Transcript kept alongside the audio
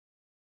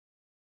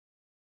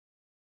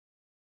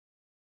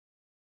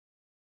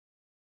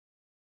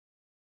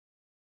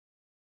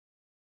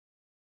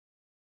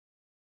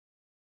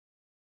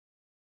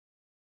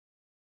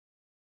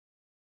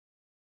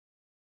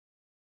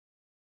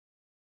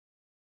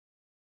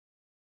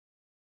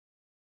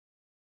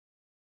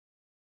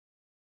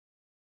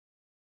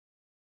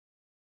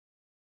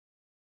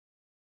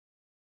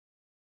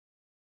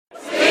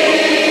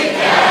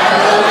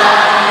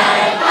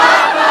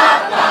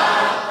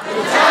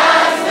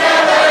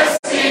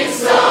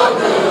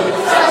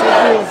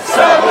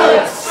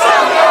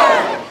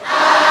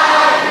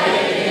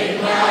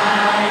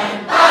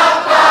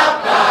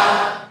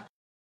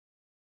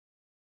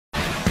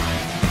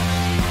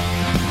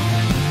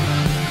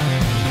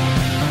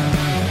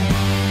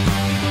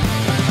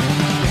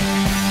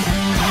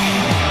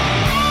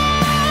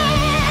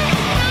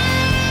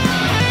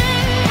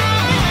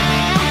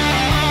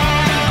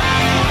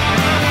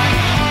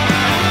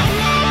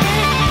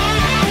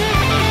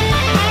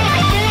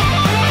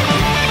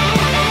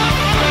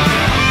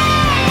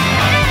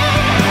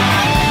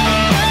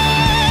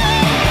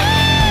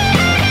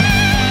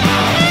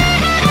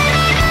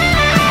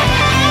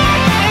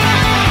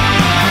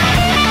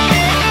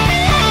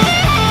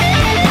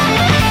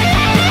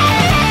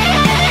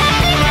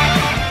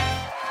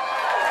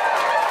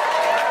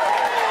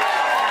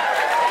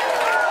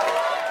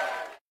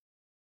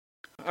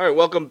All right,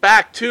 welcome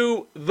back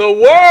to the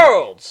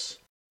world's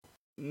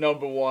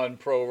 #1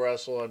 pro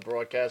wrestling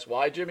broadcast.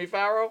 Why, Jimmy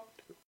Pharaoh?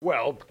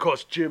 Well,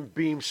 because Jim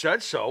Beam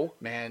said so.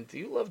 Man, do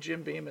you love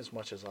Jim Beam as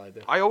much as I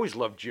do? I always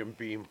loved Jim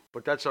Beam,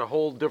 but that's a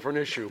whole different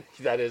issue.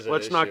 That is an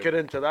Let's issue. not get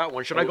into that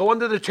one. Should I go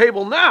under the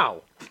table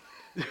now?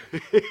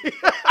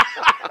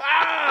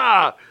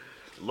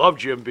 Love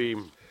Jim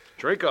Beam.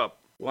 Drink up.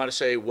 I want to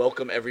say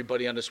welcome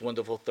everybody on this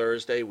wonderful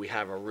Thursday. We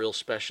have a real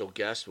special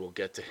guest. We'll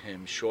get to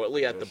him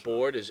shortly. At the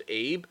board is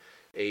Abe.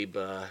 Abe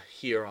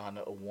here on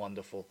a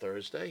wonderful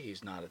Thursday.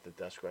 He's not at the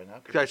desk right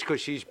now. That's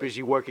because he's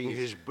busy working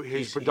his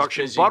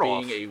production he's busy butt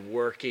being off. a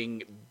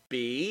working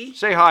bee.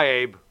 Say hi,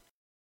 Abe.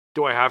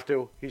 Do I have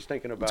to? He's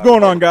thinking about What's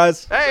going on,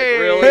 guys? Hey!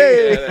 Really?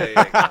 Hey! Yeah, there you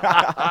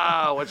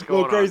go. What's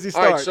going Little crazy All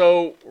start. right,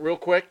 so real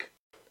quick,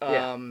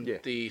 Yeah.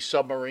 the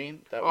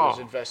submarine that was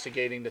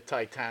investigating the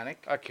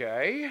Titanic. on?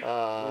 Okay.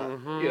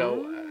 You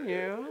know,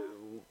 Yeah.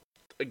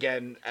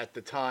 again, at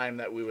the time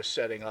that we were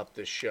setting up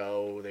this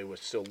show, they were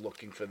still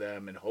looking for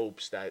them in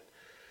hopes that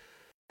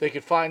they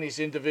could find these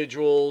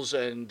individuals.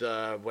 And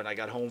when I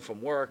got home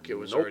from work, it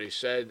was already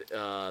said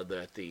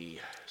that the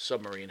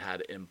submarine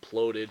had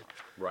imploded.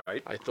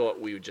 Right. I thought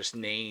we would just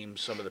name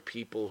some of the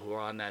people who are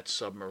on that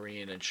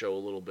submarine and show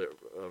a little bit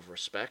of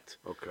respect.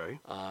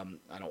 Okay. I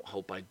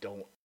hope I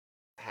don't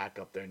hack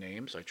up their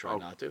names. I try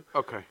not to.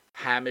 Okay.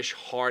 Hamish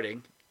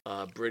Harding,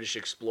 British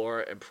explorer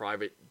and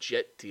private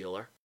jet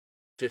dealer,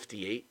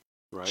 58,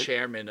 Right.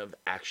 chairman of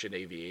Action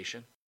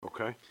Aviation.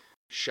 Okay.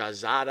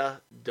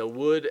 Shahzada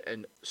Dawood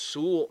and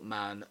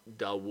Sulman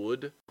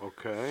Dawood,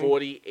 Okay.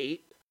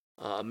 48,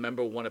 a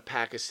member of one of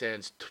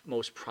Pakistan's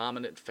most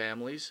prominent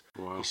families.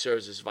 Wow. He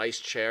serves as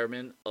vice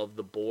chairman of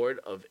the board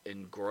of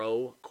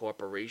Engro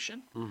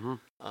Corporation. Mm-hmm.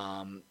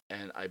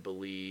 And I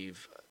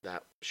believe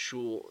that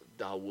Shul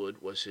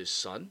Dawood was his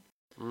son.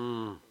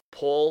 Mm.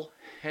 Paul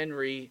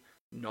Henry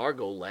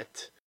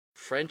Nargolet,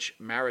 French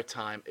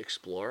maritime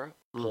explorer.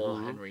 Paul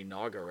Henry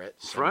Nargolet,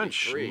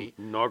 73, is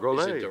the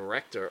Nargolet.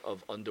 director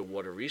of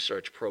underwater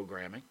research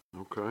programming.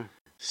 Okay.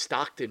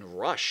 Stockton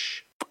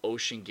Rush,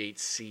 Ocean Gate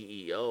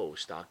CEO.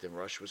 Stockton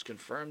Rush was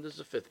confirmed as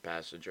the 5th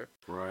passenger,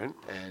 Right.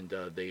 and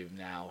they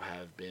now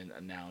have been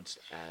announced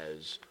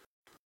as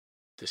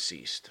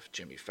deceased.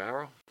 Jimmy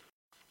Pharaoh.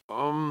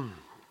 Can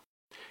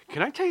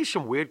I tell you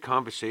some weird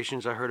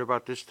conversations I heard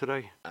about this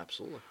today?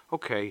 Absolutely.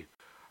 Okay.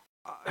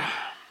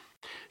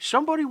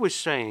 Somebody was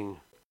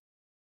saying,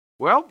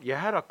 well, you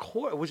had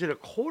was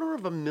it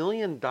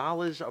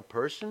 $250,000 a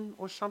person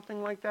or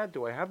something like that?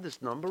 Do I have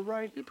this number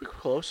right? You'd be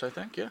close, I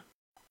think, yeah.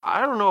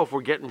 I don't know if we're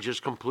getting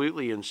just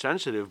completely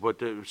insensitive,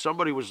 but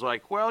somebody was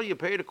like, well, you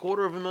paid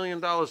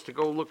 $250,000 to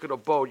go look at a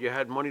boat. You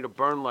had money to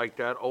burn like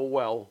that. Oh,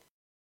 well.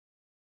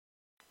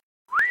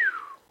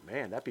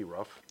 Man, that'd be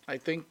rough. I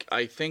think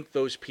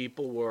those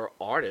people were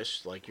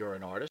artists, like you're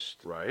an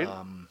artist. Right.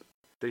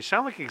 They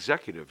sound like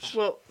executives.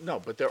 Well, no,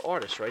 but they're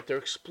artists, right? They're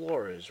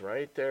explorers,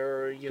 right?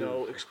 They're,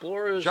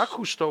 explorers. Jacques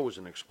Cousteau was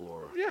an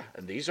explorer. Yeah,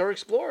 and these are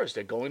explorers.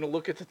 They're going to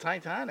look at the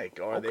Titanic.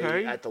 Are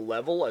they at the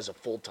level as a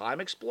full-time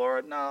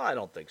explorer? No, I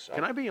don't think so.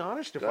 Can I be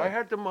honest? If I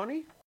had the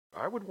money,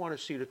 I would want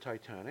to see the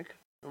Titanic.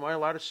 Am I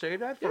allowed to say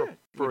that?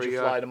 Would you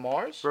fly to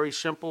Mars? Very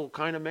simple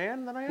kind of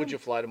man that I am. Would you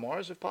fly to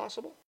Mars if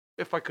possible?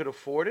 If I could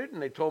afford it and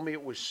they told me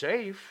it was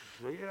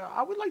safe, yeah,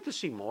 I would like to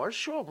see Mars.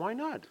 Sure, why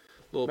not?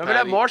 Remember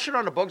that Martian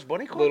on the Bugs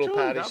Bunny cartoon? Little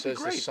Patty That'd be says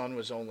the great. son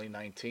was only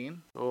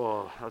 19.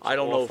 Oh, that's I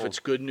don't know if awful. it's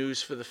good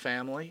news for the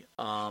family,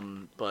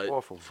 but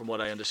Awful. from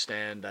what I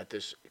understand, that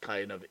this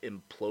kind of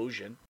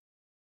implosion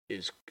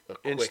is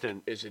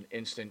an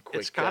instant,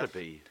 quick It's got to death,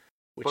 be.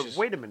 Which But is,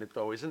 wait a minute,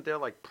 though. Isn't there,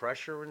 like,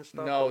 pressure and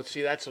stuff? no,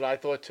 see, that's what I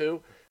thought,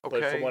 too. But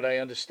Okay. from what I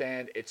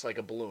understand, it's like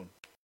a balloon.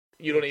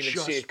 You don't even see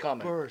just it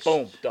coming. bursts.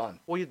 Boom,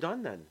 done. Well, you're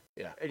done then.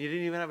 Yeah. And you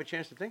didn't even have a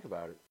chance to think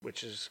about it.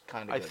 Which is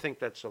kind of I good. think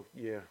that's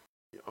yeah.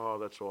 Oh,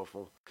 that's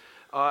awful.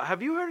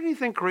 Have you heard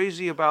anything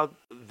crazy about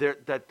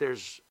that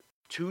there's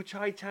 2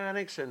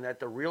 Titanics and that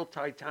the real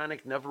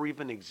Titanic never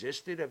even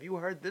existed? Have you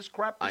heard this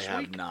crap this week?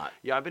 I have not.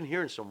 Yeah, I've been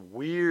hearing some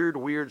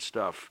weird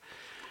stuff.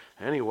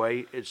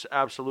 Anyway, it's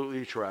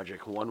absolutely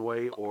tragic, one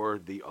way or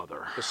the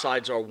other.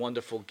 Besides our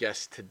wonderful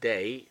guest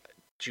today,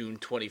 June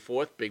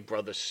 24th, Big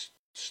Brother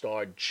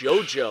star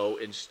JoJo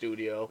in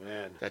studio.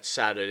 Man. That's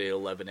Saturday at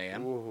 11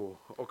 a.m. Ooh,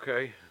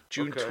 okay.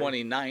 June okay.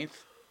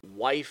 29th,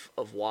 wife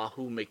of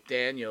Wahoo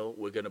McDaniel.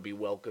 We're going to be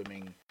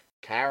welcoming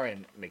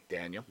Karen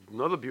McDaniel.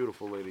 Another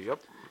beautiful lady, yep.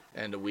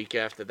 And a week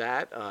after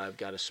that, I've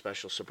got a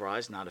special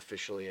surprise, not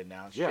officially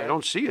announced Yeah, yet. I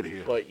don't see it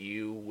here. But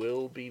you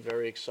will be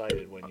very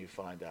excited when you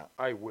find out.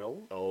 I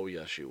will. Oh,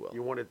 yes, you will.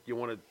 You want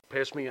to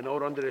pass me a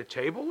note under the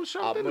table or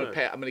something? I'm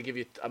going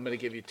to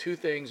give you 2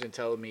 things and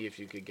tell me if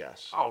you could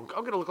guess. Oh,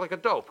 I'm going to look like a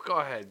dope. Go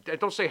ahead.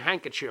 Don't say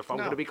handkerchief. I'm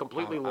No, going to be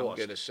completely I'm lost.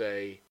 going to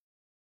say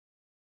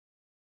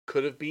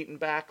could have beaten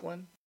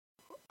Backlund.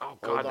 Oh,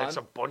 God, that's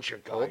a bunch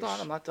of guys. Hold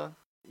on, I'm not done.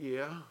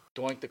 Yeah?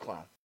 Doink the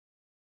Clown.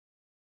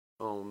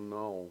 Oh,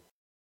 no.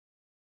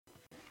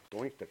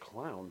 Doink the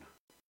Clown.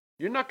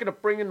 You're not going to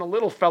bring in the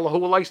little fella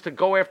who likes to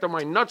go after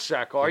my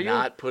nutsack, are you?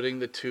 Not putting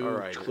the two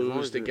right,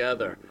 clues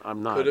together.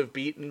 I'm not. Could have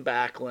beaten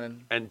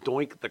Backlund. And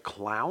Doink the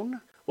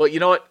Clown? Well,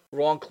 you know what?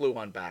 Wrong clue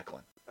on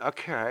Backlund.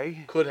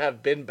 Okay. Could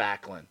have been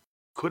Backlund.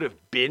 Could have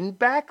been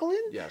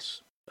Backlund?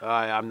 Yes.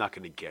 I'm not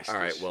going to guess All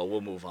right, this. well, we'll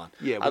move on.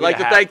 Yeah, I'd like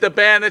to thank the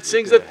band that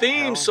sings the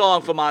theme hell?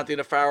 song for Monte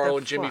The Pharaoh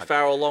and Jimmy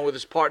Farrow, along with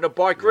his partner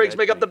Bart Griggs, Yeah,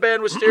 make up the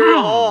band Wisteria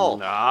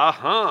Hall.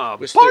 Uh-huh.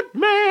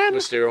 Bartman!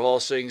 Wisteria Hall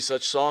sings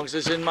such songs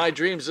as In My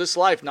Dreams, This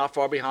Life, Not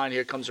Far Behind,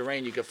 Here Comes the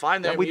Rain. You can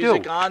find their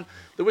music on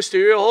the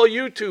Wisteria Hall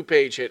YouTube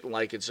page. Hit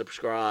like and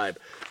subscribe.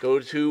 Go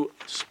to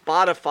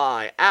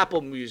Spotify,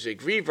 Apple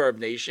Music, Reverb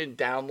Nation.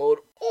 Download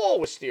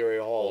all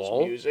Wisteria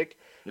Hall's music,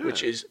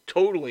 which is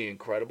totally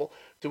incredible.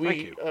 Do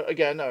we,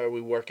 again, are we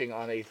working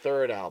on a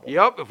third album?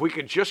 Yep, if we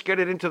could just get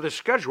it into the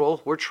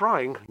schedule, we're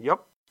trying. Yep,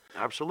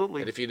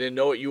 absolutely. And if you didn't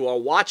know it, you are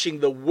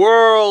watching the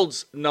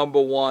world's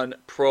 #1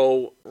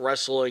 pro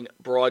wrestling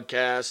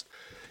broadcast.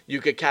 You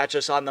could catch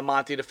us on the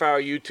Monte The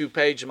Pharaoh YouTube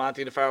page, the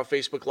Monte The Pharaoh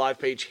Facebook Live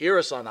page. Hear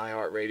us on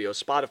iHeartRadio,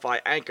 Spotify,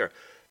 Anchor,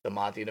 the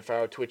Monte The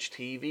Pharaoh Twitch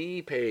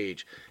TV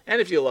page.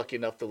 And if you're lucky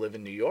enough to live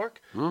in New York,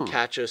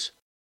 catch us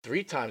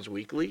 3 times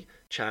weekly,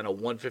 channel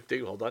 150.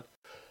 Hold on.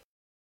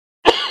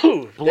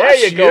 There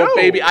you go,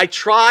 baby. I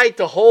tried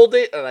to hold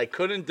it, and I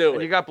couldn't do it.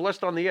 And you got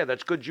blessed on the air.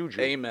 That's good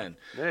juju. Amen.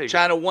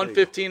 Channel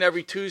 115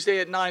 every Tuesday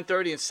at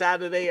 9:30 and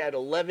Saturday at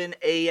 11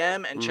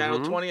 a.m. and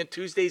Channel 20 on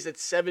Tuesdays at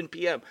 7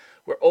 p.m.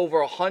 Where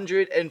over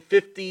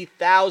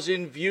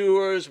 150,000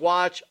 viewers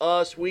watch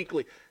us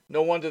weekly.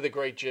 No wonder the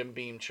great Jim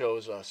Beam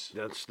chose us.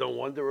 That's no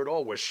wonder at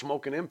all. We're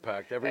smoking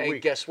Impact every week.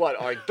 And guess what?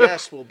 Our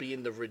guest will be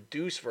in the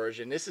reduced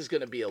version. This is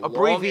going to be a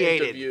long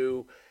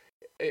interview.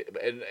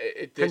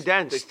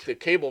 Condensed. The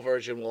cable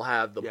version will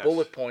have the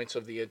bullet points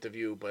of the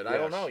interview, but I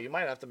don't know. You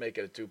might have to make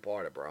it a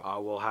 2-parter,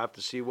 bro. We'll have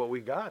to see what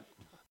we got.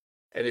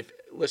 And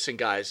listen,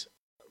 guys,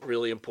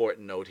 really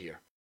important note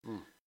here.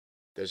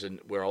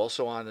 We're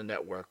also on the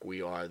network.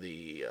 We are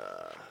the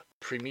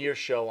premier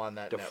show on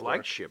that network. The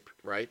flagship.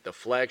 Right? The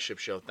flagship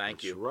show.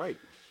 Thank you. That's right.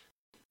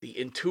 The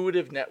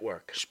Intuitive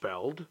Network.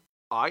 Spelled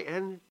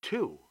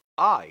IN2ITIVE.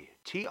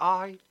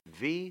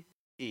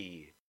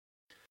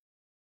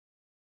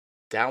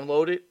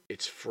 Download it.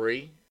 It's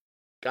free.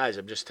 Guys,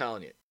 I'm just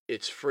telling you.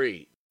 It's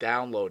free.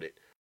 Download it.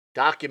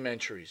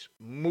 Documentaries,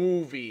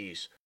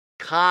 movies,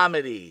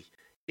 comedy.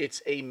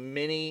 It's a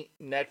mini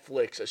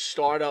Netflix, a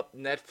startup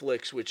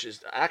Netflix, which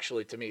is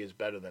actually, to me, is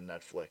better than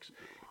Netflix.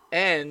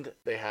 And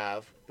they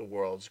have the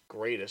world's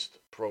greatest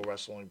pro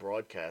wrestling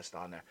broadcast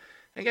on there.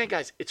 And again,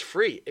 guys, it's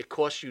free. It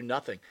costs you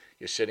nothing.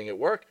 You're sitting at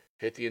work,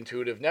 hit the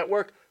Intuitive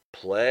Network,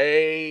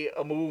 play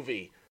a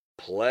movie,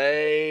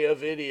 play a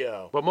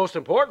video. But most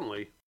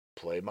importantly,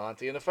 play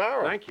Monte and the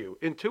Pharaoh. Thank you.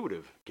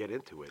 Intuitive. Get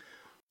into it.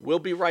 We'll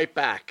be right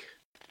back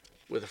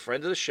with a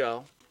friend of the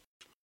show,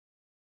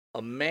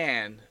 a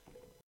man,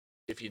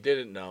 if you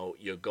didn't know,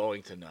 you're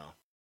going to know,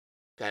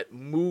 that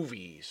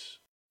movies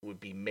would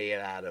be made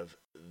out of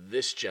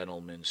this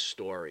gentleman's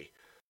story.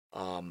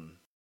 I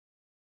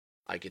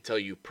could tell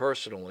you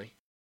personally,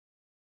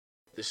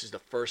 this is the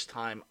first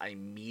time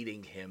I'm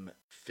meeting him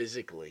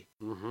physically.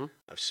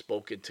 I've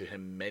spoken to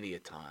him many a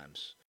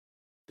times.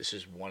 This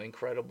is one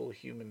incredible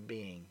human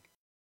being,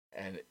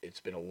 and it's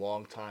been a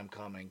long time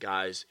coming.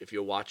 Guys, if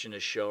you're watching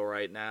this show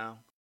right now,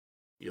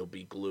 you'll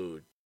be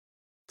glued.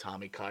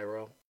 Tommy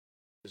Cairo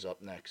is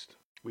up next.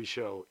 We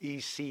show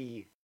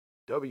ECWU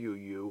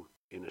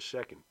in a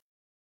second.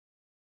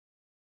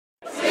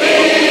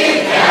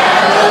 Sweet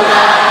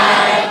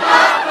Caroline,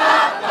 pop,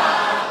 pop,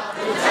 pop.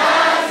 The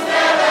times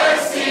never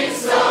seem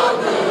so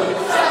good.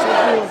 So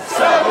good,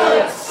 so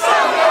good, so good.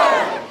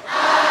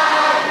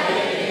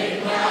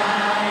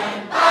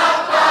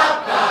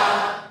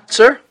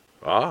 Sir?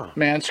 Ah.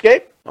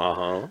 Manscaped?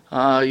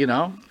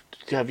 Uh-huh.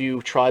 Have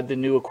you tried the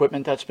new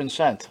equipment that's been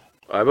sent?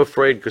 I'm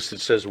afraid because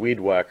it says Weed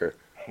Whacker.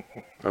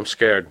 I'm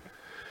scared.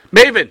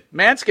 Maven,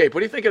 Manscaped,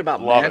 what are you thinking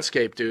about Love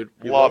Manscaped, it. dude?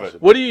 Love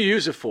it. What do you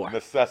use it for?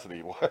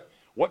 Necessity.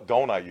 What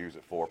don't I use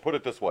it for? Put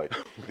it this way.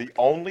 The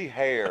only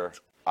hair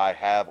I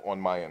have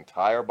on my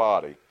entire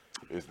body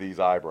is these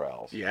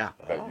eyebrows. Yeah.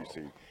 That you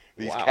see.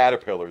 These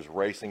caterpillars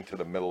racing to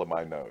the middle of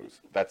my nose.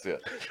 That's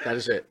it. That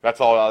is it.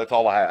 That's all I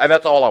have. And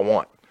that's all I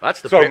want.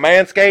 That's the So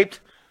Manscaped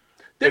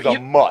is a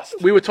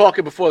must. We were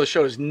talking before the show.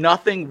 There's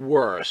nothing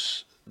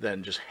worse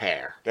than just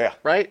hair. Yeah.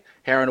 Right?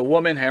 Hair on a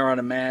woman, hair on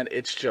a man.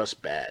 It's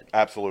just bad.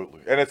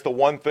 Absolutely. And it's the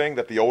one thing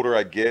that the older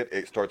I get,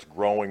 it starts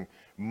growing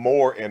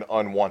more in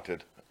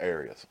unwanted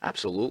areas.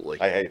 Absolutely.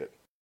 I hate it.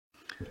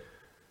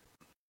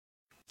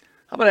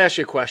 I'm going to ask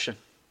you a question.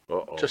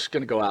 Uh-oh. Just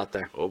going to go out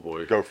there. Oh,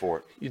 boy. Go for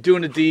it. You're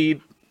doing a deed.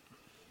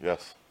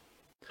 Yes.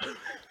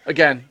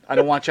 Again, I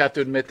don't want you to have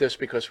to admit this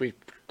because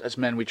as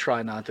men, we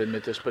try not to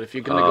admit this. But if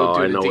you're going to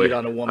go do the deed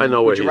on a woman,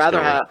 would you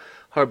rather have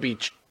her be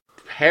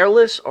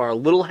hairless or a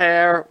little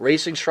hair,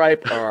 racing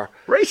stripe, or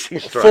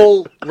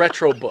full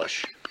retro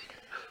bush?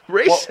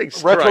 Racing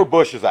stripe. Retro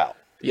bush is out.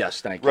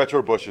 Yes, thank you.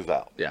 Retro bush is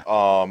out. Yeah.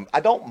 I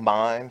don't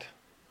mind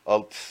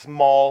a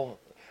small,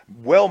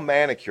 well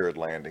manicured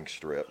landing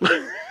strip.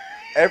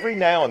 every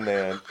now and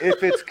then,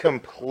 if it's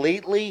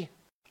completely,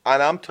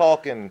 and I'm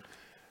talking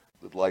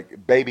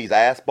like baby's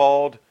ass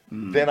bald,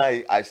 then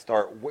I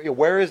start.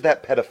 Where is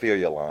that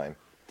pedophilia line?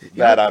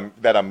 I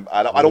don't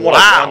want to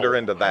wander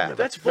into that.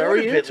 That's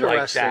very Thought of it like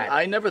interesting. that.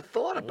 I never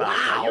thought about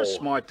that. You're a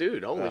smart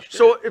dude. Holy shit.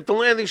 So if the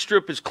landing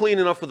strip is clean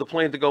enough for the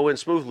plane to go in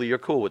smoothly, you're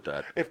cool with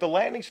that? If the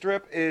landing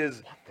strip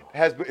has,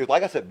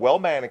 like I said, well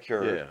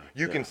manicured, Yeah,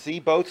 you can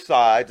see both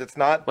sides. It's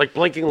not Like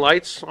blinking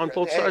lights on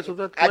both sides of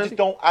that I landing? just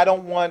don't. I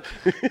don't want.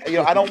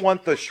 I don't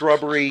want the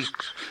shrubbery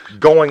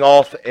going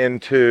off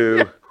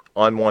into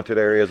unwanted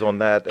areas on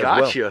that as well.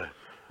 Gotcha.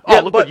 Oh,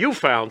 look what you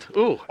found.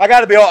 Ooh. I got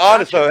to be all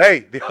honest though. Hey,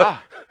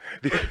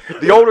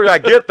 the older I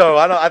get though,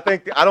 I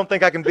don't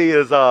think I can be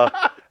as I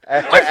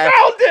found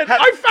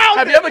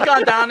Have it! you ever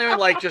gone down there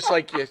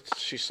and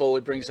she slowly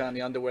brings down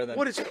the underwear? Then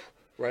What is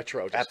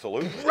retro?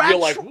 Absolutely. You're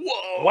like,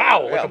 whoa.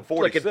 Wow, Yeah, I'm like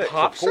 46, it of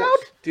pops course.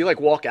 out? Do you like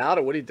walk out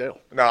or what do you do?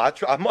 No,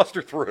 I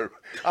muster through.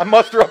 I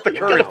muster up the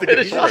courage to get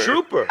He's a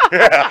through. trooper.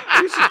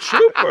 He's a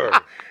trooper.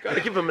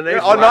 Gotta give him an A.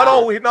 Not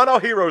all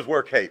heroes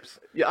wear capes.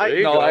 Yeah, There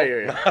you go. I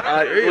hear you.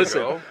 There you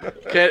Listen, go.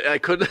 I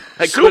couldn't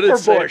Super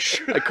say.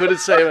 Bush. I couldn't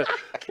say.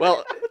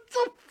 Well,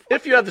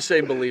 if you have the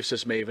same beliefs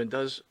as Maven,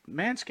 does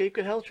Manscaped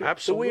could help you?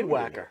 Absolutely. The weed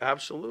whacker.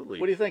 Absolutely.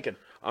 What are you thinking?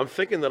 I'm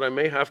thinking that I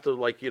may have to,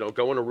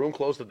 go in a room,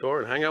 close the door,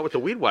 and hang out with the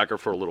weed whacker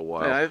for a little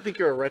while. Man, I think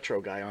you're a retro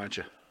guy, aren't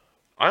you?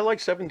 I like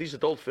 70s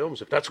adult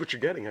films, if that's what you're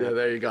getting at. Yeah,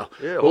 there you go.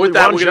 Yeah, But holy with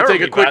that, Ron we're going to take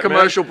Jeremy, a quick Batman.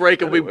 commercial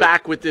break, and we'll be Anyway.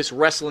 back with this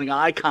wrestling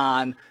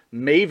icon,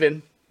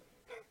 Maven.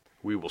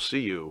 We will see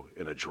you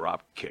in a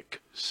drop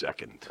kick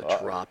second.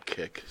 Drop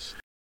kick.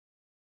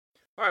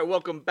 All right,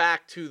 welcome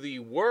back to the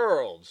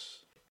world's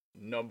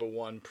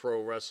 #1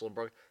 pro wrestling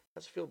broadcast.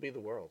 How's it feel to be the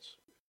world's?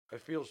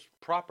 It feels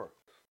proper.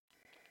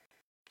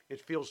 It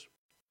feels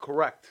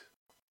correct.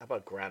 How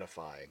about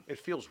gratifying? It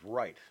feels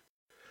right.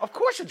 Of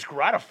course it's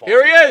gratifying.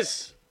 Here he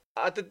is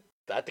at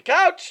the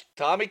couch,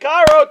 Tommy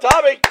Cairo.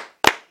 Tommy,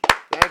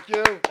 Thank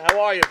you. how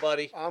are you,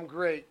 buddy? I'm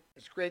great.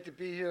 It's great to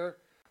be here,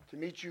 to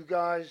meet you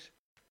guys,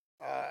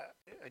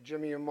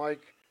 Jimmy and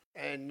Mike.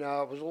 And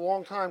it was a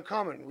long time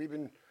coming. We've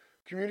been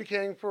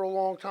communicating for a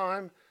long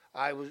time.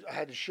 I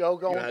had the show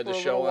going You had for the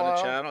a show little on the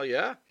while, channel,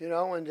 yeah?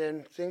 and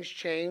then things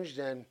changed,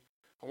 and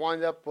I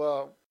wound up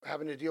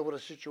having to deal with a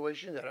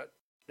situation that I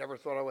never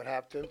thought I would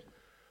have to.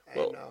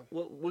 And,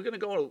 Well, we're gonna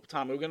go,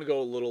 Tommy. We're gonna go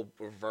a little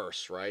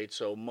reverse, right?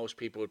 So most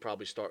people would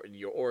probably start in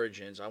your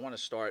origins. I want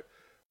to start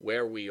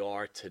where we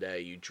are today.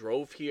 You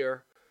drove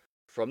here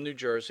from New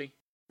Jersey,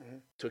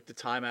 took the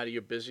time out of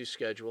your busy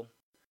schedule.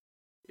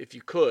 If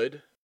you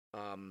could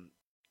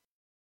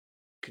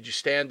you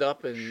stand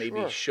up and maybe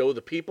Sure. show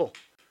the people?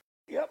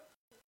 Yep.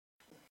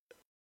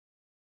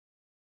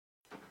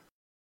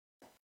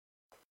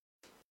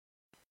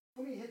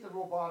 Let me hit the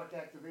robotic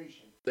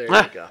activation. There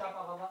you go. Okay.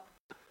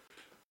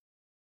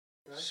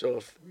 So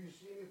if Will you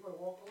see me if I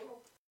walk a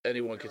little?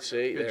 anyone could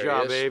see, Good there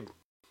job, he is. Abe.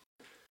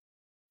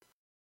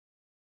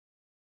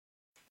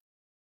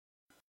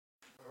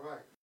 All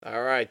right.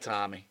 All right,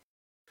 Tommy.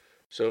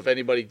 So if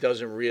anybody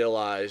doesn't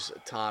realize,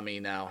 Tommy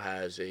now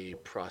has a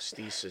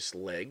prosthesis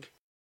leg,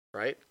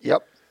 right?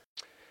 Yep.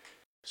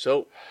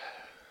 So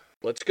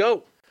let's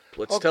go.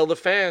 Let's Okay. tell the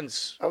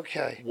fans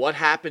Okay. what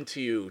happened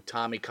to you,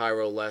 Tommy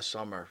Cairo, last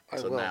summer I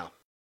to will. now.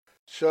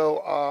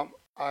 So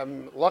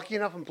I'm lucky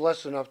enough and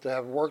blessed enough to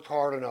have worked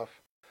hard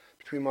enough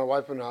between my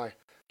wife and I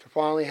to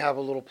finally have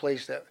a little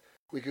place that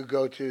we could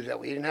go to that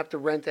we didn't have to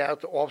rent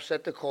out to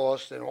offset the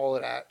cost and all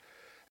of that.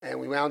 And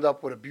we wound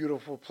up with a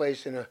beautiful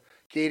place in a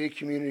gated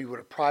community with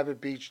a private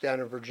beach down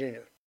in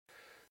Virginia.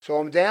 So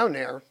I'm down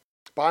there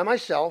by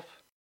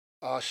myself.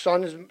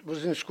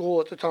 Was in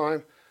school at the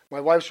time. My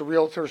wife's a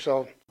realtor,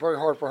 so very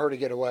hard for her to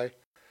get away.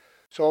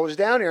 So I was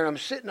down there and I'm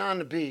sitting on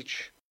the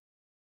beach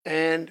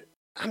and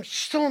I'm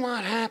still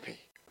not happy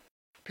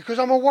because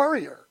I'm a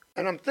worrier.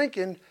 And I'm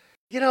thinking,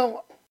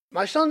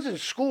 my son's in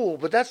school,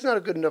 but that's not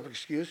a good enough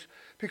excuse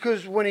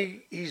because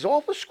when he's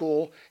off of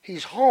school,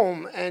 he's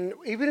home. And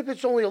even if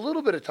it's only a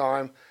little bit of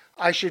time,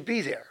 I should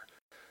be there.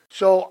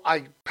 So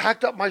I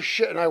packed up my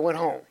shit and I went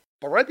home.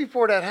 But right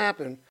before that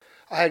happened,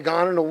 I had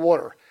gone in the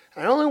water.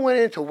 And I only went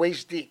into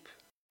waist deep.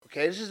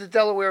 Okay, this is the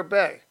Delaware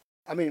Bay.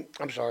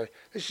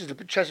 This is the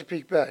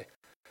Chesapeake Bay.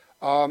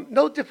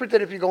 No different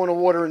than if you go in the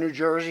water in New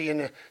Jersey in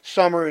the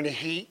summer in the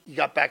heat. You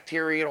got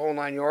bacteria, the whole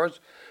 9 yards.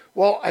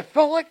 Well, I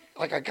felt like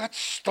I got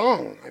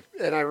stung.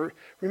 And I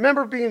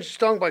remember being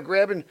stung by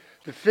grabbing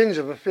the fins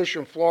of a fish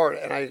in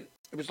Florida. And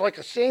it was like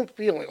the same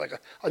feeling, like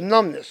a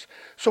numbness.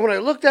 So when I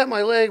looked at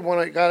my leg, when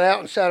I got out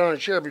and sat on a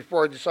chair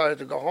before I decided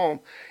to go home,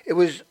 it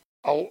was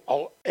a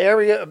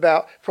area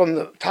about from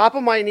the top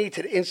of my knee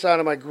to the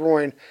inside of my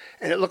groin,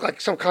 and it looked like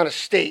some kind of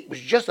state. It was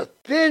just a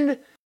thin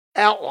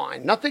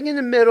outline, nothing in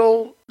the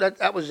middle.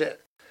 That was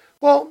it.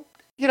 Well,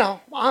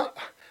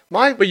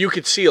 But you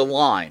could see a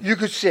line. you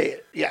could see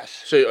it.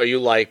 Yes. So are you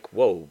like,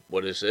 whoa,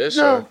 what is this?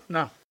 No. Or-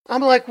 no.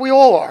 I'm like we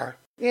all are.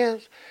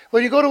 Yes.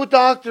 When you go to a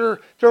doctor,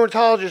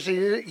 dermatologist,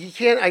 he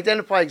can't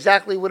identify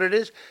exactly what it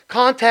is.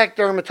 Contact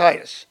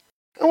dermatitis.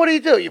 And what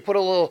do? You put a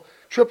little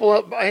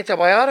triple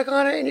antibiotic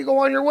on it, and you go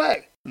on your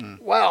way.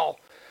 Well,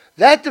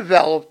 that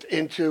developed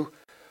into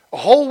a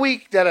whole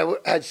week that I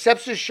had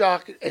sepsis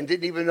shock and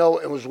didn't even know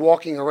it and was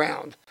walking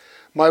around.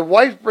 My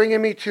wife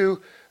bringing me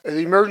to the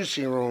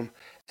emergency room,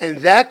 and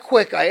that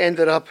quick I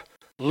ended up,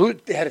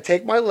 they had to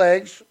take my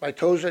legs, my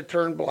toes had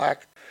turned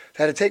black,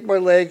 they had to take my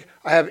leg,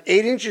 I have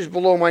 8 inches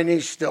below my knee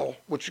still,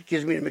 which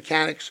gives me the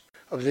mechanics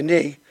of the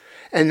knee.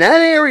 And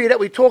that area that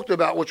we talked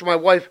about, which my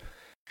wife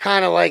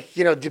kind of like,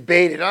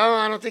 debated, oh,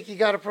 I don't think you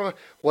got it from,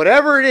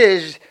 whatever it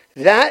is,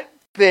 that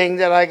thing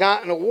that I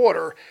got in the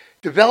water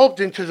developed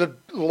into the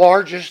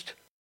largest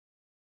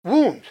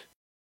wound.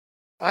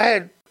 I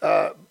had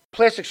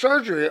plastic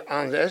surgery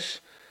on this.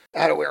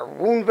 I had to wear a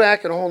wound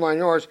vac and a whole 9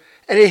 yards,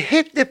 and it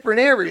hit different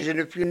areas. And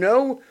if you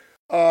know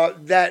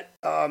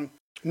that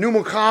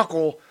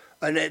pneumococcal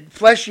and that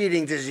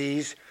flesh-eating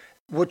disease,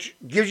 which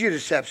gives you the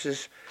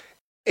sepsis,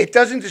 it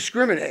doesn't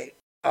discriminate.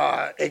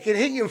 It can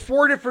hit you in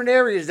 4 different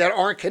areas that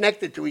aren't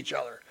connected to each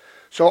other.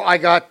 So I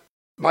got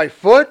my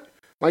foot,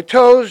 my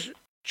toes,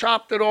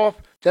 chopped it off.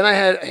 Then I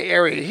had an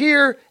area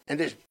here and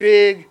this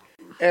big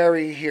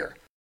area here.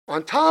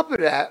 On top of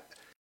that,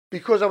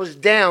 because I was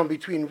down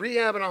between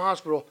rehab and a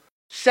hospital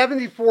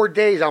 74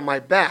 days on my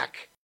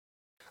back,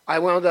 I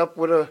wound up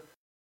with a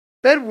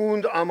bed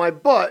wound on my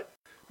butt,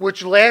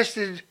 which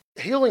lasted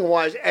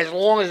healing-wise as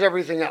long as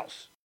everything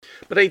else.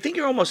 But I think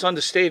you're almost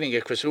understating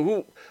it, Chris.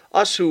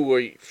 Us who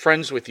were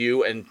friends with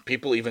you and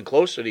people even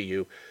closer to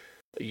you,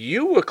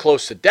 you were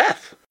close to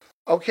death.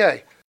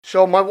 Okay,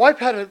 so my wife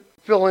had to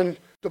fill in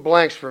the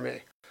blanks for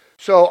me.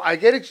 So I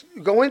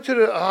go into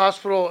the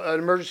hospital, an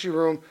emergency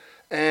room,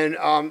 and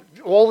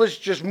all this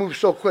just moves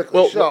so quickly.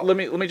 Well, so, let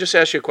me just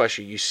ask you a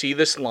question. You see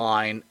this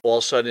line, all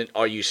of a sudden,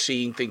 are you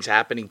seeing things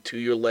happening to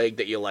your leg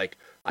that you're like,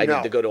 I No.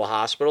 need to go to a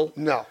hospital?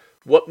 No,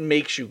 What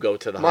makes you go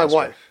to the My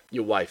hospital? wife.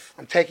 Your wife.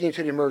 I'm taking you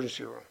to the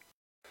emergency room.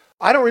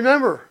 I don't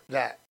remember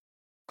that.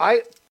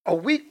 A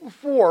week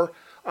before,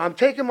 I'm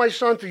taking my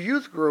son to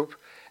youth group,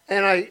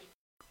 and I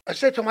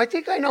said to him, I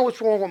think I know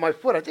what's wrong with my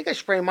foot. I think I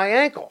sprained my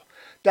ankle.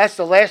 That's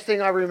the last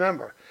thing I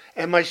remember.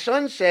 And my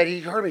son said he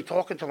heard me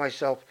talking to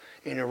myself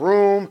in a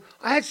room.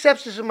 I had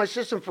sepsis in my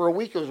system for a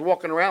week. I was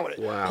walking around with it.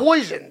 Wow.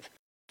 Poisoned.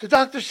 The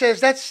doctor says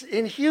that's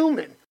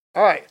inhuman.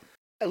 All right.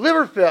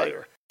 Liver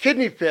failure,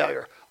 kidney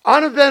failure,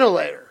 on a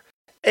ventilator,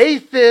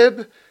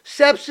 AFib,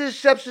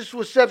 sepsis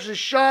with sepsis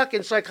shock,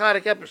 and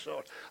psychotic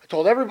episode. I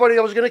told everybody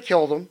I was going to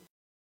kill them.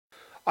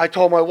 I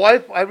told my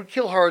wife I would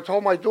kill her. I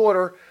told my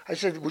daughter, I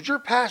said, would your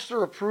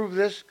pastor approve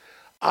this?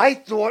 I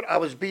thought I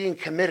was being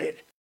committed.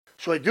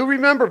 So I do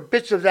remember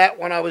bits of that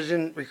when I was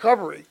in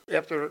recovery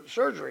after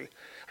surgery.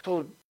 I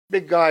told the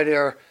big guy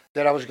there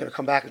that I was going to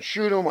come back and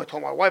shoot him. I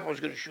told my wife I was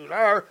going to shoot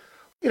her.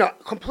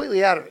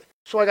 Completely out of it.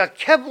 So I got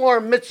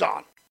Kevlar mitts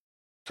on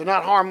to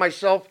not harm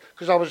myself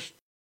because I was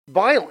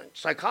violent,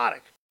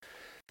 psychotic.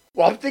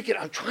 Well, I'm thinking,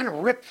 I'm trying to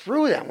rip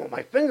through them with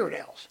my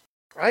fingernails,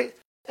 right?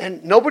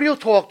 And nobody will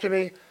talk to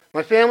me.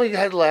 My family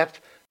had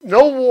left.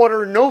 No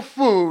water, no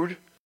food,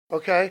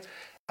 okay?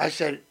 I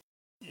said,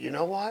 you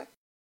know what?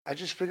 I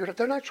just figured out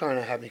they're not trying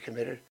to have me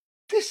committed.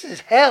 This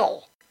is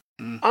hell.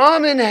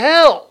 I'm in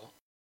hell,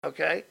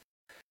 okay?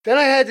 Then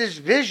I had this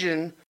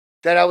vision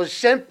that I was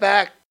sent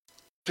back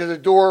to the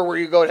door where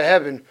you go to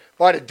heaven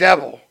by the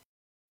devil,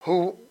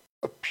 who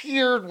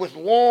appeared with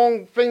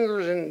long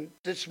fingers and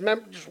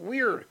just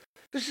weird.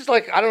 This is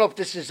like, I don't know if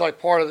this is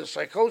like part of the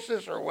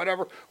psychosis or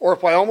whatever, or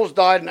if I almost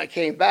died and I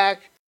came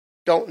back.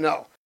 Don't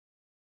know.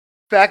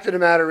 Fact of the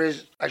matter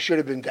is, I should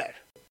have been dead.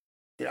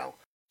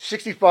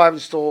 65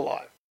 and still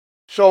alive.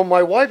 So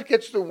my wife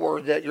gets the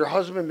word that your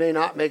husband may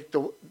not make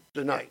the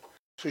night.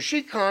 So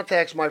she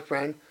contacts my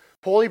friend,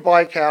 Paulie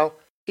Bycow,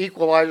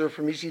 equalizer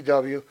from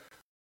ECW,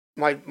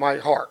 my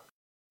heart,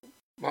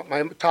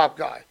 my top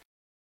guy.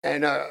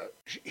 And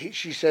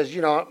she says,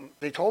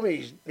 they told me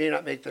he may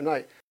not make the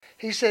night.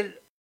 He said,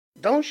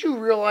 don't you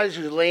realize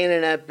who's laying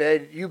in that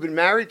bed? You've been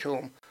married to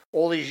him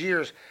all these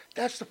years.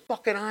 That's the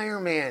fucking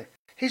Iron Man.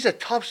 He's a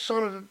tough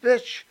son of a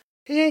bitch.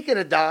 He ain't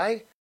gonna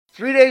die.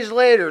 3 days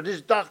later,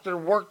 this doctor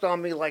worked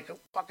on me like a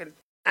fucking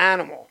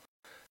animal.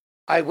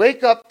 I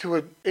wake up to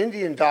an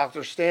Indian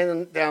doctor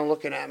standing down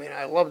looking at me, and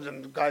I love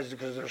them guys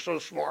because they're so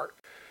smart.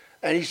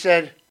 And he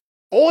said,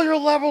 all your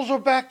levels are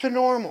back to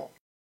normal.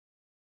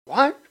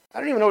 What? I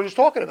don't even know what he's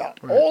talking about.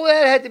 Right. All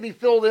that had to be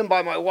filled in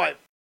by my wife.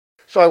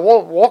 So I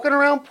was walking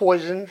around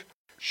poisoned,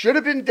 should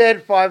have been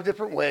dead 5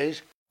 different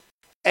ways,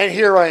 and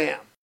here I am.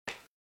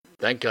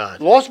 Thank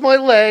God. Lost my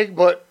leg,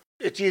 but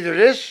it's either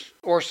this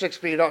or 6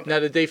 feet under. Now,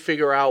 did they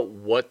figure out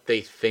what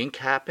they think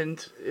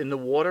happened in the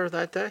water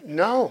that day?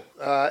 No.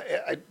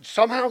 I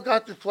somehow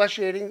got the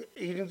flesh-eating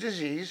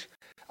disease.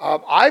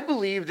 I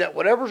believe that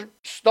whatever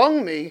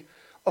stung me,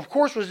 of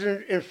course, was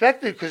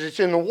infected because it's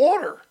in the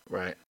water.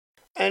 Right.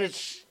 And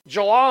it's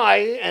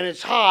July, and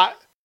it's hot,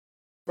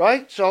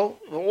 right? So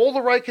all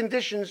the right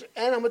conditions,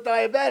 and I'm a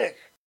diabetic.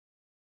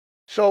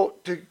 So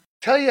to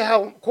tell you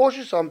how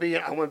cautious I'm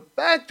being, I went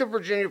back to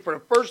Virginia for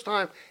the first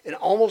time in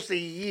almost a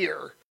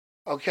year,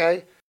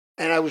 okay?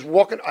 And I was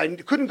walking. I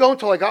couldn't go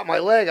until I got my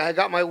leg. I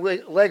got my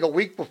leg a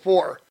week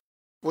before.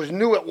 Was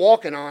new at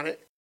walking on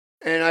it.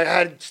 And I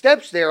had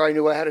steps there I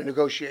knew I had to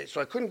negotiate. So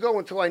I couldn't go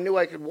until I knew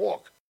I could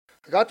walk.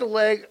 I got the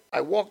leg.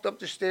 I walked up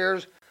the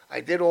stairs.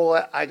 I did all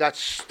that. I got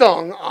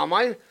stung on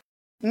my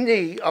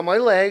knee, on my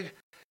leg,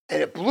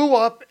 and it blew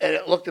up and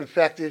it looked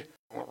infected.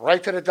 I went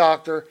right to the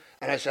doctor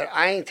and I said,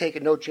 I ain't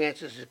taking no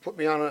chances. He put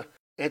me on an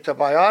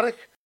antibiotic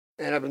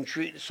and I've been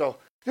treated. So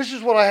this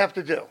is what I have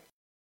to do.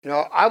 You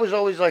know, I was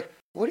always like,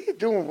 what are you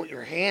doing with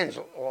your hands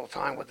all the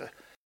time with the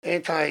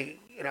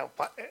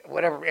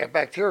whatever,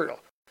 bacterial?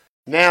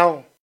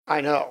 Now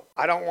I know.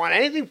 I don't want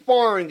anything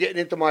foreign getting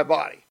into my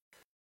body.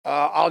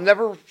 I'll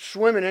never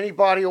swim in any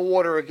body of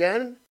water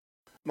again.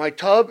 My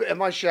tub and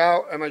my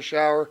shower,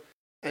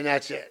 and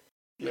that's it.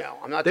 You know,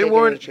 I'm not taking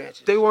any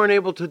chances. They weren't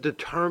able to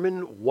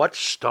determine what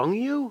stung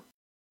you?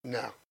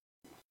 No.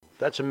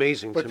 That's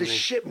amazing to me. But the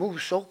shit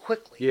moves so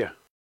quickly. Yeah.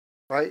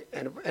 Right?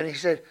 And he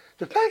said,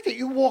 the fact that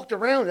you walked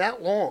around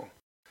that long,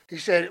 he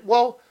said,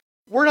 well,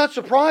 we're not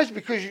surprised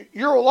because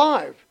you're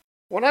alive.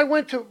 When I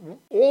went to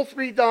all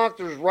 3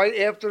 doctors right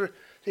after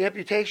the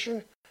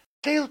amputation,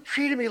 they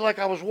treated me like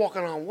I was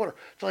walking on water.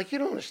 It's like, you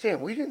don't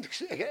understand. We didn't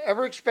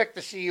ever expect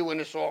to see you in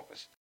this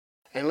office.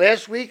 And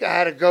last week, I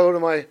had to go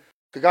to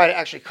the guy that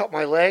actually cut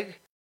my leg,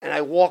 and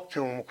I walked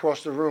to him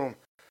across the room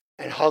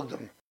and hugged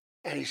him.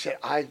 And he said,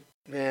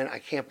 man, I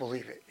can't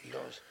believe it. He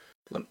goes,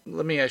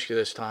 let me ask you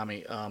this,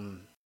 Tommy.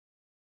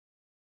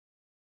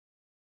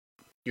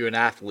 You're an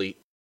athlete,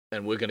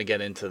 and we're going to get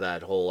into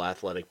that whole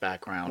athletic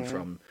background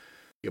from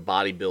your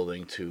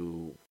bodybuilding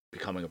to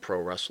becoming a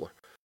pro wrestler.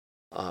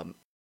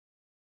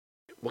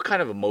 What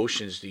kind of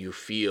emotions do you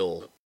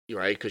feel,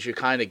 right? Because you're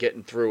kind of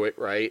getting through it,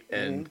 right?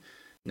 And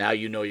now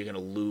you know you're going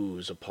to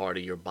lose a part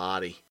of your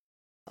body.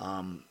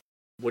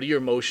 What are your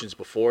emotions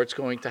before it's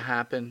going to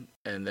happen?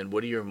 And then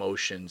what are your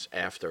emotions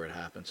after it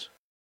happens?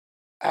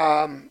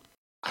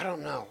 I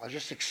don't know. I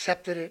just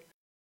accepted it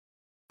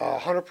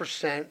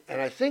 100%.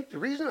 And I think the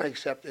reason I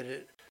accepted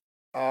it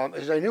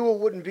is I knew it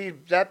wouldn't be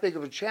that big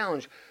of a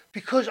challenge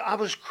because I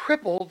was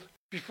crippled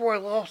before I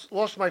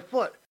lost my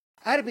foot.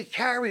 I had to be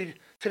carried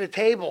to the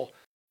table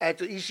at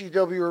the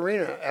ECW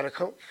arena at a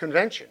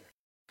convention.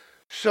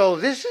 So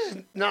this is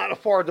not a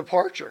far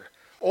departure.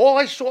 All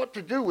I sought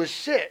to do was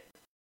sit.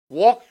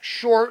 Walk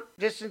short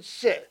distance,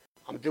 sit.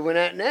 I'm doing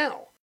that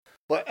now.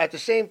 But at the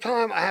same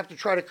time, I have to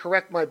try to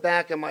correct my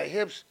back and my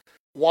hips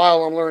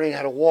while I'm learning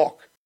how to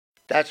walk.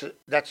 That's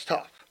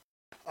tough.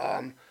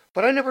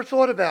 But I never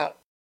thought about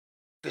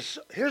this.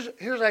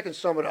 Here's I can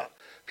sum it up.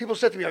 People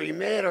said to me, "Are you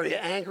mad? Are you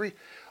angry?"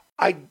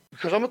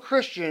 Because I'm a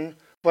Christian,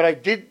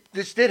 but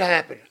this did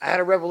happen. I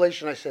had a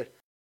revelation. I said,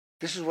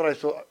 "This is what I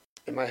thought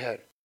in my head.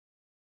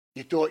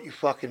 You thought you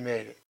fucking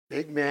made it.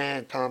 Big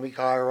man, Tommy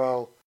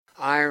Cairo,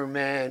 Iron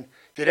Man,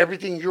 did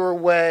everything your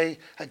way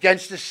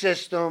against the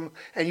system,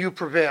 and you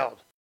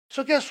prevailed.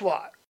 So guess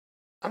what?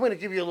 I'm going to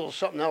give you a little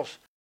something else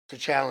to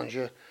challenge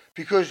you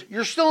because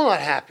you're still not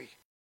happy.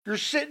 You're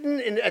sitting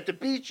at the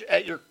beach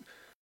at your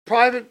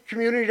private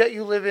community that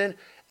you live in,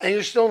 and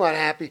you're still not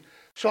happy.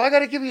 So I got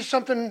to give you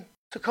something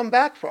to come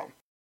back from.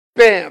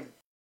 Bam!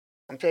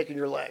 I'm taking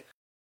your leg.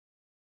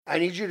 I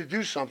need you to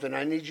do something.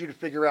 I need you to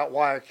figure out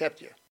why I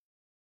kept you.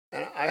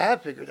 And I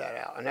have figured that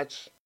out, and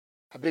that's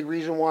a big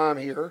reason why I'm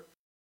here.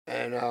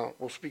 And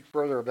we'll speak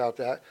further about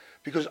that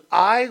because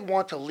I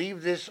want to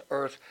leave this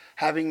earth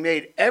having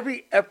made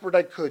every effort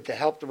I could to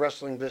help the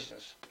wrestling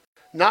business.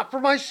 Not for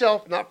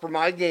myself, not for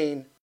my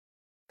gain.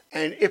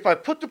 And if I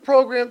put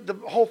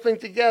the whole thing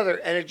together,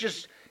 and it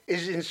just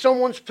is in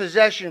someone's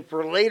possession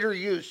for later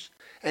use,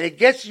 and it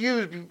gets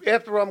used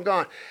after I'm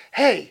gone,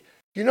 hey,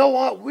 you know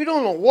what? We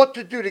don't know what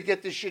to do to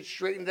get this shit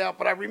straightened out,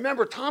 but I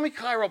remember Tommy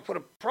Cairo put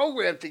a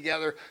program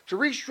together to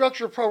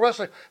restructure pro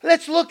wrestling.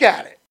 Let's look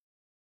at it.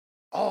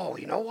 Oh,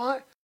 you know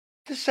what?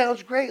 This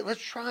sounds great.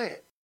 Let's try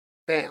it.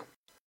 Bam.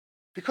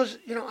 Because,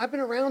 I've been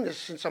around this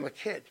since I'm a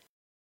kid.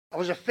 I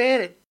was a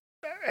fan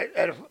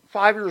at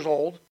 5 years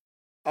old.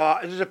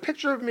 There's a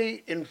picture of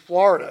me in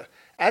Florida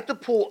at the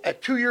pool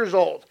at 2 years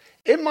old.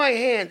 In my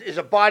hand is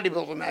a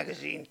bodybuilder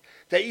magazine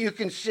that you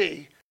can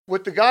see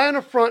with the guy on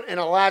the front and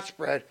a lat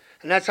spread.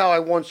 And that's how I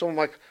won some of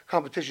my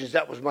competitions.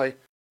 That was my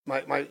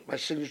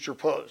signature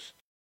pose.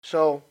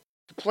 So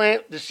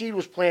the seed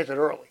was planted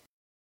early.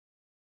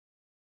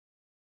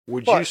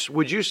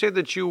 Would you say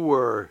that you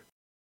were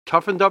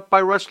toughened up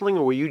by wrestling,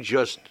 or were you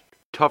just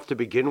tough to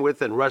begin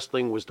with, and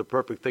wrestling was the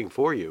perfect thing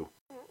for you?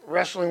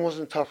 Wrestling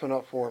wasn't tough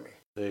enough for me.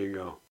 There you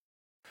go.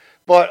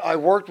 But I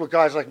worked with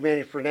guys like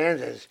Manny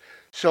Fernandez,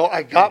 so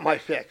I got my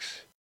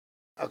fix.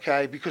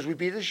 Okay, because we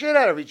beat the shit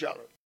out of each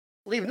other.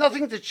 Leave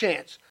nothing to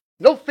chance.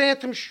 No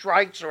phantom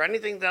strikes or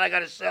anything that I got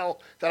to sell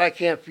that I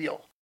can't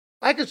feel.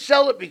 I could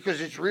sell it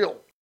because it's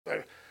real.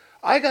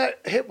 I got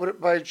hit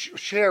by a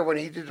chair when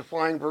he did the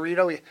flying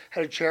burrito. He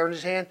had a chair in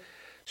his hand.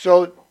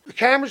 So the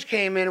cameras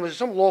came in. It was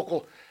some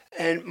local.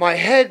 And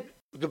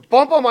the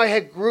bump on my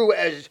head grew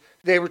as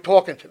they were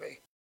talking to me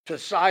to the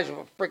size of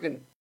a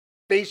freaking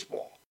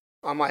baseball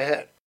on my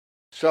head.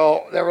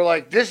 So they were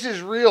like, this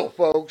is real,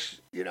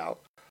 folks, But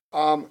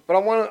I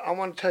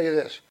want to tell you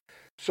this.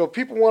 So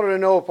people wanted to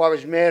know if I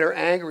was mad or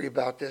angry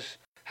about this.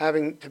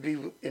 having to be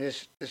in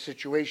this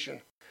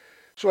situation.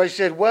 So I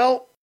said,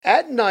 well,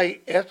 at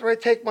night, after I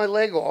take my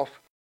leg off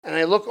and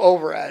I look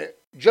over at it,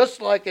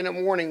 just like in the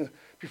morning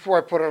before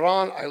I put it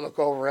on, I look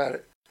over at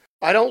it.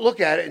 I don't look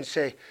at it and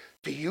say,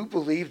 do you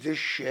believe this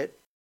shit?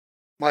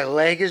 My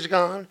leg is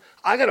gone.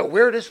 I got to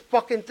wear this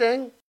fucking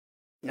thing?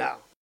 No.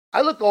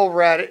 I look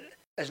over at it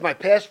as my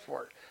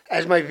passport,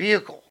 as my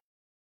vehicle,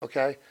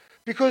 okay?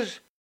 Because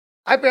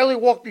I barely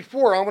walked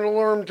before. I'm going to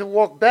learn to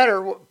walk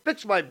better,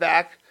 fix my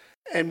back,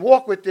 and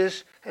walk with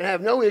this and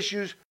have no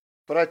issues.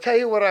 But I tell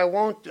you what I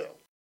won't do.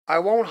 I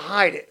won't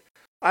hide it.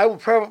 I will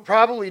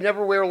probably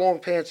never wear long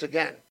pants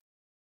again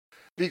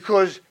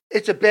because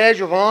it's a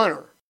badge of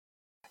honor.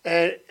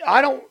 And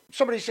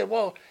somebody said,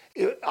 well,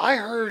 I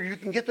heard you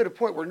can get to the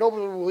point where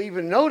nobody will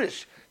even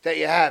notice that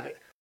you have it.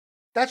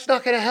 That's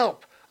not going to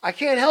help. I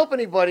can't help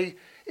anybody.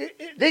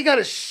 They got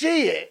to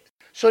see it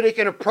so they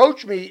can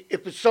approach me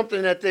if it's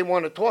something that they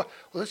want to talk.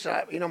 Well,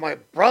 listen, my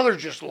brother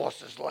just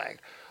lost his leg,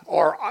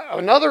 or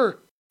another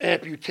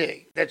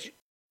amputee that's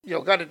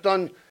got it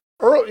done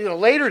early,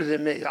 later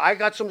than me. I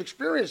got some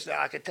experience there.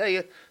 I could tell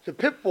you the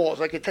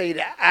pitfalls. I could tell you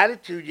the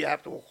attitude you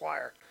have to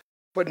acquire.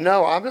 But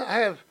no, I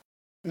have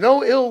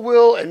no ill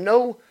will and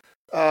no,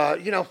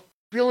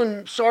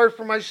 feeling sorry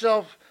for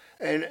myself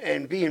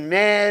and being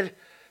mad.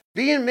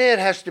 Being mad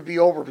has to be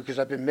over because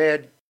I've been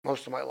mad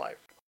most of my life.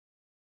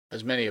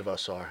 As many of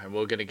us are, and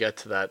we're going to get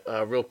to that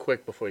real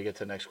quick before you get to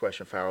the next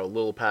question, Pharaoh.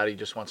 Little Patty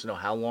just wants to know,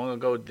 how long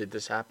ago did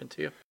this happen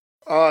to you?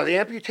 The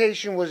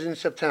amputation was in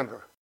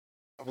September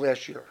of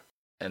last year.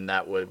 And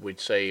that we'd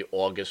say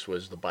August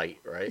was the bite,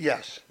 right?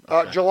 Yes.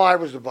 Okay. July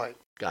was the bite.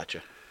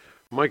 Gotcha.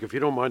 Mike, if you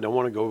don't mind, I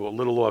want to go a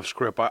little off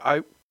script.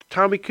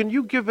 Tommy, can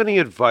you give any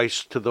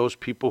advice to those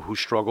people who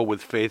struggle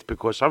with faith?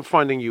 Because I'm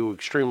finding you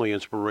extremely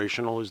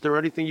inspirational. Is there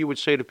anything you would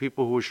say to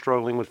people who are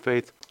struggling with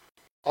faith?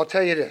 I'll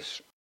tell you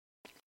this.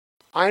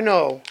 I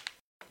know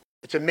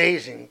it's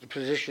amazing the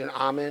position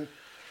I'm in.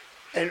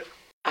 And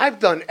I've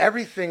done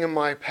everything in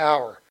my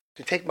power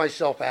to take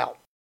myself out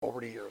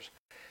over the years.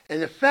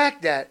 And the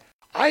fact that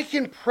I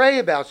can pray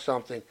about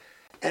something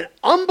and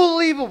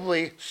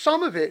unbelievably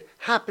some of it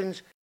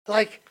happens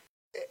like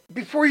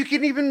before you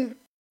can even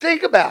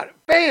think about it.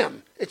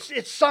 Bam!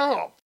 It's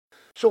solved.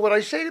 So what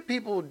I say to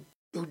people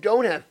who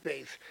don't have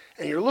faith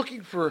and you're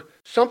looking for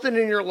something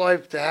in your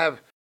life to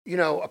have,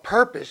 a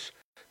purpose,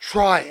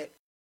 try it.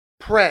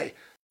 Pray.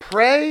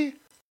 Pray,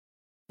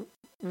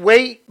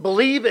 wait,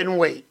 believe and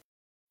wait.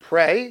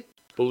 Pray,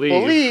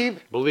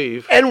 believe,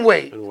 and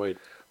wait.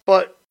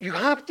 But you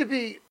have to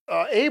be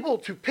able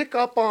to pick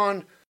up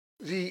on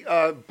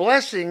the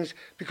blessings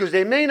because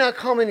they may not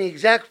come in the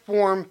exact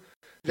form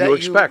that you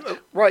expect.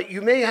 Right.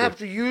 You may have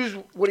to use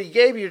what he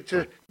gave you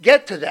to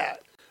get to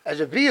that as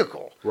a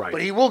vehicle. Right.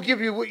 But he will give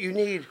you what you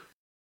need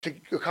to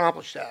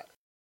accomplish that.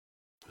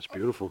 That's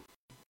beautiful.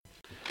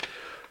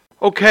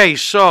 Okay,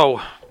 so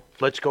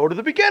let's go to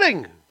the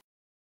beginning.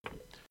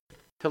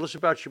 Tell us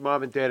about your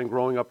mom and dad and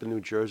growing up in New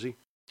Jersey.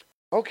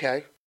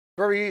 Okay.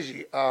 Very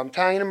easy.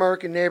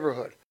 Italian-American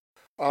neighborhood.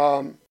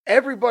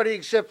 Everybody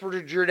except for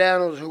the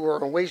Giordano's who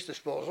were on waste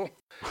disposal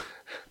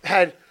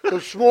had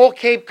those small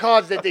Cape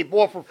Cods that they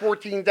bought for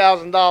 $14,000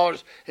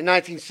 in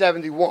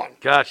 1971.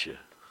 Gotcha.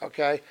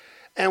 Okay?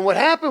 And what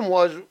happened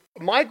was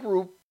my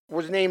group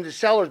was named the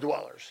Cellar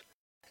Dwellers.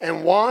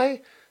 And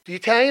why? The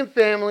Italian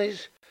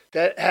families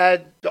that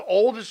had the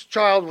oldest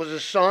child was a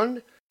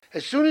son.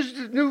 As soon as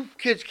the new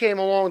kids came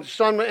along, the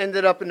son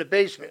ended up in the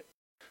basement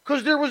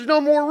because there was no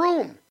more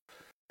room.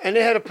 And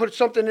they had to put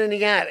something in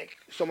the attic.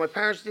 So my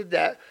parents did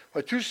that.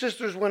 My two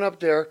sisters went up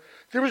there.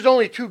 There was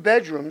only 2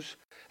 bedrooms.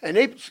 And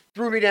they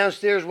threw me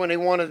downstairs when they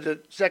wanted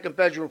the second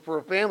bedroom for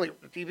a family,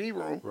 the TV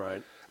room.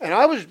 Right. And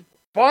I was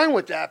fine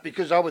with that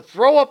because I would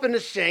throw up in the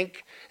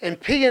sink and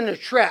pee in the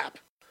trap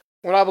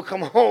when I would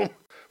come home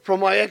from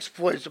my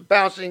exploits of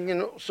bouncing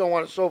and so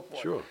on and so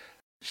forth. Sure.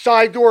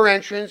 Side door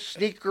entrance,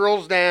 sneak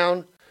girls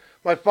down.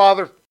 My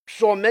father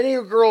saw many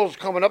girls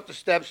coming up the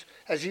steps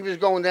as he was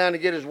going down to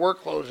get his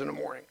work clothes in the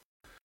morning.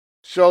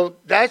 So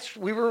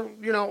we were,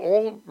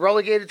 all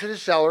relegated to the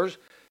cellars.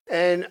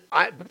 And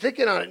I'm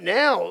thinking on it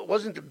now,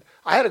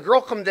 I had a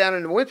girl come down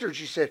in the winter and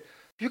she said,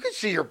 you can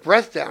see your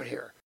breath down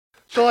here.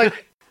 So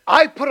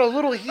I put a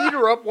little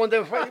heater up one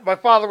day. My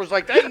father was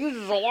like, that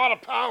uses a lot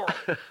of power.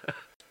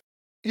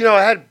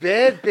 I had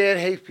bad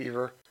hay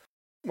fever.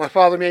 My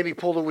father made me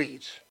pull the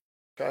weeds.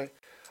 Okay.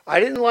 I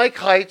didn't like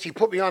heights. He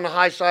put me on the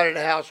high side of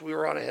the house. We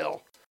were on a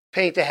hill.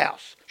 Paint the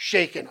house.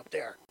 Shaking up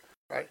there.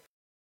 Right.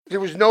 There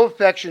was no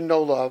affection,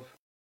 no love.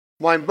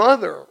 My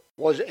mother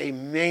was a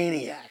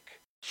maniac.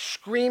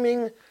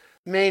 Screaming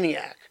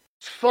maniac.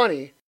 It's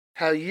funny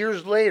how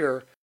years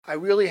later I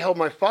really held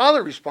my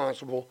father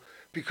responsible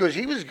because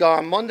he was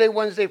gone Monday,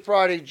 Wednesday,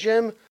 Friday,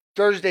 gym,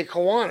 Thursday,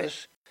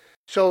 Kiwanis.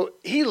 So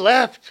he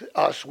left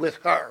us with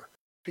her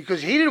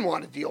because he didn't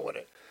want to deal with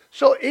it.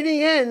 So in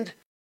the end,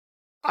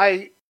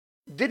 I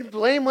didn't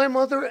blame my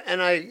mother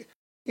and I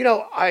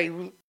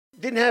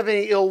didn't have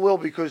any ill will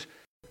because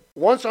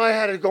once I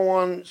had to go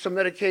on some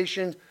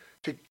medication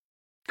to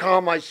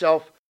calm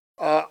myself,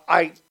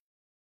 I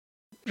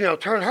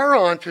turn her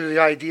on to the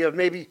idea of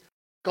maybe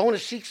going to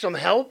seek some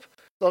help.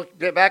 Look,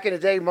 back in the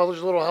day,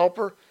 mother's little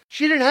helper.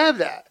 She didn't have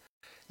that.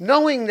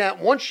 Knowing that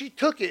once she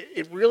took it,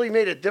 it really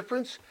made a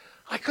difference.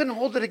 I couldn't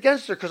hold it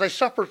against her because I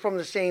suffered from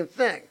the same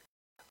thing.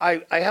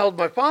 I held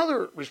my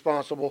father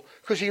responsible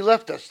because he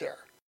left us there.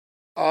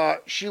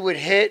 She would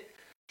hit.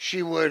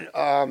 She would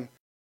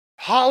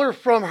holler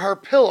from her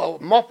pillow,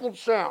 muffled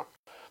sound.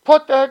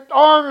 Put that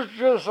orange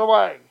juice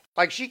away.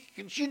 Like she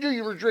knew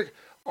you were drinking.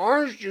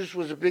 Orange juice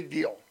was a big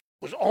deal.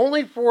 It was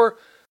only for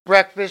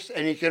breakfast,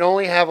 and you could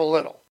only have a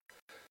little.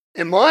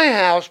 In my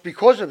house,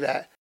 because of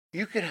that,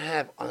 you could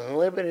have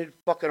unlimited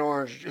fucking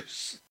orange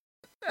juice.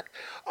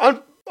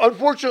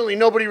 Unfortunately,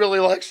 nobody really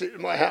likes it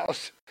in my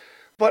house.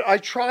 But I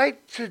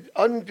tried to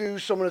undo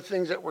some of the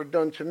things that were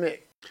done to me.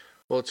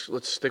 Well,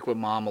 let's stick with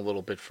mom a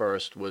little bit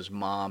first. Was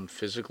mom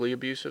physically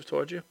abusive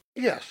towards you?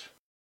 Yes.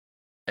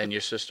 And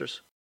your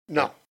sisters?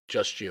 No.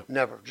 Just you?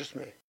 Never. Just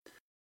me.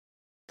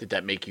 Did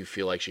that make you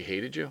feel like she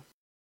hated you?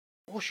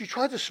 Well, she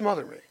tried to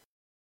smother me.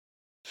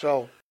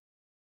 So,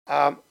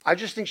 I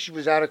just think she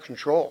was out of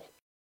control.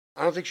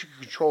 I don't think she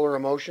could control her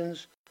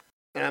emotions.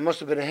 And I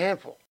must have been a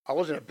handful. I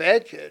wasn't a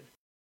bad kid,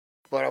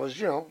 but I was,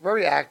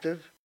 very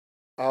active.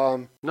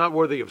 Not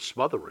worthy of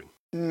smothering.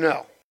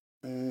 No.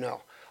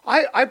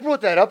 I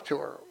brought that up to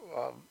her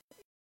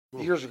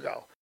years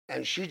ago,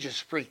 and she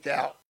just freaked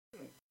out,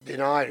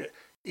 denied it.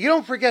 You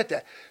don't forget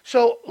that.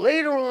 So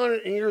later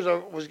on in years, I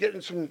was getting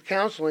some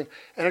counseling,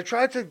 and I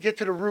tried to get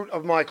to the root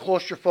of my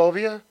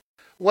claustrophobia.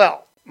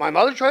 Well, my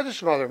mother tried to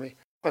smother me.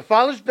 My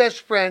father's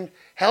best friend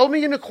held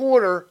me in the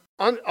corner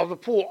of the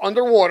pool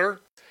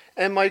underwater,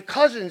 and my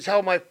cousins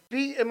held my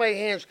feet and my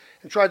hands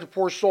and tried to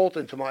pour salt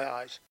into my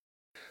eyes.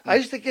 I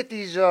used to get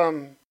these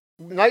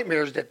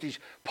nightmares that these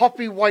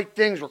puffy white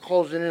things were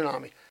closing in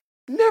on me.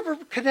 Never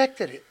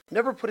connected it.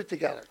 Never put it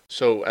together.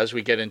 So as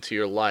we get into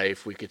your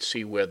life, we could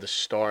see where the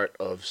start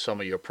of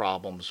some of your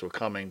problems were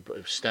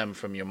stem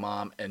from your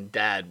mom and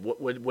dad.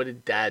 What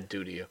did dad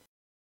do to you?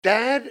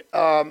 Dad,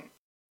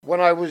 when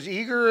I was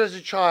eager as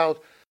a child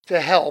to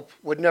help,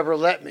 would never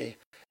let me.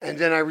 And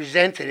then I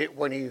resented it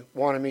when he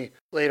wanted me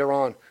later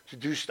on to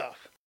do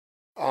stuff.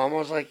 I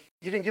was like,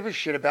 you didn't give a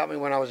shit about me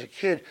when I was a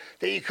kid,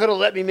 that you could have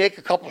let me make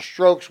a couple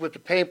strokes with the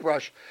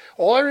paintbrush.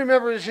 All I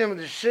remember is him with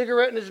a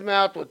cigarette in his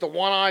mouth with the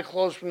one eye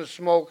closed from the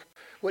smoke,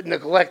 with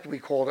neglect, we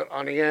called it,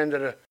 on the end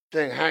of the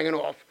thing hanging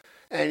off.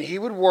 And he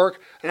would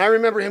work, and I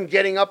remember him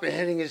getting up and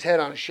hitting his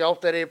head on a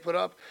shelf that he had put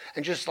up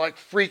and just like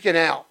freaking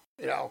out,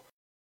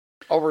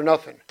 over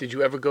nothing. Did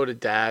you ever go to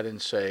dad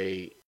and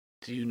say,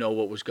 do you know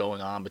what was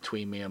going on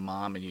between me and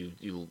mom, and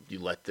you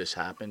let this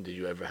happen? Did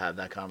you ever have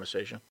that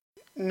conversation?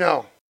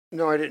 No,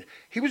 I didn't.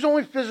 He was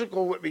only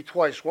physical with me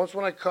twice. Once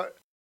when I cut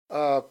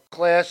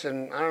class,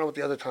 and I don't know what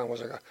the other time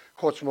was. I got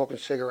caught smoking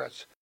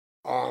cigarettes.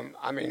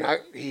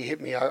 He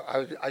hit me.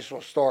 I saw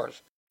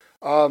stars.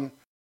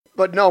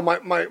 But no,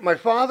 my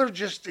father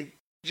just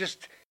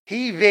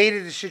he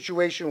evaded the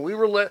situation. We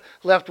were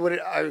left with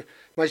it.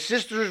 My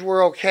sisters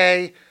were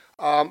okay.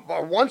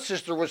 One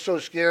sister was so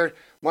scared.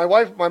 My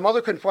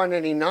mother couldn't find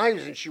any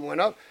knives, and she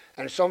went up,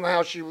 and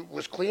somehow she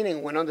was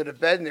cleaning, went under the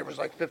bed, and there was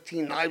like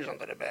 15 knives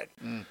under the bed.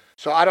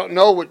 So I don't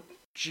know what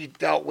she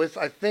dealt with.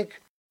 I think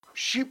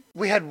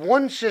we had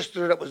one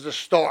sister that was the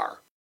star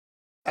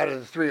out of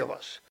the three of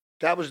us.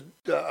 That was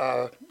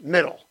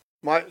middle,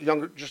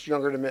 just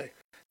younger than me.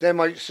 Then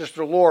my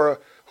sister Laura,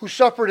 who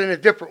suffered in a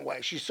different way.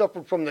 She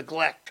suffered from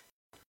neglect.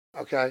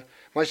 Okay,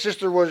 my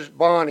sister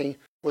Bonnie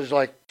was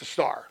like the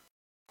star.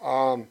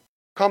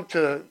 Come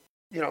to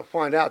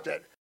find out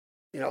that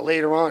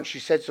later on she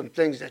said some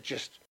things that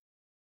just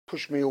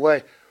pushed me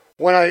away.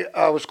 When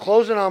I was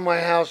closing on my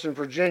house in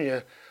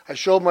Virginia, I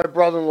showed my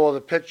brother-in-law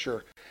the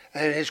picture,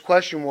 and his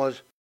question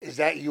was, "Is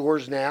that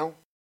yours now?"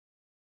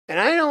 And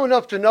I know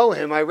enough to know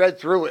him. I read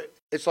through it.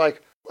 It's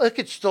like, well, it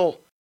could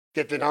still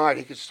get denied.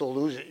 He could still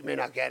lose it. He may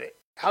not get it.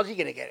 How's he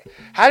going to get it?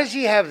 How does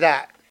he have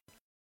that?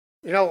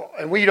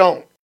 And we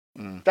don't.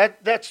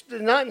 That's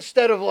not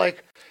instead of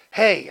like,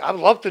 hey, I'd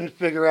love to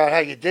figure out how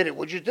you did it.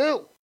 What'd you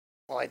do?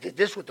 Well, I did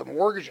this with the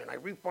mortgage and I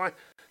refined.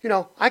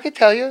 I could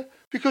tell you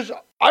because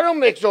I don't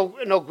make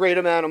no great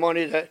amount of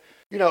money that,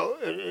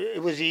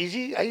 it was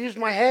easy. I used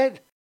my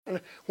head. And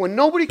when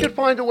nobody could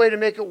find a way to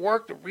make it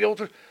work, the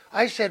realtor,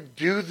 I said,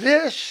 do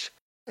this.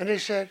 And they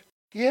said,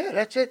 yeah,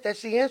 that's it.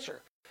 That's the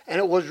answer. And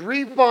it was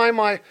refi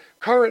my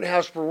current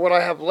house for what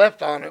I have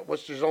left on it,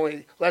 which is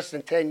only less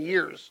than 10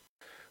 years,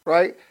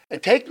 right?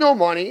 And take no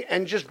money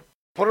and just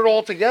put it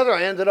all together.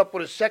 I ended up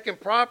with a second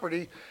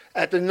property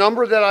at the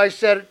number that I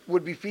said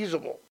would be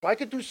feasible. If I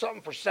could do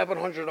something for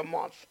 $700 a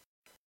month,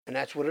 and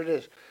that's what it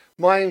is.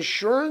 My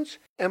insurance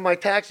and my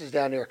taxes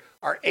down there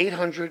are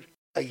 $800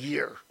 a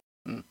year.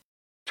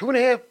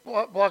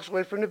 2.5 blocks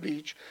away from the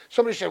beach.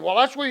 Somebody said, well,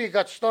 that's where you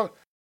got stung.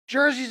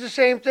 Jersey's the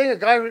same thing. A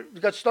guy who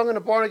got stung in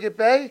the Barnegat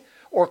Bay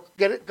or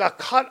got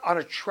cut on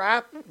a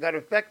trap, got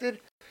infected.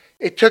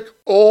 It took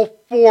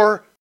all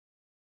four,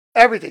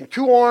 everything,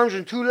 2 arms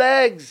and 2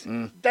 legs.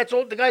 That's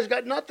all. The guy's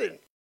got nothing.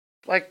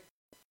 Like,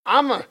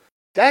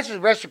 that's a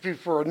recipe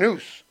for a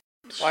noose.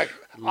 Like,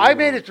 I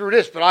made it through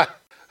this, but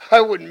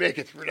I wouldn't make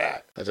it through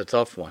that. That's a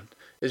tough one.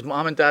 Is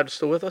mom and dad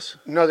still with us?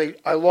 No,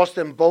 I lost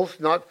them both,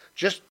 not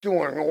just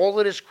doing all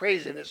of this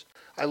craziness.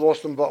 I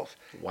lost them both.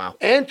 Wow.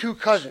 And 2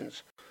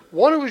 cousins.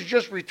 One who was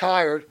just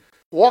retired,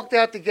 walked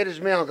out to get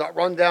his mail and got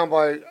run down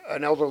by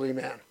an elderly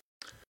man.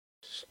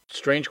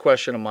 Strange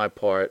question on my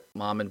part.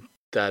 Mom and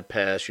dad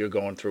passed. You're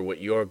going through what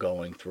you're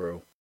going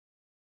through.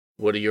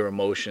 What are your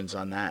emotions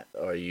on that?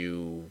 Are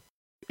you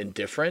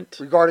indifferent?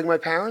 Regarding my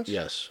parents?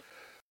 Yes.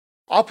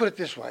 I'll put it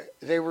this way.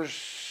 They were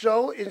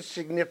so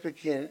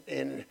insignificant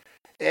in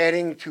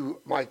adding to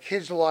my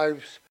kids'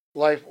 life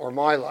or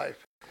my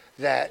life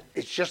that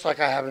it's just like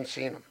I haven't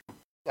seen them.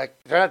 Like,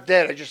 they're not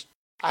dead.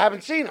 I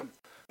haven't seen them.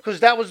 Because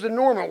that was the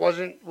norm.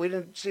 We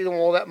didn't see them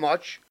all that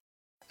much.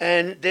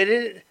 And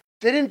they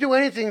didn't do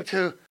anything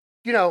to,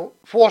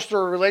 foster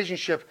a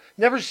relationship.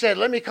 Never said,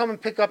 let me come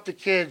and pick up the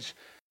kids,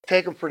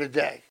 take them for the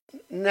day.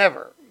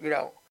 Never,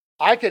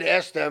 I could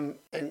ask them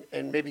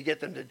and maybe get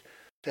them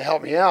to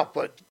help me out,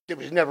 but it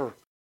was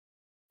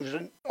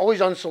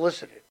always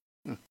unsolicited,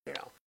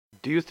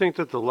 Do you think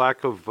that the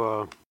lack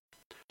of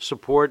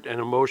support and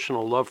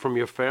emotional love from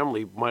your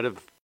family might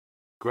have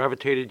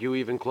gravitated you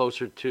even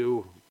closer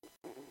to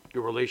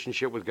your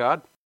relationship with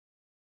God?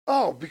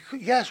 Oh,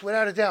 yes,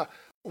 without a doubt.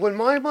 When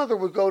my mother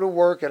would go to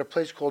work at a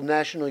place called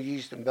National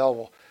Yeast in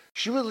Belleville,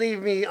 she would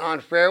leave me on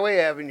Fairway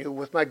Avenue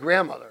with my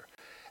grandmother.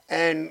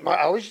 And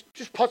I always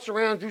just putz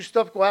around, do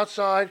stuff, go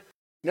outside,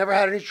 never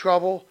had any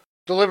trouble,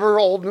 deliver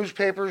old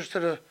newspapers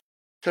to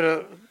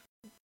the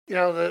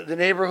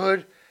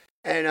neighborhood.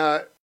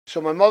 And so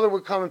my mother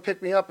would come and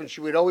pick me up, and she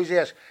would always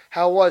ask,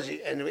 how was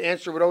he? And the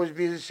answer would always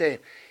be the same.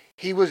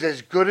 He was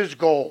as good as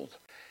gold.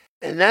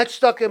 And that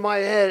stuck in my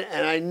head,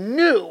 and I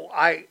knew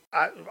I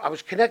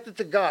was connected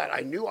to God. I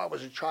knew I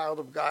was a child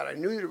of God. I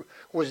knew there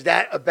was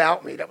that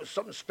about me. That was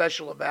something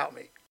special about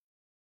me,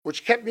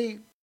 which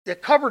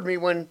covered me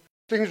when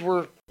things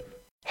were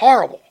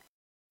horrible.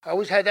 I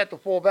always had that to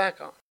fall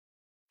back on.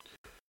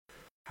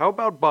 How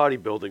about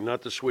bodybuilding?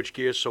 Not to switch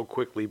gears so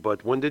quickly,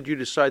 but when did you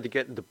decide to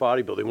get into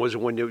bodybuilding? Was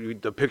it when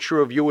the picture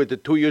of you at the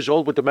 2 years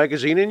old with the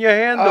magazine in your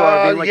hand?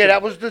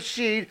 That was the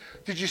seed.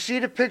 Did you see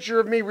the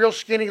picture of me real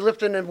skinny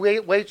lifting and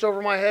weights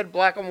over my head,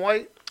 black and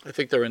white? I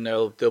think they're in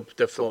there.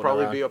 They're floating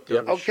probably around. be up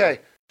there. Yep. Okay.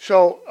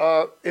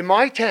 So in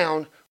my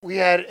town, we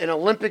had an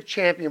Olympic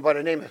champion by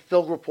the name of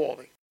Phil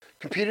Grapaldi.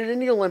 Competed in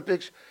the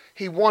Olympics.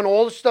 He won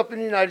all the stuff in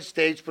the United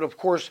States, but of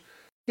course,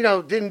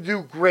 didn't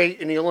do great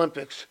in the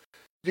Olympics.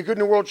 Did good in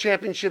the World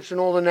Championships and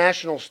all the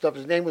national stuff.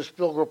 His name was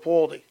Phil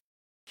Grapaldi.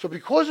 So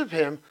because of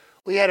him,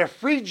 we had a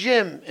free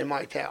gym in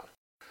my town.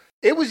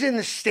 It was in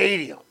the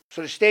stadium.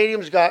 So the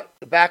stadium's got,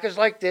 the back is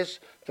like this,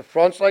 the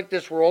front's like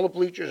this, where all the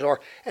bleachers are.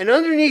 And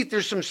underneath,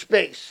 there's some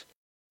space.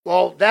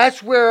 Well,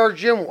 that's where our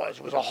gym was.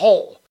 It was a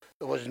hole.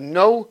 There was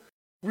no,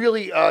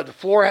 really, the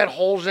floor had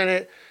holes in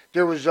it.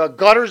 There was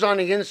gutters on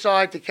the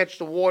inside to catch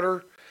the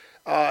water.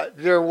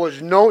 There were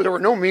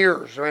no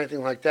mirrors or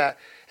anything like that.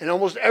 And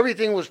almost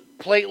everything was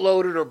plate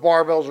loaded or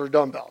barbells or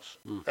dumbbells.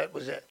 That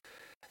was it.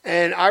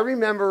 And I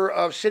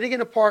remember sitting in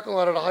the parking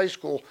lot of the high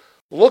school,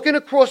 looking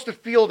across the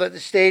field at the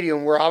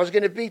stadium where I was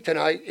going to be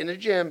tonight in the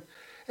gym,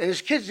 and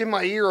this kid's in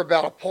my ear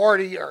about a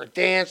party or a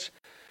dance.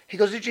 He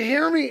goes, did you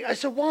hear me? I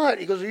said, what?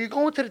 He goes, are you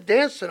going to the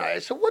dance tonight? I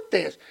said, what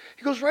dance?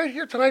 He goes, right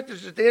here tonight,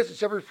 there's a dance.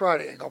 It's every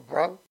Friday. I go,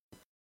 bro,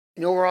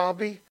 you know where I'll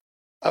be?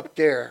 Up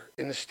there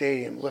in the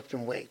stadium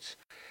lifting weights.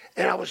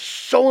 And I was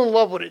so in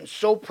love with it and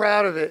so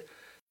proud of it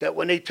that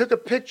when they took a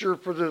picture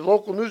for the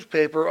local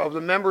newspaper of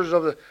the members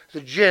of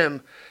the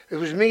gym, it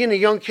was me and the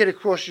young kid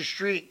across the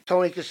street,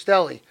 Tony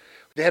Castelli.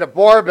 They had a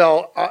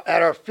barbell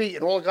at our feet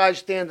and all the guys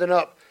standing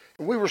up.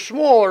 And we were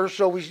smaller,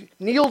 so we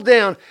kneeled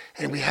down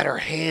and we had our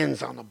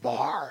hands on the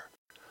bar.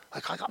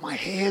 Like, I got my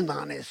hand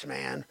on this,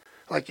 man.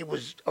 Like, it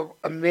was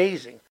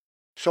amazing.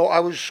 So I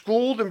was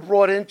schooled and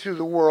brought into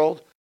the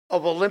world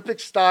of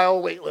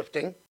Olympic-style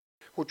weightlifting,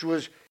 which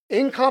was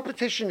in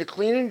competition to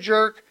clean and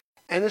jerk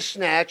and the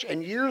snatch.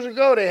 And years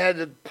ago, they had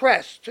the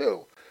press,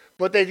 too.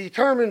 But they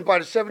determined by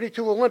the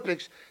 72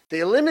 Olympics, they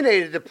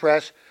eliminated the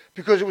press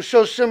because it was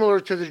so similar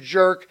to the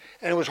jerk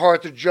and it was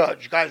hard to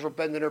judge. Guys were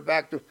bending their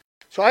back.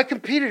 So I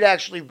competed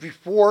actually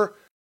before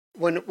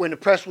when the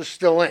press was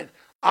still in.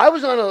 I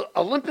was on an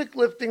Olympic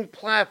lifting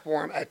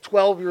platform at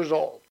 12 years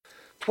old.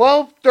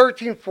 12,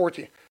 13,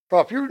 14. Bro,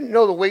 if you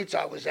know the weights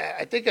I was at,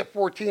 I think at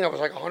 14 I was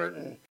like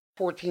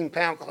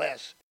 114-pound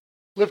class,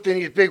 lifting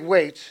these big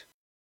weights.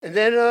 And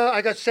then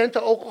I got sent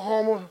to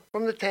Oklahoma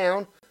from the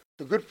town.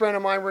 A good friend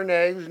of mine,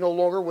 Renee, who's no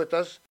longer with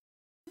us,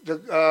 the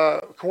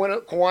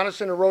Kiwanis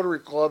and the Rotary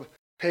Club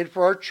paid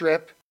for our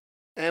trip,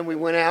 and we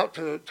went out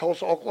to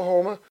Tulsa,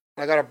 Oklahoma.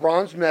 I got a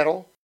bronze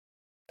medal.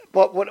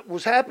 But what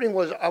was happening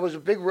was I was a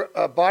big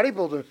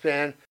bodybuilding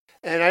fan,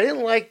 and I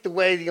didn't like the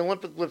way the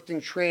Olympic lifting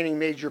training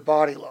made your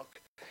body look.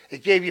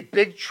 It gave you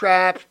big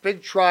traps,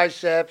 big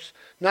triceps,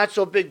 not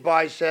so big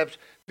biceps,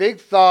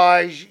 big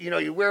thighs. You know,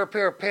 you wear a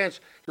pair of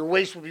pants, your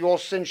waist would be all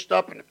cinched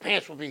up, and the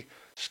pants would be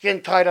skin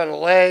tight on the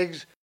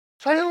legs.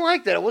 So I didn't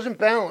like that. It wasn't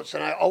balanced,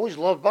 and I always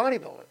loved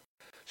bodybuilding.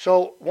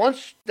 So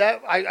once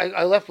that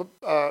I left,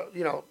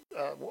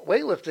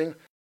 weightlifting,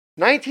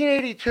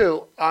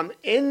 1982, I'm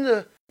in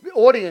the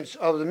audience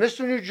of the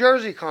Mr. New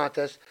Jersey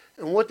contest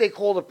and what they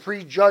call the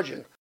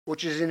pre-judging,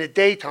 which is in the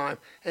daytime,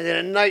 and then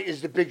at night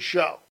is the big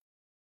show.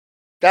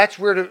 That's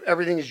where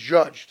everything is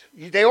judged.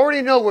 They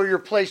already know where you're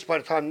placed by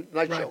the time the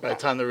night show comes. By the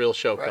time the real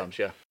show comes,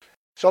 yeah.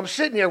 So I'm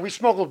sitting there. We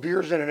smuggled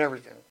beers in and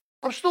everything.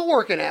 I'm still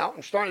working out.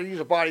 I'm starting to use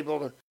a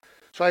bodybuilding.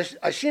 So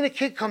I seen a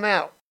kid come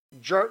out.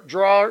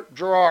 Gerard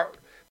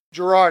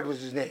was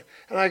his name.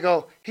 And I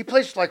go, he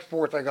placed like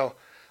fourth. I go,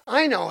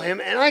 I know him,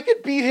 and I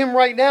could beat him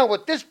right now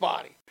with this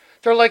body.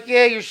 They're like,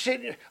 yeah, you're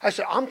sitting. I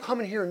said, I'm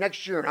coming here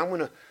next year, and I'm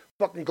going to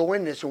fucking go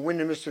in this and win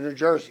the Mr. New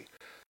Jersey.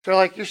 They're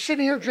like, you're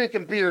sitting here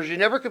drinking beers. You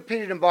never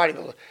competed in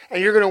bodybuilding,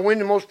 and you're going to win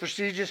the most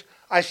prestigious?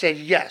 I said,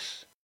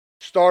 yes.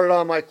 Started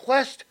on my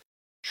quest,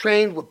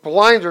 trained with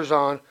blinders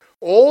on.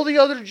 All the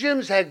other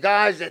gyms had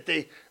guys that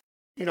they,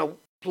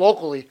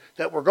 locally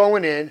that were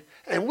going in,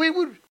 and we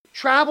would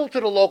travel to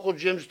the local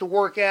gyms to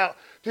work out.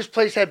 This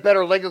place had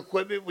better leg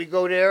equipment. We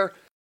go there,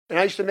 and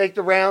I used to make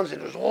the rounds,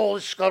 and there's all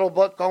this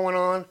scuttlebutt going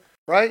on,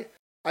 right?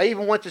 I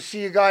even went to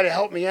see a guy to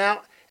help me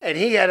out, and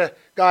he had a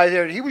guy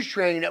there that he was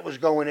training that was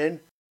going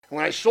in. And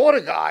when I saw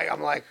the guy,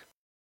 I'm like,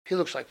 he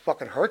looks like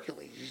fucking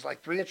Hercules. He's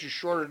like 3 inches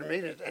shorter than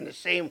me and the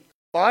same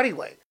body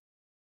weight.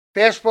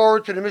 Fast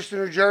forward to the Mr.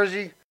 New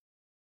Jersey.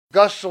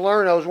 Gus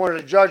Salerno is one of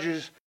the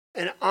judges,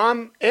 and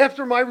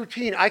after my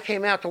routine, I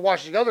came out to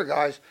watch the other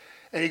guys,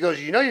 and he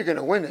goes, you know you're going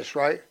to win this,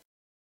 right?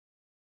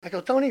 I go,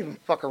 don't even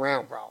fuck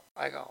around, bro.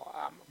 I go,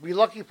 I'll be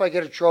lucky if I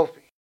get a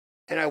trophy.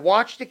 And I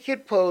watched the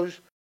kid pose,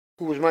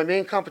 who was my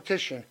main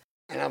competition,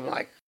 and I'm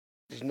like,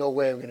 there's no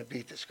way I'm going to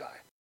beat this guy.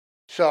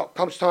 So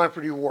comes time for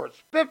the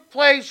awards. 5th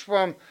place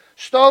from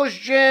Stowe's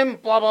Gym,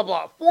 blah, blah,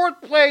 blah.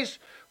 4th place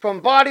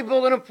from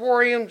Bodybuilding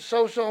Emporium,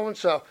 so and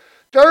so.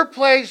 3rd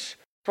place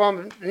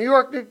from New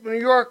York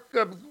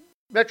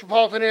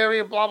metropolitan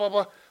area, blah, blah,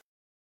 blah.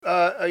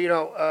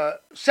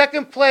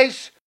 2nd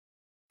place,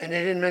 and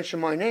they didn't mention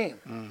my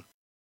name.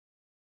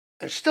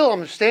 And still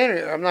I'm standing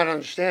there, I'm not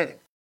understanding.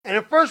 And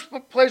in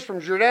 1st place from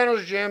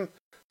Giordano's Gym,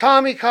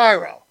 Tommy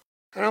Cairo.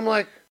 And I'm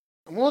like,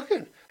 I'm looking.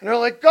 And they're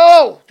like,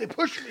 go! They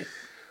push me.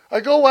 I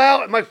go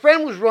out, and my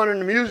friend was running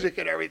the music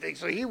and everything,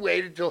 so he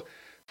waited till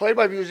played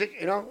my music,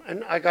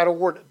 and I got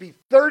awarded. Be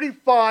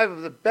 35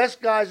 of the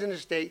best guys in the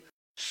state,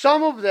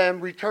 some of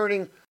them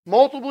returning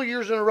multiple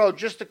years in a row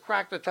just to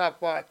crack the top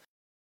 5.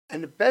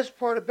 And the best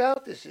part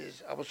about this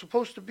is I was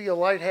supposed to be a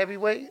light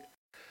heavyweight,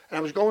 and I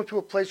was going to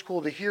a place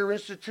called the HERE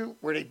Institute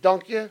where they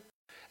dunk you,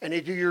 and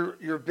they do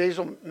your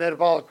basal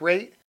metabolic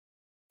rate.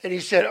 And he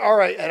said, all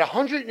right, at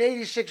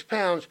 186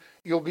 pounds,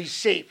 you'll be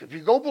safe. If you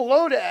go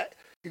below that,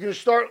 you're going to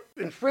start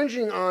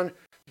infringing on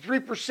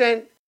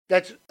 3%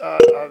 that's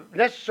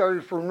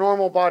necessary for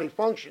normal body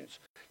functions.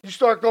 You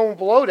start going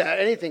below that,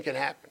 anything can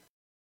happen.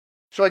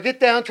 So I get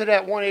down to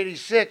that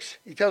 186.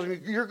 He tells me,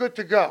 you're good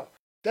to go.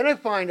 Then I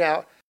find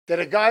out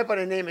that a guy by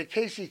the name of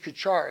Casey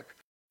Kacharik,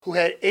 who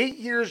had 8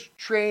 years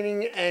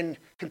training and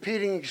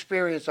competing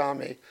experience on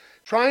me,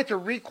 trying to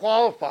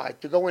re-qualify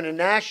to go into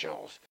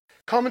nationals,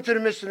 coming to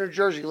the Mr. New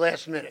Jersey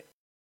last minute.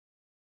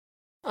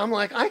 I'm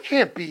like, I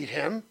can't beat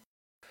him.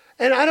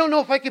 And I don't know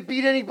if I could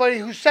beat anybody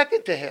who's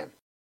second to him.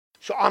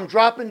 So I'm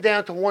dropping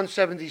down to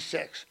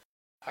 176.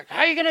 Like, how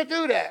are you going to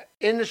do that?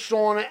 In the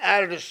sauna,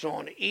 out of the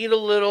sauna. Eat a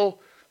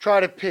little, try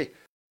to pee.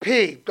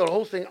 The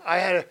whole thing. I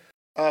had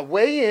to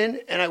weigh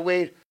in, and I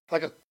weighed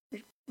like a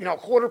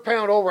quarter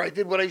pound over. I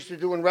did what I used to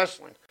do in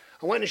wrestling.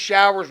 I went in the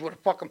showers with a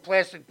fucking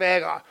plastic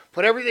bag on,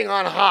 put everything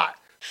on hot,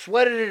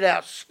 sweated it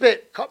out,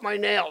 spit, cut my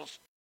nails,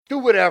 do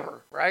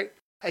whatever, right?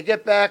 I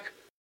get back,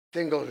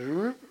 thing goes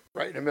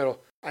right in the middle.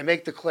 I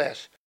make the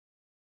class.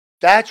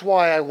 That's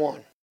why I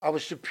won. I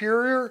was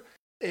superior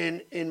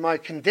in my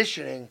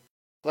conditioning,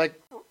 like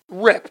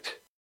ripped.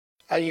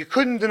 And you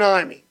couldn't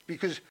deny me,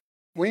 because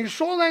when you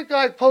saw that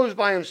guy pose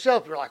by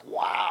himself, you're like,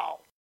 wow.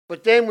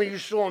 But then when you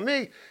saw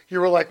me,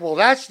 you were like, well,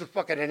 that's the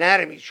fucking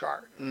anatomy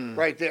chart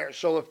right there.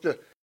 So if the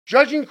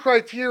judging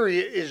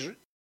criteria is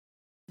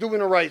doing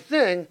the right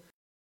thing,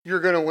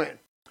 you're going to win.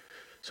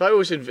 So I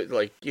always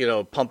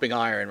pumping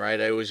iron,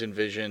 right? I always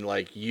envision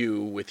like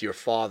you with your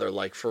father,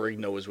 like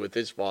Ferrigno was with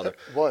his father.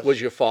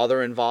 Was your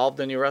father involved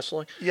in your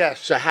wrestling?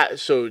 Yes.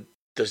 So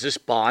does this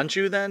bond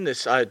you then?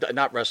 This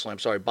not wrestling. I'm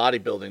sorry,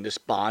 bodybuilding. This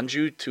bonds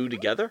you two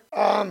together?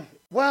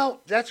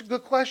 Well, that's a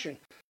good question.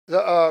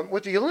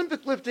 With the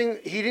Olympic lifting,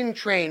 he didn't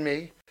train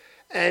me,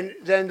 and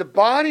then the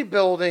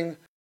bodybuilding,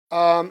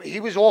 he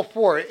was all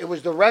for it. It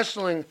was the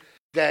wrestling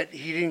that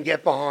he didn't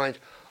get behind,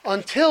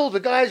 until the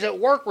guys at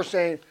work were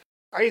saying,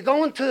 are you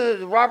going to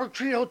the Robert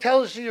Treat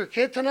Hotel to see your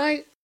kid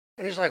tonight?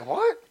 And he's like,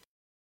 what?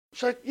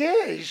 It's like,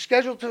 yeah, he's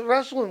scheduled to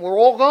wrestle and we're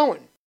all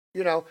going,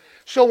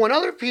 So when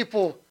other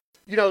people,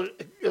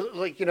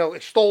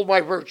 extolled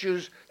my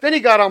virtues, then he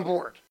got on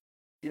board.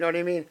 You know what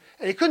I mean?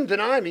 And he couldn't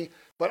deny me,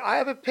 but I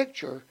have a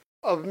picture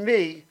of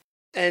me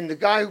and the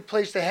guy who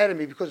placed ahead of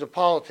me because of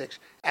politics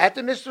at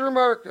the Mr.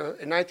 America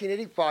in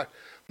 1985.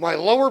 My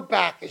lower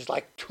back is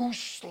like 2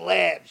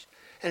 slabs,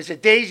 and it's a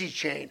daisy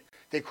chain,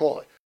 they call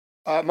it.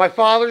 My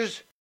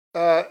father's,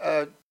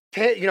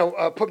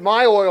 put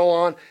my oil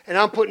on, and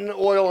I'm putting the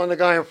oil on the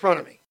guy in front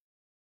of me.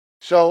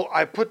 So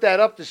I put that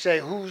up to say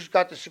who's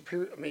got the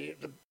superior. I mean,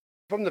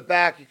 from the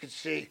back you could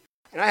see,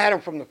 and I had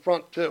him from the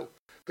front too.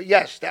 But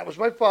yes, that was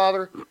my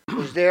father.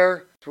 Was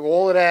there through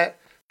all of that.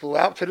 Flew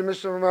out to the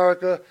Miss of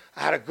America.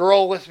 I had a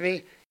girl with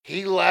me.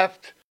 He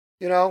left.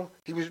 You know,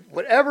 he was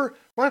whatever.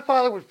 My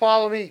father would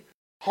follow me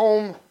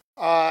home.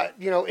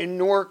 In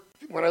Newark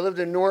when I lived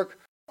in Newark.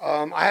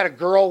 I had a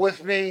girl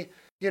with me.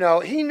 You know,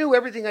 he knew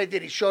everything I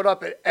did. He showed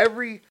up at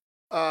every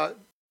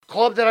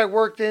club that I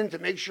worked in to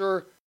make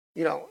sure,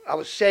 I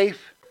was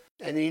safe,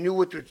 and he knew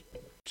what the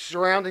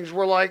surroundings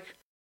were like.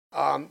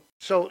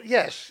 So,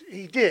 yes,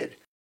 he did.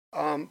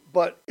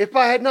 But if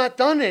I had not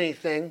done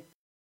anything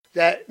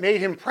that made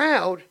him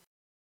proud,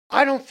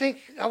 I don't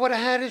think I would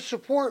have had his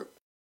support.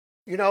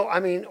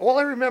 All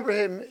I remember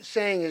him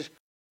saying is,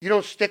 you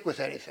don't stick with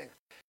anything.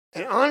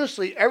 And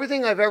honestly,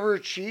 everything I've ever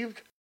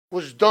achieved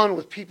was done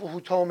with people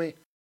who told me,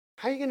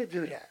 how are you going to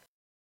do that?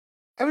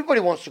 Everybody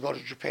wants to go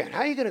to Japan. How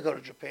are you going to go to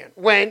Japan?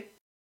 When?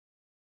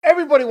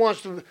 Everybody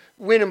wants to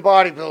win in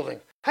bodybuilding.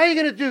 How are you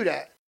going to do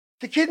that?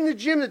 The kid in the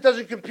gym that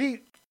doesn't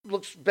compete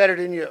looks better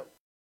than you.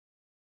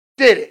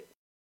 Did it.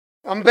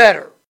 I'm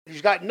better.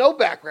 He's got no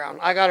background.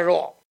 I got it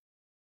all.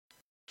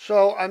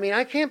 So,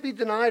 I can't be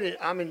denied it.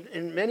 I'm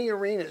in many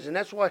arenas. And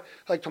that's why,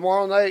 like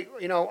tomorrow night,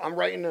 I'm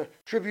writing a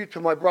tribute to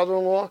my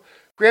brother-in-law.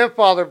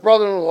 Grandfather,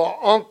 brother-in-law,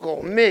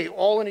 uncle, me,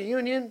 all in a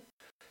union.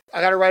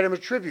 I got to write him a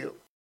tribute.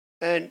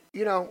 And,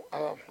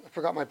 I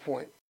forgot my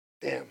point.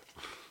 Damn.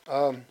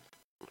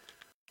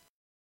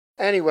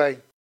 Anyway,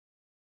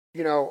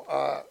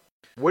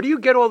 where do you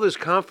get all this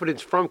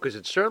confidence from? Because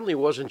it certainly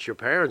wasn't your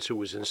parents who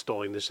was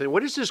installing this thing.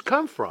 Where does this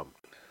come from?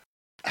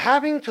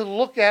 Having to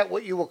look at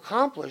what you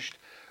accomplished.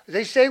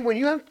 They say when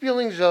you have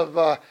feelings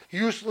of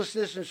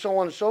uselessness and so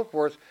on and so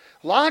forth,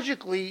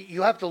 logically,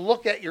 you have to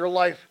look at your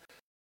life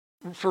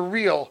for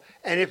real.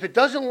 And if it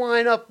doesn't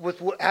line up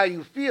with how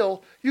you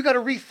feel, you got to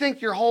rethink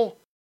your whole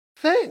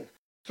thing.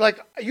 It's like,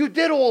 you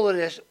did all of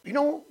this. You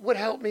know what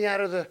helped me out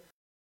of the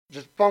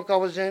funk I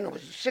was in? I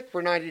was sick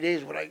for 90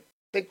 days, what I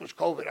think was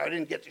COVID. I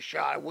didn't get the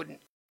shot. I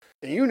wouldn't.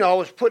 And I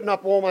was putting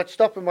up all my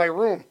stuff in my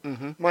room,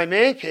 my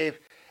man cave.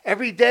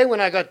 Every day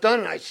when I got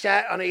done, I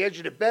sat on the edge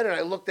of the bed and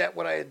I looked at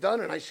what I had done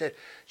and I said,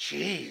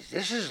 geez,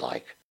 this is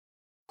like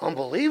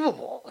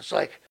unbelievable. It's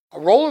like a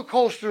roller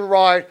coaster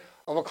ride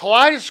of a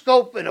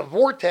kaleidoscope and a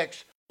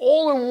vortex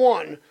all in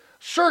one,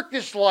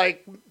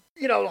 circus-like,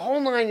 the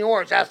whole 9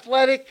 yards,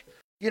 athletic,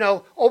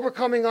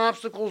 overcoming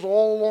obstacles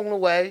all along the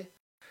way.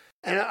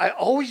 And I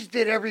always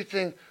did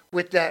everything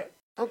with that,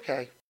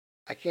 okay,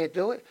 I can't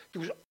do it.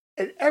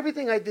 And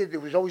everything I did, there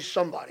was always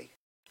somebody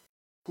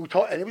who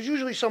taught, and it was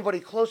usually somebody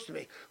close to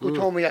me who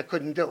told me I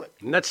couldn't do it.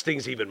 And that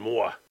stings even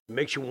more. It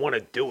makes you want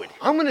to do it.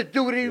 I'm going to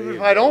do it even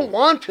if I don't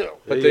want to.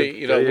 But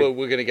we're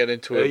going to get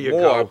into it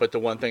more. But the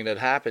one thing that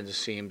happens, it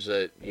seems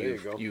that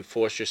you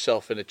force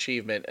yourself an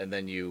achievement and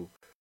then you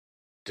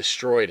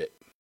destroyed it.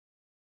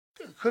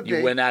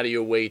 You went out of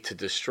your way to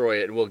destroy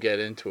it, and we'll get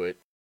into it.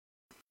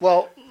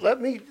 Well, let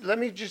me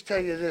just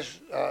tell you this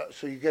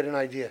so you get an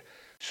idea.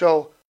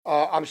 So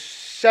I'm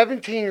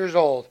 17 years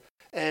old,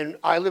 and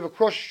I live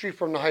across the street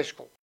from the high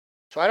school.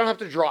 So I don't have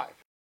to drive.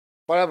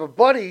 But I have a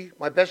buddy,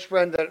 my best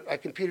friend that I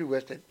competed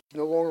with, that's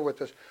no longer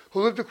with us,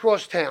 who lived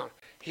across town.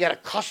 He had a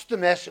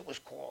Custom S, it was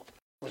called.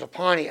 It was a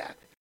Pontiac.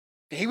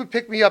 And he would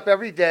pick me up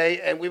every day,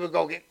 and we would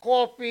go get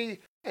coffee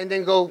and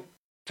then go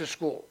to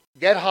school.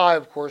 Get high,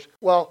 of course.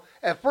 Well,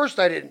 at first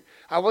I didn't.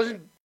 I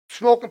wasn't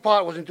smoking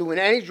pot, wasn't doing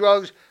any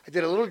drugs. I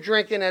did a little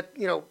drinking at,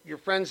 your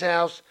friend's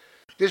house.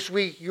 This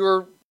week,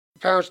 your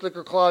parents'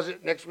 liquor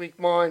closet. Next week,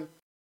 mine.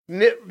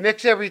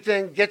 Mix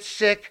everything, get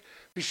sick,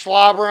 be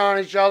slobbering on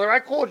each other. I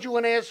called you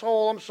an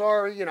asshole, I'm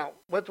sorry,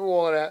 went through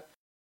all of that.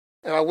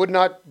 And I would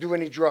not do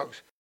any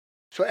drugs.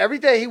 So every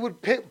day he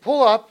would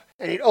pull up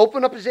and he'd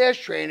open up his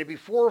ashtray and it'd be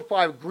 4 or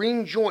 5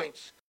 green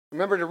joints.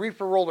 Remember the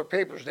reefer roller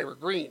papers, they were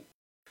green.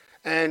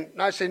 And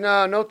I said,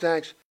 no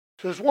thanks.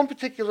 So this one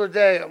particular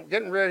day, I'm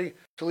getting ready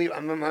to leave.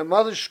 My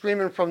mother's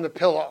screaming from the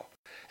pillow.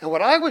 And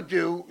what I would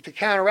do to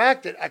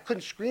counteract it, I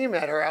couldn't scream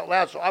at her out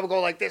loud. So I would go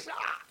like this,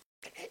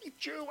 I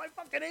hate you, I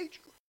fucking hate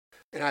you.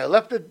 And I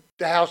left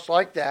the house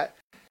like that,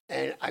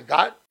 and I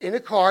got in the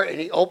car, and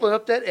he opened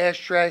up that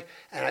ashtray,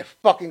 and I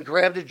fucking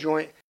grabbed a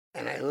joint,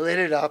 and I lit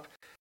it up.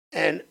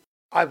 And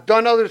I've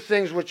done other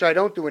things which I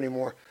don't do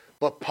anymore,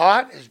 but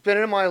pot has been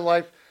in my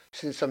life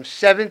since I'm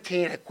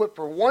 17. I quit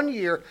for 1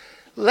 year,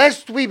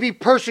 lest we be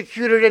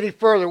persecuted any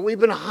further. We've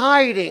been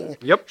hiding,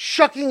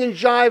 shucking and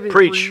jiving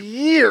for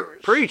years.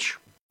 Preach.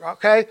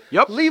 Okay?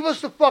 Yep. Leave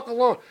us the fuck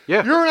alone.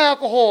 Yeah. You're an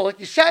alcoholic.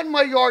 You sat in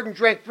my yard and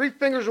drank 3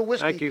 fingers of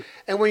whiskey. Thank you.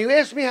 And when you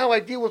asked me how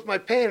I deal with my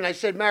pain, and I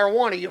said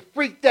marijuana, you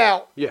freaked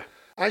out. Yeah.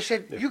 I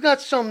said, you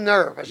got some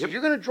nerve. I said,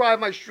 you're going to drive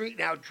my street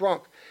now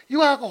drunk.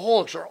 You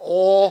alcoholics are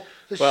all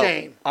the Well,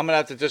 same. I'm gonna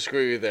have to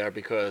disagree with you there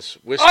because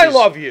I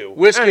love you.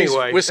 Whiskey's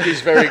Anyway. whiskey's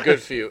very good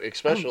for you,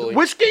 especially.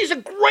 Whiskey's a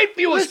great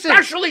for you, Listen,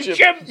 especially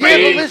Jim Yeah,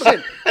 Beam. but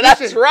listen.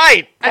 That's listen.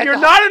 right. And you're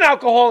not an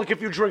alcoholic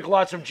if you drink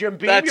lots of Jim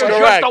Beam. That's You're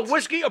correct. just a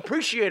whiskey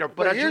appreciator.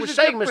 But as you here's were the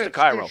saying, Mr. difference.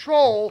 Cairo.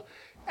 Control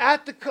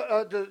at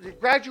the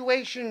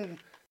graduation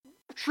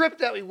trip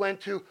that we went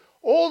to.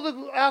 All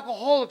the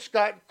alcoholics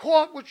got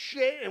caught with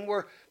shit and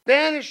were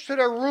banished to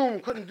their room.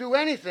 Couldn't do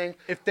anything.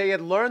 If they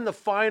had learned the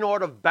fine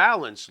art of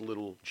balance,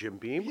 little Jim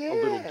Beam, a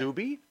little Yeah.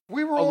 doobie,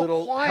 We were a all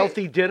little quiet.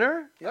 healthy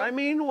dinner. Yep. I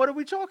mean, what are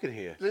we talking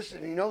here?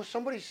 Listen,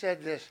 somebody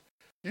said this.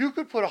 You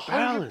could put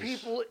 100 Balance.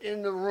 people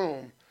in the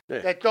room Yeah.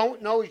 that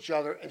don't know each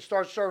other and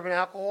start serving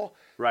alcohol.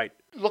 Right.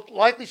 Look,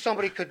 likely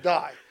somebody could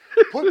die.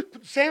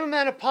 Put same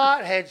amount of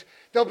potheads,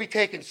 they'll be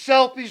taking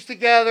selfies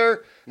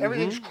together.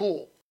 Everything's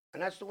cool,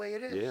 and that's the way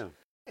it is. Yeah.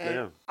 And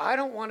Yeah. I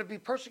don't want to be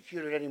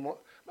persecuted anymore.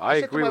 I said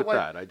to agree my with wife,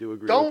 that. I do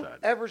agree Don't with that.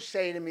 ever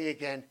say to me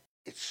again,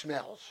 "It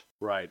smells."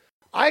 Right.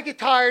 I get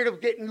tired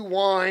of getting you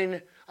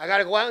wine. I got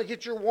to go out and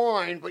get your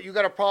wine, but you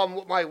got a problem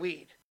with my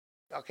weed.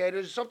 Okay,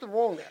 there's something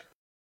wrong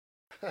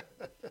there.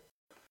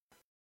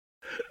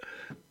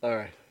 All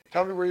right.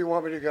 Tell me where you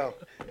want me to go.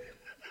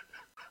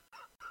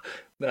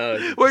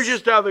 No, We're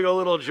just having a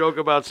little joke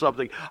about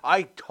something.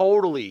 I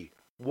totally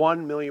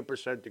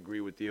 1,000,000% agree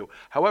with you.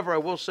 However, I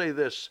will say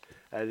this,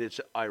 and it's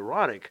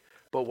ironic,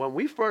 but when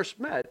we first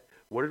met,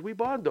 what did we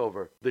bond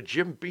over? The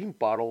Jim Beam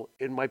bottle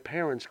in my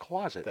parents'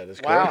 closet. that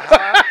is Wow,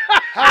 correct.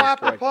 how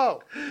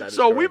apropos. That is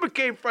So we correct.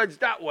 became friends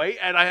that way,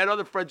 and I had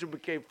other friends who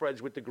became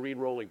friends with the green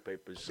rolling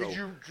papers. So. Did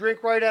you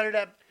drink right out of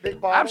that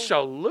big bottle?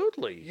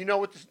 Absolutely. You know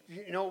what?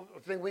 The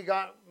thing we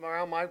got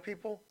around my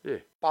people? Yeah.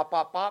 Pop,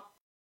 pop, pop.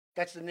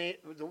 That's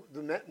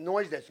the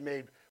noise that's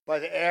made by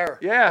the air.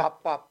 Yeah.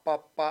 Pop, pop,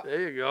 pop, pop.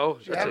 There you go.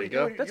 You have you any-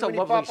 go. you That's have a any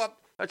lovely. pop,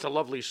 pop? That's a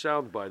lovely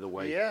sound, by the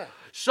way. Yeah.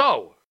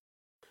 So,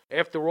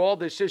 after all,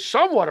 this is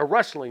somewhat a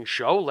wrestling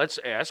show. Let's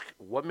ask,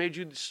 what made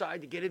you decide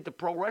to get into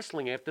pro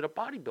wrestling after the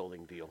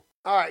bodybuilding deal?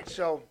 All right.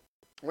 So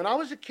when I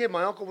was a kid,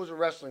 my uncle was a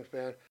wrestling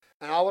fan,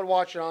 and I would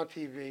watch it on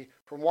TV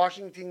from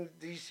Washington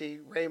D.C.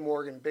 Ray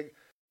Morgan, big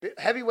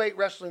heavyweight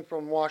wrestling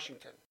from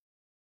Washington.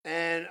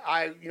 And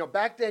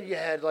back then you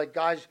had like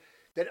guys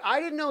that I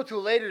didn't know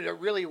until later that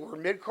really were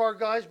mid-card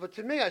guys, but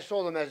to me I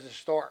saw them as the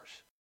stars.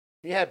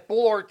 You had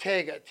Bull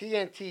Ortega,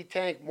 TNT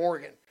Tank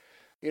Morgan,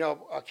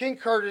 King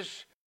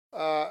Curtis,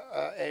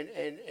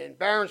 and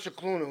Baron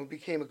Cicluna, who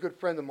became a good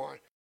friend of mine.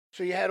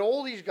 So you had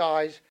all these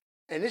guys,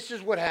 and this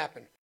is what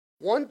happened.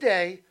 One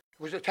day,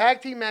 it was a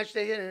tag team match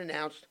they had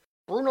announced.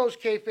 Bruno's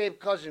kayfabe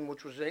cousin,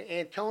 which was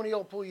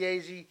Antonio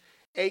Pugliese,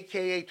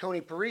 a.k.a.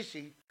 Tony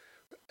Parisi,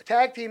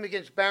 tag team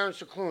against Baron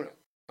Cicluna.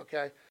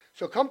 Okay?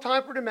 So come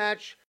time for the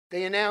match,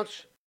 they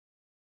announce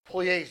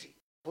Pugliese.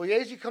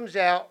 Pugliese comes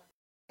out,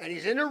 and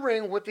he's in the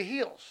ring with the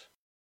heels.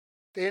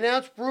 They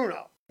announce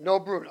Bruno. No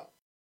Bruno.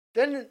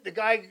 Then the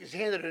guy is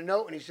handed a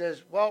note, and he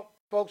says, well,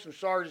 folks, I'm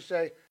sorry to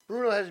say,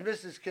 Bruno has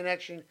missed his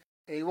connection,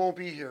 and he won't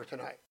be here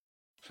tonight.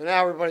 So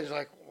now everybody's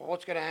like, well,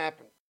 what's going to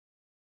happen?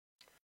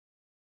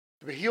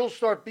 The heels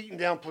start beating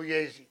down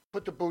Pugliese,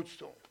 put the boots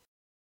to him.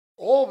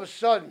 All of a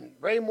sudden,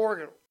 Ray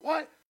Morgan,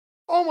 what?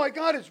 Oh my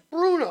God, it's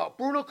Bruno.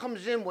 Bruno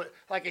comes in with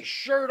like his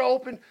shirt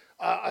open,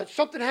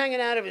 something hanging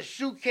out of his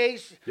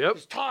suitcase. Yep.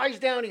 His tie's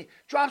down. He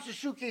drops his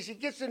suitcase. He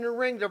gets in the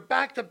ring. They're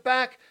back to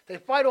back. They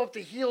fight off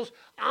the heels.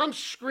 I'm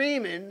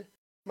screaming.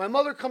 My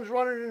mother comes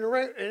running in the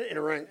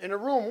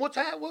room. What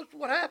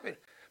happened?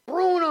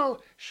 Bruno.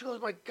 She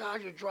goes, my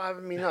God, you're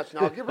driving me nuts.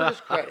 Now I'll give her this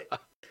credit.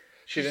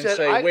 She didn't said,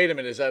 say, wait a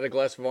minute, is that a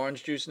glass of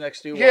orange juice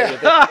next to you? Yeah.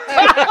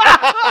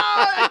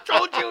 I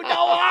told you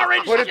no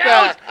orange Put it juice.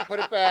 back. Put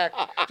it back.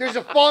 There's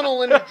a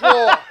funnel in the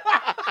drawer.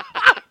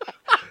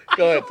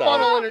 Go ahead,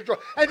 Funnel Tom. in the drawer.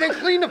 And then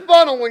clean the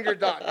funnel when you're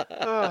done.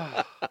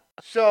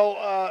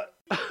 So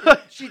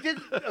she did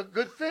a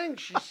good thing.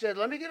 She said,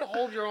 let me get a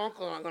hold of your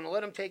uncle, and I'm going to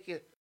let him take you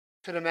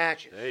to the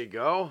matches. There you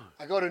go.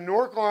 I go to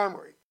Newark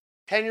Armory,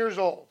 10 years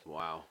old.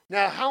 Wow.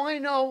 Now, how I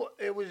know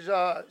it was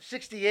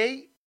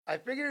 68, I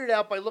figured it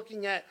out by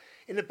looking at,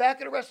 in the back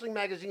of the wrestling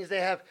magazines,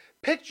 they have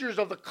pictures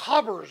of the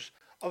covers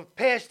of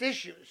past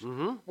issues.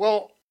 Mm-hmm.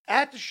 Well,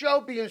 at the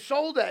show being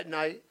sold that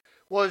night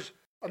was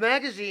a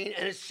magazine,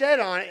 and it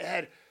said on it, it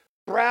had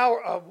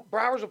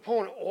Brower's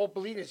opponent, all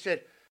bleeding. It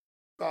said,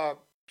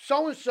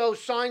 so-and-so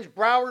signs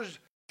Brower's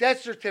death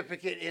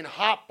certificate in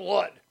hot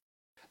blood.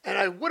 And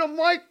I, with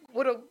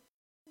a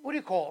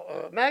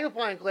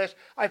magnifying glass,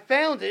 I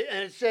found it,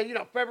 and it said,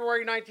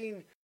 February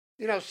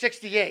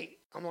 1968.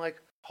 I'm like,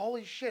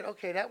 holy shit,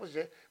 okay, that was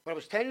it. When I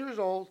was 10 years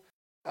old,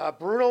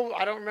 Bruno,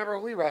 I don't remember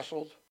who he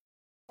wrestled.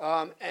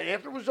 And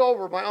after it was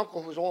over, my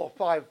uncle, who's all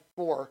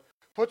 5'4",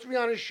 puts me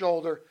on his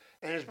shoulder,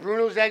 and as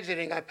Bruno's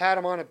exiting, I pat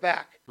him on the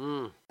back.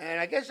 And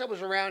I guess I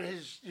was around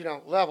his,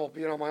 level,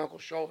 being on my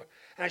uncle's shoulder.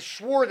 And I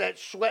swore that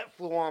sweat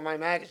flew on my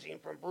magazine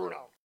from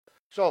Bruno.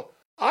 So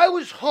I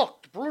was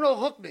hooked. Bruno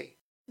hooked me.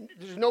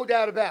 There's no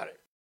doubt about it.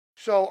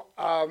 So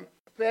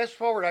fast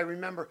forward, I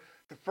remember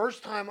the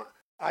first time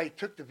I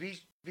took the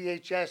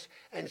VHS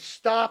and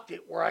stopped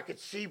it where I could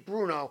see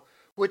Bruno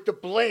with the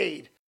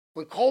blade.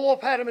 When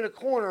Koloff had him in a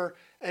corner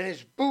and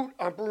his boot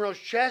on Bruno's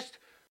chest,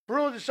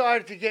 Bruno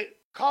decided to get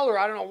color.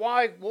 I don't know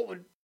why.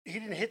 He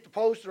didn't hit the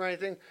post or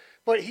anything,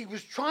 but he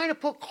was trying to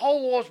put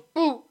Koloff's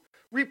boot,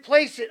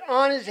 replace it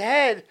on his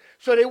head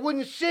so they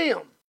wouldn't see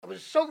him. It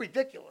was so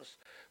ridiculous.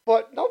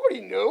 But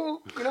nobody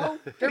knew,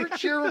 They were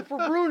cheering for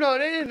Bruno.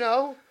 They didn't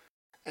know.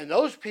 And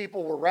those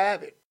people were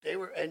rabid. They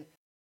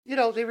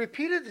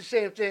repeated the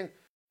same thing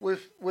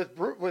with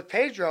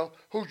Pedro,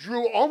 who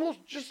drew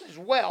almost just as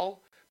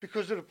well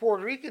because of the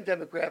Puerto Rican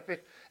demographic,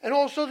 and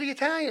also the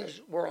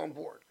Italians were on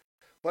board.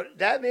 But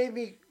that made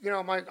me,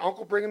 my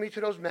uncle bringing me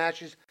to those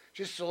matches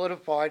just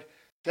solidified.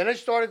 Then I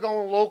started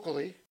going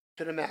locally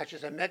to the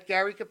matches. I met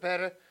Gary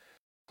Capetta,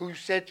 who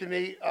said to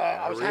me,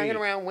 I was hanging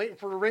around waiting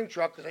for the ring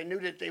truck because I knew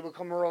that they would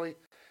come early. And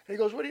he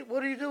goes, what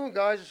are you doing,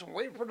 guys? I said, I'm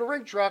waiting for the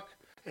ring truck.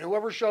 And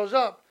whoever shows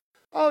up,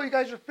 oh, you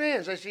guys are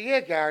fans. I said, yeah,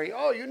 Gary.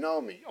 Oh, you know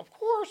me. Of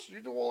course.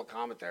 You do all the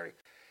commentary.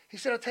 He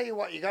said, I'll tell you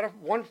what, you got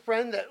one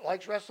friend that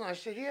likes wrestling? I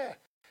said, yeah.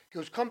 He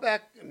goes, come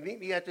back and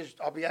meet me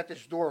I'll be at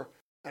this door,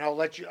 and I'll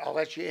let you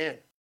in.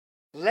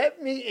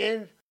 Let me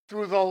in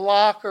through the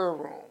locker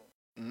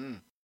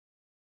room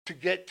to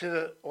get to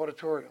the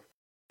auditorium.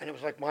 And it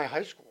was like my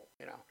high school,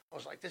 I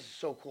was like, this is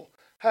so cool.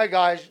 Hi,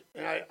 guys.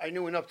 And I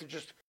knew enough to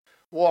just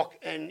walk.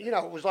 And,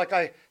 it was like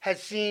I had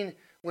seen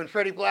when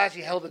Freddie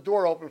Blassie held the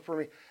door open for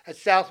me at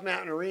South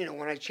Mountain Arena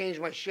when I changed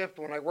my shift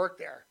when I worked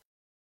there.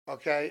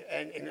 Okay?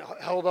 And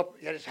held up,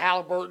 he had his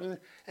Halliburton,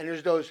 and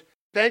there's those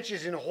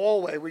benches in the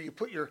hallway where you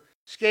put your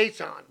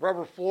skates on,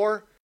 rubber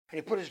floor, and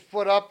he put his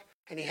foot up,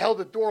 and he held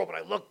the door open.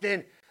 I looked in,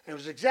 and it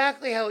was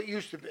exactly how it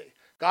used to be.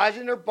 Guys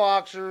in their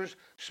boxers,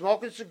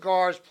 smoking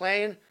cigars,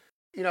 playing,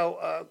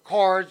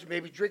 cards,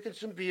 maybe drinking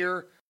some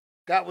beer.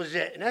 That was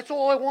it. And that's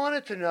all I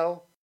wanted to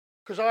know,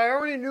 because I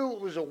already knew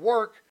it was a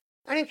work.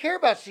 I didn't care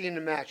about seeing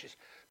the matches.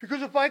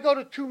 Because if I go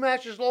to 2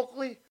 matches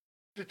locally,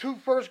 the 2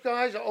 first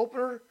guys, the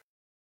opener,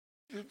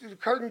 the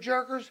curtain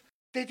jerkers,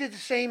 they did the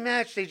same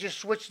match. They just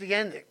switched the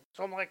ending.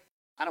 So I'm like,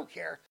 I don't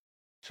care.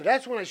 So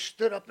that's when I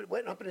stood up and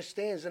went up in the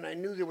stands, and I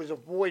knew there was a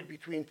void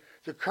between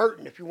the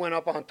curtain if you went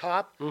up on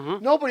top.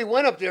 Mm-hmm. Nobody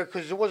went up there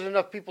because there wasn't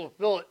enough people to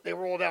fill it. They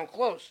were all down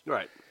close.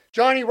 Right.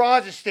 Johnny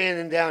Rods is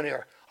standing down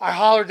there. I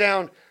hollered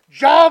down,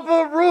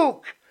 Java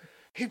Rook!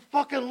 He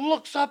fucking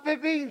looks up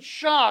at me in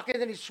shock,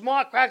 and then he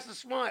cracks a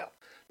smile.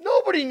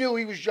 Nobody knew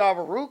he was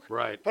Java Rook.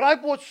 Right. But I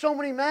bought so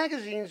many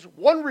magazines.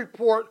 One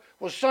report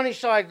was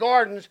Sunnyside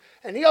Gardens,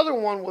 and the other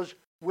one was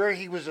where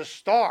he was a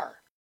star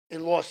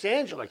in Los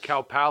Angeles. Like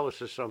Cow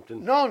Palace or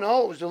something. No,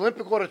 it was the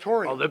Olympic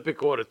Auditorium.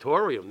 Olympic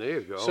Auditorium,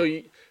 there you go.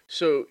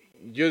 So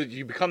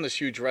you become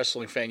this huge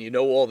wrestling fan. You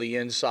know all the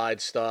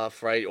inside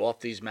stuff, right,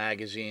 off these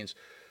magazines.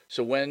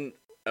 So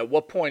at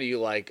what point are you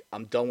like,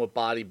 I'm done with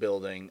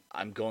bodybuilding,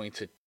 I'm going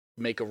to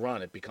make a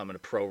run at becoming a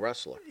pro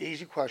wrestler?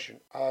 Easy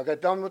question. I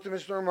got done with the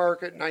Mr.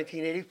 America in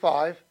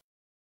 1985,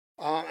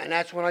 and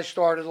that's when I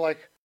started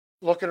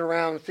looking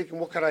around and thinking,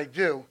 what could I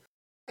do?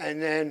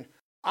 And then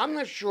I'm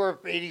not sure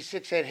if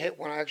 86 had hit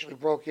when I actually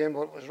broke in,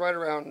 but it was right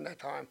around that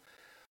time.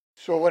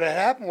 So what had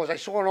happened was I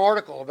saw an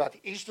article about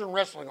the Eastern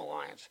Wrestling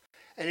Alliance,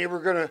 and they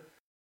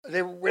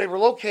were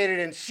located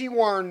in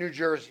Seawarren, New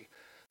Jersey.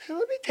 I said,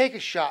 let me take a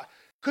shot.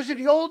 Because in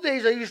the old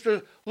days, I used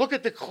to look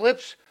at the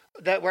clips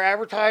that were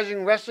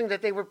advertising wrestling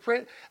that they would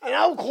print, and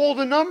I would call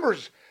the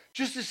numbers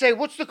just to say,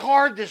 what's the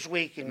card this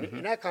week,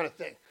 and that kind of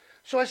thing.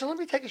 So I said, let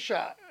me take a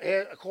shot.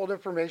 I called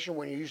information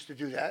when you used to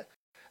do that.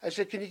 I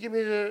said, can you give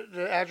me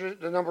the address,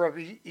 the number of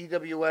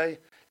EWA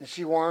in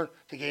Seawarren?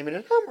 They gave me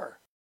the number.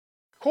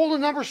 Called the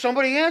number,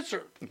 somebody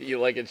answered. You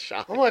like it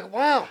shocked. I'm like,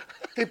 wow.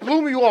 They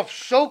blew me off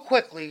so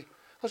quickly.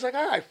 I was like,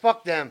 all right,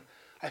 fuck them.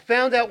 I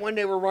found out when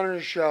they were running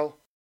a show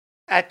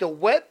at the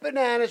Wet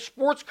Banana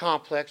Sports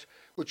Complex,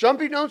 which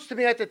unbeknownst to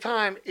me at the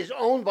time is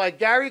owned by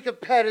Gary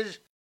Capetta's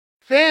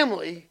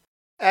family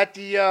at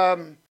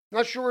the,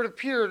 not sure where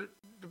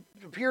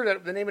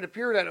the name of the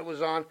pier that it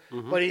was on,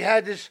 but he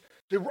had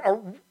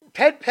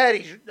Ted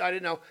Petty's, I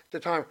didn't know at the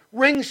time,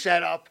 ring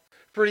set up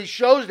for these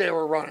shows they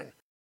were running.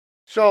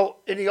 So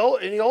in the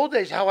old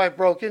days, how I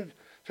broke into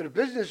the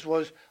business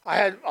was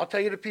I'll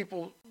tell you the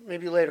people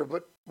maybe later,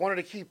 but one of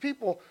the key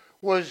people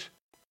was,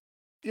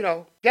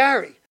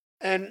 Gary.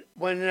 And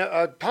when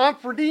Tom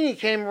Ferdini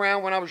came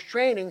around when I was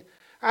training,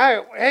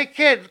 hey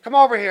kid, come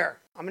over here.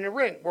 I'm in the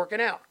ring working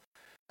out.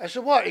 I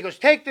said, what? He goes,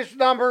 take this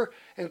number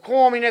and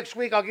call me next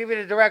week. I'll give you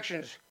the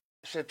directions.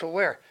 I said, to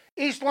where?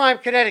 East Lyme,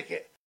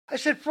 Connecticut. I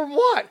said, for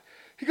what?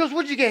 He goes,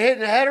 would you get hit in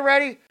the head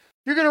already?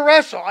 You're going to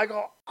wrestle. I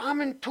go, I'm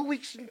in 2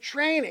 weeks in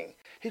training.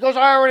 He goes,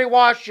 I already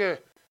watched you.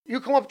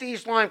 You come up to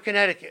East Lyme,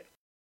 Connecticut.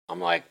 I'm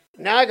like,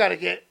 now I got to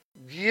get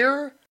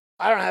gear.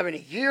 I don't have any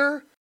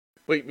gear.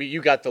 But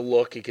you got the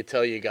look. You could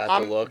tell you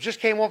got the look. Just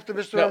came off to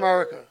Mr.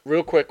 America.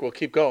 Real quick, we'll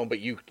keep going. But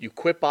you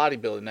quit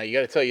bodybuilding. Now, you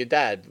got to tell your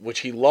dad,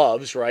 which he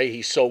loves, right?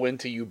 He's so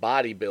into you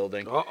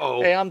bodybuilding.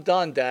 Uh-oh. Hey, I'm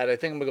done, Dad. I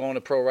think I'm going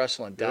to pro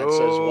wrestling. Dad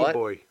says what? Oh,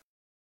 boy.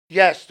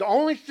 Yes, the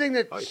only thing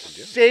that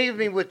saved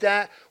me with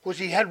that was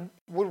he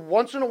would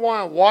once in a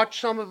while watch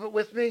some of it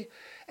with me,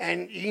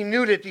 and he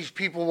knew that these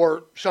people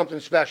were something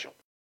special.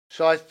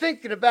 So I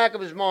think in the back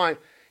of his mind,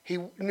 he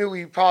knew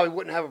he probably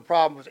wouldn't have a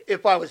problem with it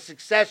if I was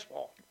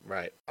successful.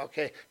 Right.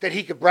 Okay, that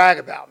he could brag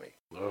about me.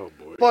 Oh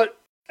boy. But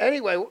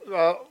anyway,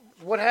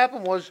 what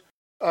happened was,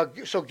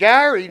 so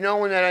Gary,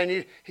 knowing that I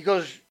need, he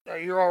goes,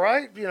 "You're all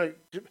right?"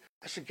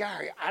 I said,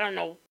 "Gary, I don't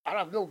know, I don't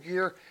have no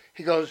gear."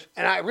 He goes,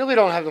 "And I really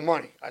don't have the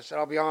money." I said,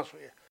 "I'll be honest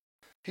with you."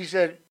 He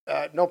said,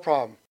 "No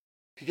problem."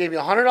 He gave me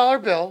a $100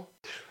 bill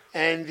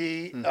and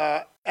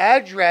the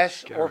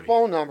address or Gary.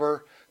 phone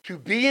number to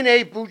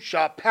B&A Boot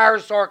Shop,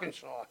 Paris,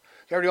 Arkansas.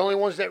 They're the only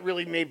ones that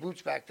really made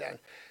boots back then.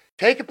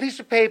 Take a piece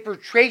of paper,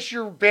 trace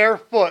your bare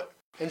foot,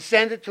 and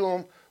send it to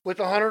them with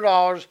the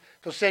 $100.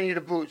 They'll send you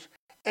the boots.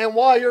 And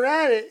while you're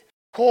at it,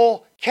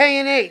 call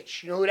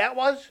K&H. You know who that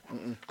was?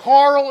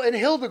 Carl and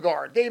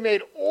Hildegard. They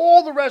made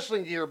all the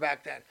wrestling gear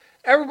back then.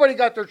 Everybody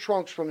got their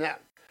trunks from them.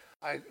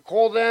 I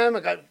called them. I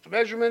got the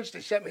measurements.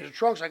 They sent me the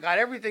trunks. I got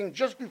everything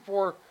just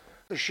before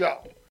the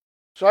show.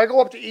 So I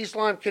go up to East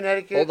Lyme,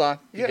 Connecticut. Hold on.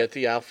 You Yeah. get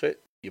the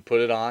outfit. You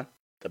put it on.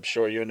 I'm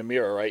sure you're in the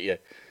mirror, right? You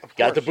Of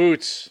got the course.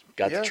 boots.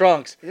 Got Yeah. the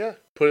trunks. Yeah.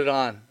 Put it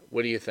on.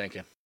 What are you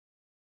thinking?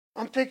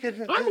 I'm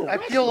thinking, I'm a I feel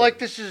wrestler. like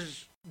this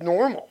is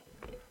normal.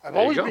 I've There you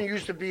always go. been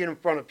used to being in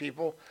front of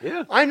people.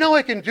 Yeah. I know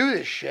I can do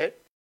this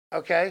shit,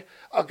 okay?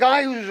 A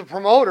guy who's a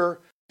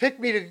promoter picked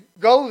me to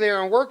go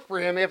there and work for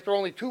him after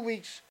only 2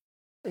 weeks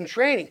in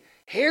training.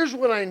 Here's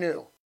what I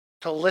knew: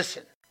 to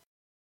listen.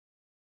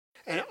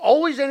 And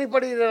always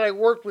anybody that I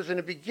worked with in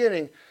the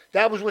beginning,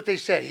 that was what they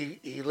said.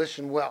 He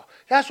listened well.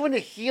 That's when the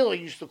healer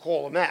used to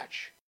call a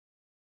match.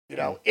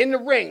 In the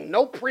ring,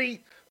 no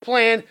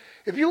pre-plan.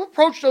 If you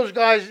approach those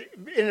guys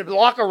in the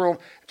locker room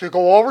to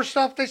go over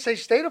stuff, they say,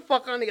 stay the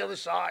fuck on the other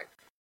side.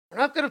 We're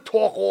not going to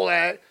talk all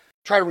that,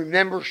 try to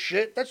remember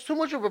shit. That's too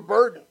much of a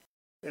burden,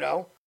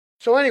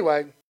 So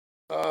anyway,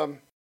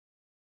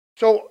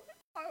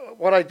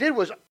 what I did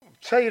was,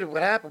 tell you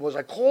what happened was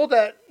I called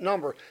that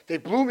number. They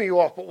blew me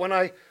off. But when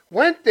I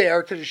went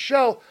there to the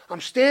show,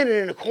 I'm standing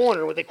in the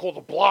corner, what they call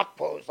the block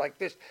pose, like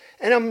this.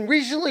 And I'm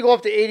recently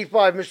off to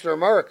 85 Mr.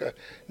 America,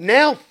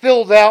 now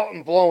filled out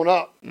and blown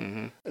up.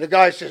 Mm-hmm. And the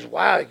guy says,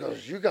 "Wow," he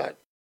goes, you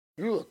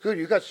look good.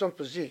 You got some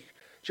physique.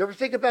 Did you ever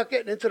think about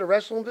getting into the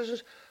wrestling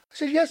business? I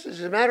said, yes.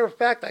 As a matter of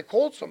fact, I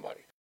called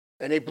somebody.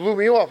 And they blew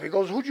me off. He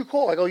goes, "Who'd you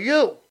call?" I go,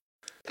 "You."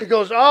 He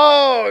goes,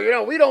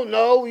 "Oh, we don't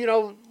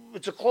know.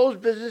 It's a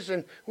closed business,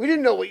 and we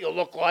didn't know what you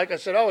look like." I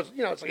said, "Oh,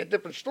 it's like a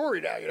different story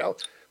now,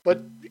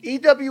 But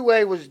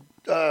EWA was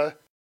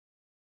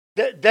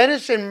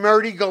Dennis and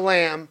Murdy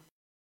Galam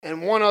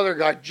and one other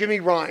guy, Jimmy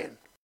Ryan.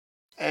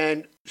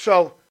 And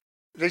so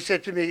they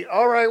said to me,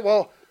 "All right,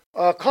 well,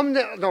 come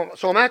down." No,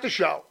 so I'm at the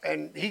show,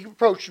 and he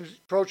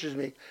approaches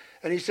me,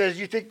 and he says,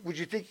 "Would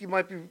you think you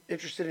might be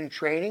interested in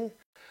training?"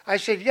 I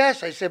said,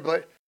 "Yes." I said,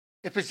 "But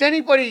if it's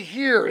anybody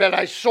here that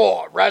I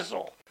saw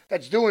wrestle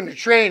that's doing the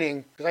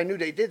training," because I knew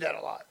they did that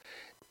a lot,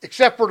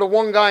 except for the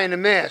one guy in the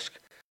mask,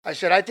 I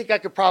said, "I think I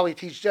could probably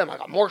teach them. I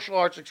got martial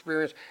arts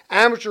experience,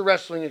 amateur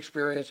wrestling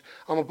experience.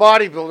 I'm a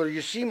bodybuilder.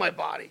 You see my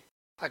body.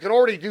 I can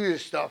already do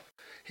this stuff."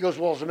 He goes,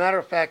 "Well, as a matter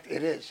of fact,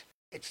 it is.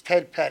 It's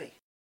Ted Petty."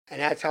 And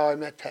that's how I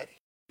met Teddy.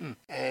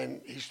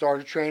 And he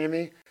started training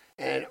me.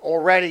 And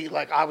already,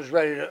 I was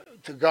ready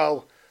to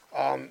go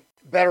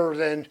better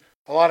than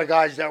a lot of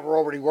guys that were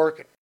already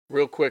working.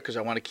 Real quick, because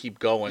I want to keep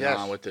going Yes.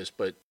 on with this,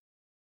 but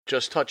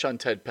just touch on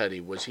Ted Petty.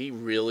 Was he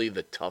really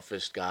the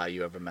toughest guy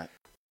you ever met?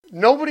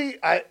 Nobody,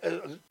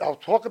 I'll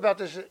talk about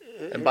this.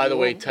 And by the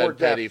way, more Ted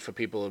Petty, depth. for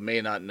people who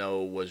may not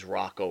know, was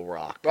Rocco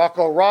Rock.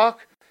 Rocco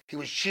Rock. He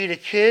was Cheetah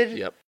Kid.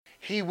 Yep.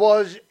 He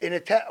was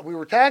we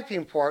were tag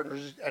team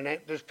partners, and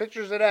there's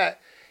pictures of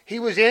that. He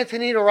was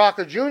Antonino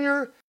Rocca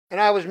Jr., and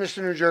I was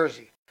Mr. New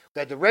Jersey. We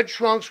had the red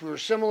trunks. We were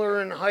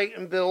similar in height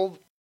and build.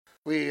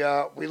 We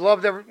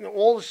loved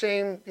all the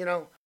same,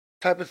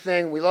 type of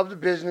thing. We loved the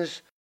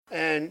business,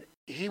 and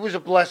he was a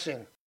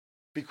blessing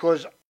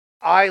because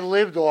I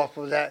lived off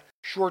of that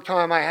short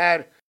time I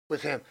had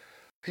with him.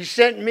 He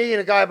sent me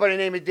and a guy by the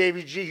name of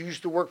Davey G, who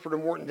used to work for the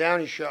Morton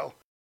Downey show,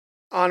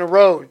 on the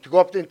road to go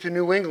up into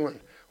New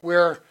England,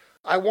 where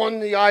I won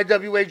the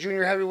IWA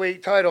Junior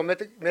Heavyweight title.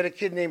 Met a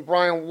kid named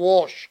Brian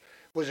Walsh,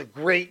 was a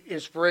great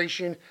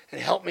inspiration and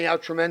helped me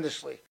out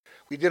tremendously.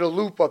 We did a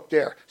loop up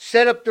there,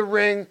 set up the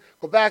ring,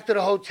 go back to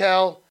the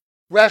hotel,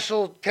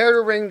 wrestle, tear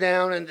the ring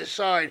down, and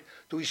decide,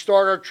 do we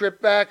start our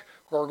trip back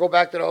or go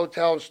back to the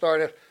hotel and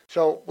start it?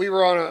 So we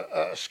were on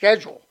a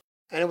schedule,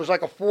 and it was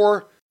like a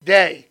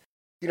 4-day,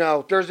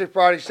 Thursday,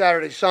 Friday,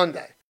 Saturday,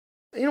 Sunday.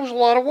 And it was a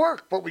lot of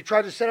work, but we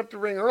tried to set up the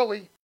ring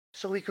early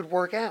so we could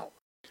work out.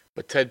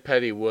 But Ted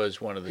Petty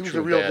was one of the He was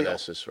true the real deal.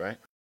 badasses, right?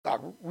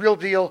 Real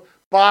deal,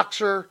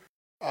 boxer,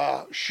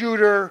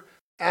 shooter,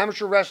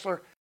 amateur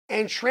wrestler,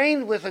 and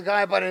trained with a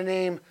guy by the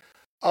name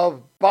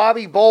of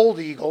Bobby Bold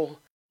Eagle.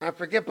 I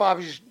forget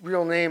Bobby's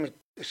real name, it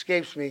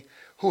escapes me,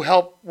 who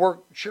helped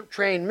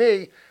train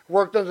me,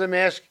 worked under the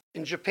mask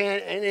in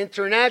Japan and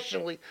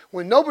internationally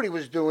when nobody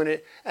was doing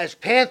it as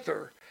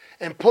Panther,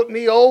 and put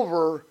me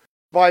over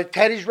by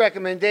Teddy's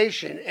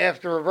recommendation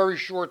after a very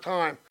short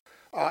time.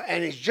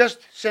 And he's just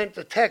sent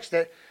the text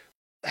that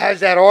has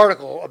that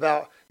article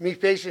about me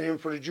facing him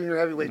for the junior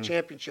heavyweight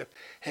championship,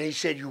 and he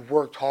said, you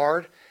worked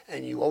hard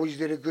and you always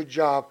did a good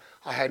job.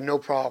 I had no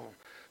problem.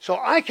 So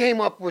I came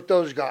up with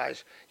those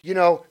guys. You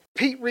know,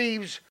 Pete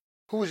Reeves,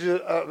 who was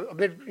a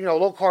mid,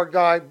 low card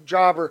guy,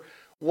 jobber,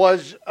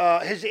 was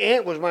his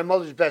aunt was my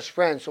mother's best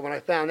friend. So when I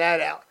found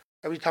that out,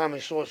 every time I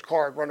saw his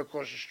car, I'd run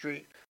across the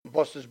street and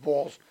bust his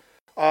balls.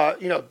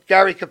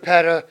 Gary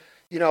Capetta,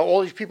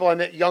 all these people I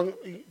met young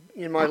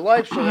in my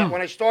life, so that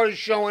when I started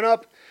showing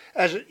up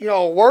as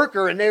a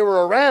worker and they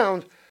were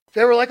around,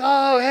 they were like,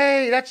 oh,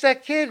 hey, that's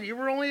that kid. You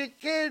were only a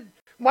kid.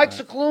 Mike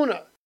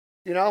Cicluna.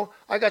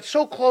 I got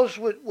so close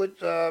with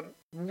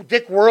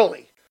Dick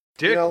Worley.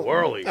 Dick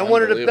Worley. And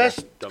one of the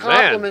best The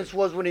compliments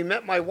was when he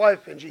met my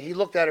wife, and he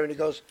looked at her and he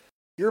goes,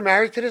 you're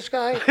married to this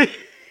guy?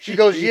 She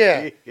goes,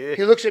 yeah.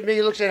 He looks at me,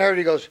 he looks at her, and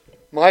he goes,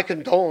 my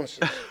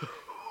condolences.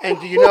 And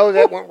do you know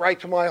that went right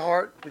to my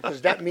heart?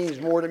 Because that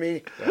means more to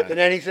me than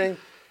anything.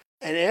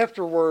 And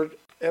afterward,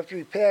 after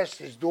he passed,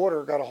 his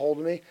daughter got a hold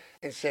of me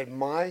and said,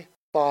 my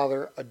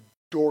father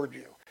adored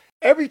you.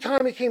 Every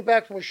time he came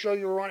back from a show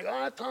you were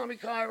on, Tommy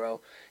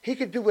Cairo, he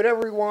could do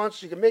whatever he wants.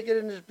 He could make it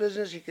in his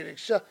business. He could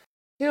excel.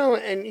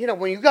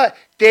 When you got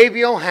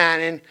Davey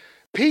O'Hannon,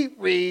 Pete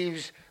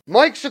Reeves,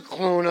 Mike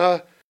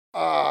Cicluna,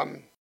 oh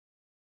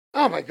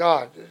my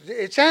God,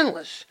 it's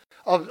endless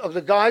of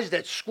the guys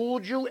that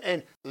schooled you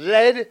and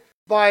led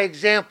by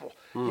example.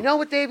 You know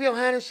what Davey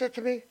O'Hannon said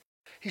to me?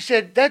 He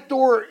said, that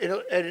door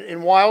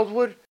in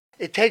Wildwood,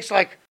 it takes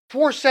like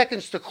 4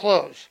 seconds to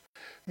close.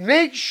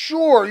 Make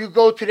sure you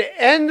go to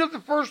the end of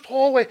the first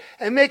hallway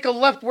and make a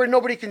left where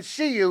nobody can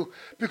see you,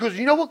 because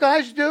you know what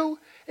guys do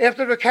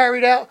after they're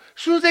carried out?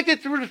 As soon as they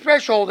get through the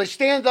threshold, they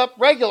stand up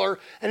regular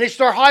and they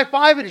start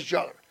high-fiving each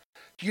other.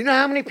 Do you know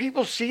how many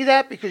people see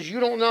that because you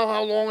don't know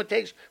how long it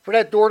takes for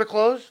that door to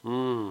close?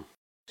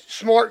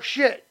 Smart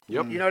shit.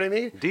 Yep. You know what I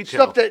mean?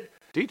 Detail.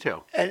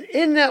 Detail. And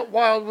in that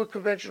Wildwood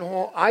Convention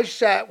Hall, I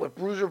sat with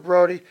Bruiser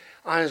Brody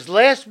on his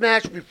last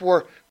match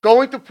before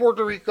going to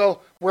Puerto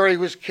Rico, where he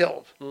was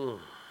killed.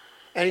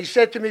 And he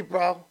said to me,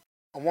 bro,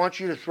 I want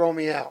you to throw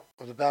me out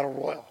of the Battle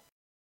Royal.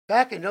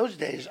 Back in those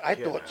days, I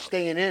thought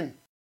staying in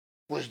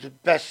was the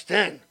best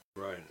thing.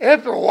 Right.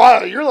 After a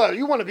while,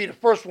 you want to be the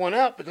first one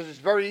out because it's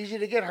very easy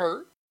to get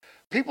hurt.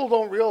 People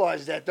don't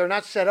realize that they're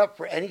not set up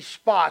for any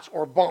spots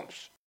or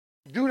bumps.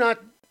 You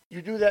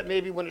do that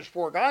maybe when there's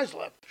 4 guys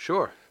left.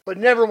 Sure. But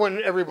never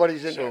when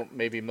everybody's in there. So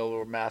maybe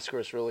Miller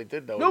Mascaris really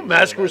did know. No,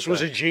 Mascaris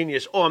was a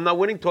genius. Oh, I'm not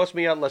winning. Toss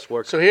me out. Less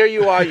work. So here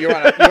you are. You're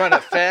on a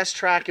fast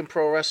track in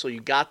pro wrestling.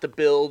 You got the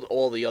build.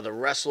 All the other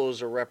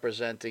wrestlers are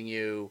representing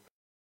you.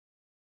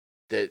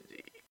 That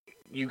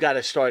you got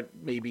to start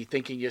maybe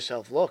thinking to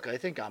yourself, look, I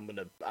think I'm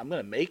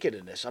gonna make it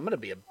in this. I'm gonna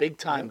be a big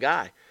time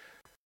guy.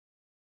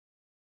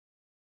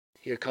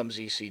 Here comes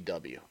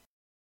ECW.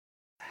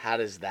 How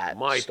does that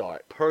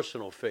start?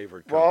 Personal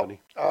favorite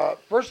company. Well,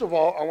 first of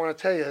all, I want to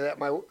tell you that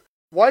my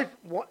wife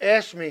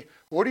asked me,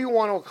 what do you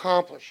want to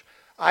accomplish?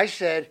 I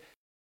said,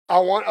 I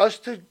want us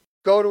to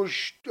go to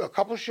a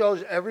couple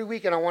shows every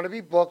week, and I want to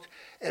be booked,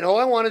 and all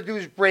I want to do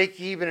is break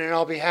even, and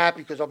I'll be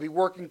happy because I'll be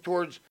working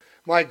towards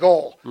my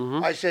goal.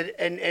 I said,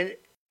 and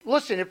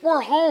listen, if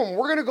we're home,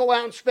 we're going to go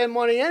out and spend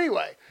money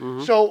anyway.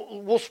 So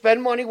we'll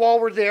spend money while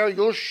we're there.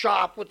 You'll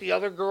shop with the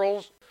other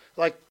girls,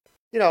 like,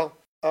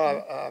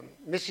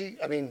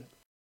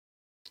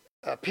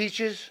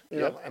 Peaches,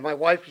 and my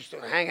wife used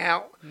to hang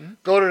out,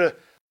 go to the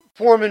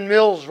Foreman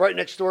Mills right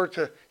next door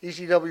to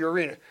ECW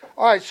Arena.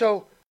 All right,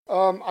 so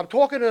I'm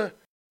talking to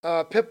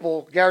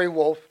Pitbull, Gary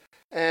Wolf,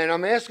 and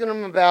I'm asking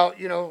him about,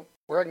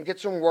 where I can get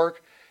some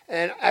work.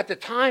 And at the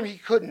time, he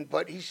couldn't,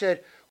 but he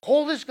said,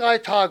 call this guy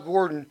Todd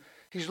Gordon.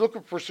 He's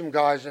looking for some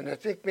guys, and I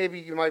think maybe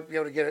you might be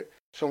able to get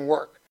some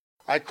work.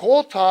 I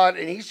called Todd,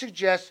 and he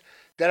suggests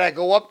that I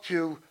go up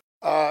to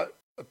a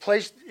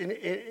place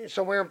in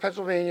somewhere in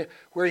Pennsylvania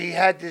where he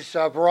had this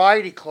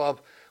variety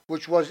club,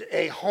 which was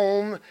a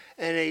home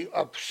and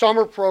a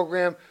summer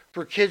program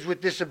for kids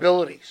with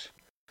disabilities.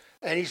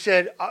 And he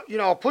said,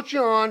 I'll put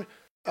you on,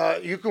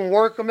 you can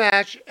work a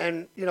match,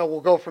 and,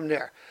 we'll go from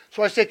there.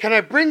 So I said, can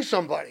I bring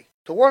somebody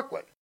to work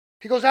with?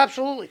 He goes,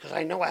 absolutely, because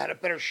I know I had a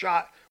better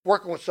shot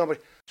working with somebody.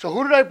 So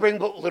who did I bring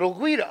but Little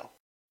Guido?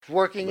 He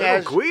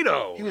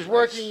was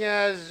working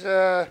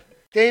as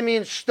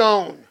Damian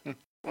Stone,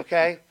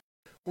 okay?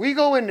 We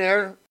go in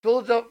there,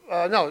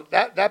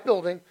 that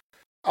building.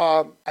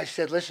 I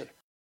said, listen,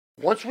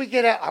 once we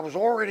get out, I was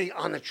already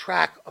on the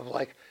track of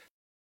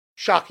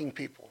shocking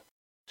people.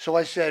 So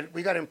I said,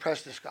 we got to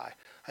impress this guy.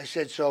 I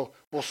said, so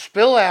we'll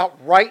spill out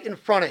right in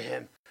front of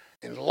him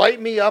and light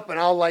me up and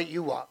I'll light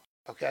you up.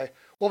 Okay.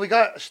 Well, we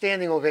got a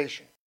standing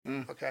ovation.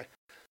 Okay.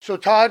 So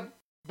Todd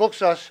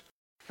books us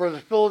for the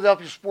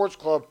Philadelphia Sports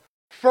Club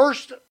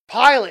first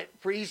pilot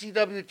for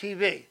ECW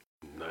TV.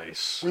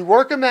 Nice. We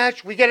work a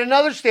match. We get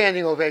another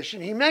standing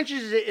ovation. He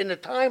mentions it in the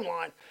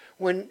timeline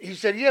when he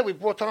said, "Yeah, we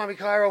brought Tommy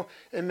Cairo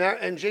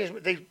and James.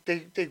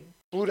 They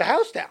blew the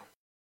house down."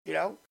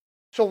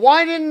 So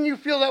why didn't you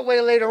feel that way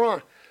later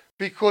on?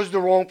 Because the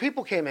wrong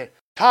people came in.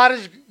 Todd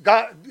is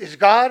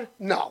God?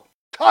 No,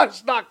 Todd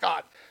is not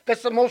God.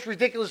 That's the most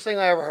ridiculous thing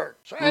I ever heard.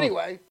 So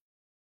anyway,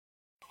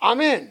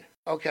 I'm in,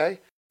 okay?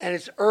 And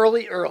it's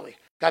early.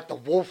 Got the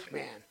Wolf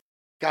Man.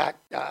 Got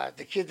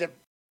the kid that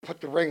put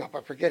the ring up.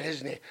 I forget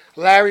his name.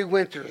 Larry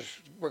Winters,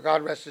 where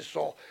God rest his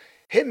soul.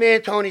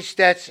 Hitman Tony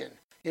Stetson.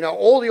 You know,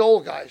 all the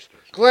old guys.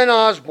 Glenn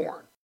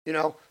Osborne. You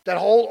know, that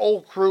whole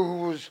old crew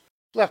who was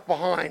left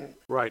behind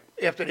Right.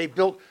 after they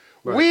built.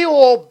 Right. We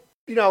all,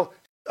 you know,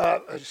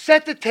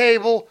 set the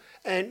table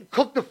and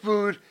cooked the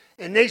food,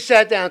 and they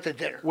sat down to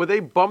dinner. Were they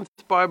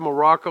bumped by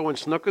Morocco and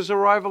Snooker's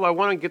arrival? I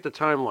want to get the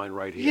timeline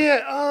right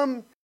here.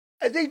 Yeah,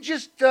 they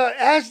just,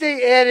 as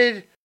they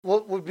added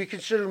what would be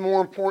considered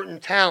more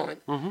important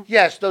talent,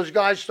 yes, those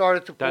guys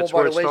started to pull That's by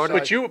where the it started?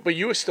 wayside. But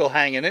you were still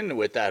hanging in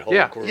with that whole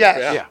Yeah. group.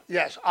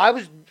 Yes. I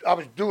was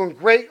doing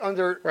great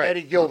under Right.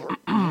 Eddie Gilbert.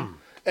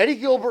 Eddie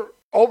Gilbert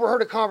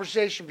overheard a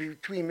conversation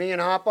between me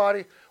and Hot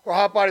Body, where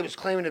Hot Body was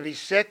claiming to be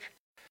sick,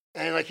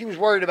 and like he was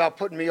worried about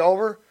putting me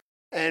over,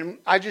 and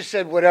I just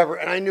said whatever,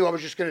 and I knew I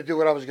was just going to do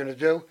what I was going to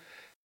do.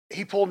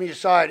 He pulled me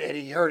aside, and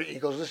he heard it. He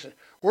goes, "Listen,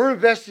 we're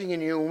investing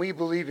in you, and we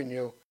believe in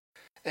you."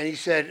 And he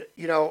said,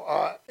 you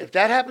know, if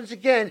that happens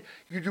again,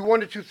 you do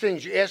one of two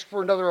things: you ask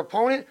for another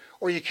opponent,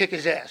 or you kick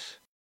his ass.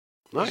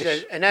 Nice. He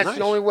said, and that's Nice.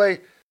 the only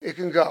way it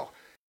can go.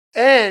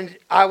 And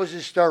I was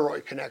his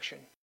steroid connection.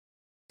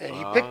 And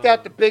he picked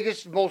out the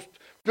biggest, most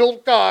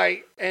built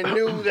guy and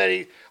knew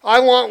that I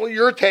want what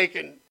you're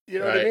taking. You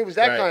know what I Right, mean? It was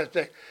that right. kind of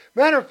thing.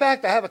 Matter of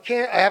fact, I have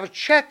a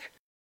check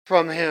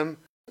from him.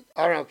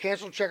 I don't know,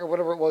 canceled check or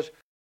whatever it was,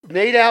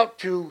 made out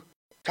to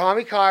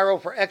Tommy Cairo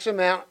for X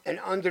amount, and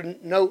under the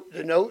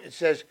note it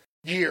says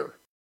gear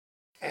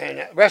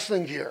and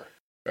wrestling gear,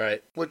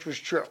 Right. which was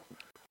true.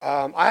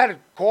 I had to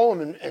call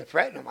him and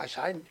threaten him. I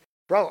said,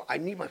 "Bro, I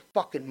need my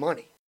fucking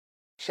money."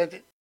 Sent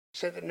it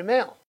in the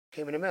mail.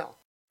 Came in the mail.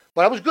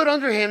 But I was good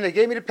under him. They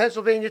gave me the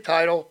Pennsylvania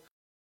title,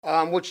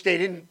 which they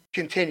didn't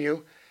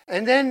continue.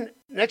 And then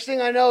next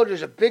thing I know,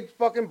 there's a big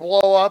fucking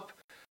blow up,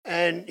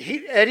 and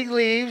Eddie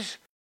leaves,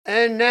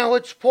 and now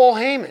it's Paul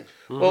Heyman.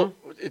 Well,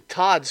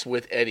 Todd's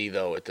with Eddie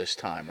though at this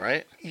time,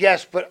 right?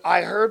 Yes, but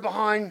I heard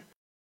behind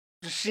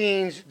the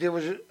scenes there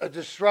was a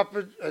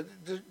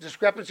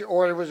discrepancy,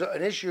 or there was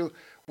an issue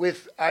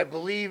with, I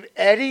believe,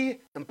 Eddie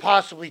and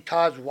possibly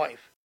Todd's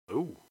wife.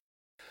 Ooh.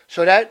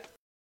 So that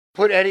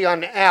put Eddie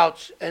on the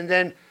outs, and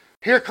then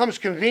here comes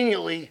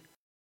conveniently,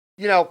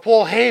 you know,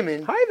 Paul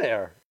Heyman, Hi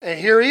there. and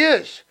here he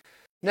is.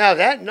 Now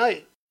that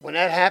night when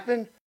that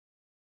happened,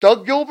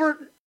 Doug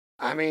Gilbert,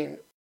 I mean,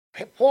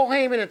 Paul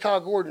Heyman and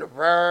Todd Gordon are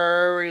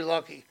very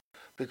lucky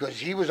because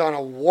he was on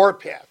a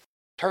warpath,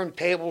 turned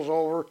tables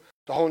over,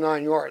 the whole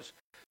 9 yards.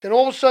 Then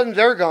all of a sudden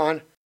they're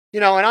gone, you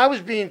know, and I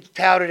was being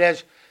touted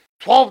as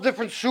 12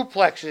 different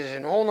suplexes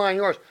and the whole 9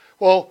 yards.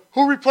 Well,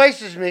 who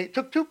replaces me? It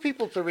took two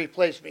people to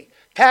replace me,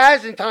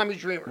 Taz and Tommy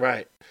Dreamer.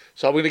 Right.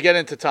 So I'm going to get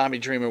into Tommy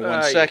Dreamer in one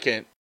Yeah.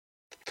 second.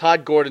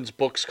 Todd Gordon's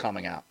book's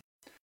coming out.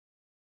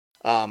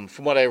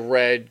 From what I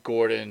read,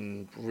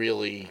 Gordon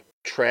really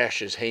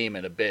trashes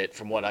Heyman a bit.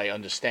 From what I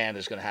understand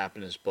is going to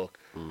happen in his book.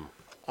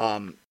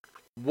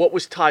 What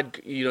was Todd?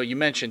 You know, you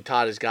mentioned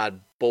Todd has got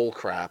bull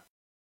crap.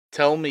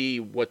 Tell me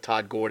what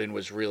Todd Gordon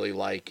was really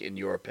like in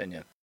your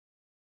opinion.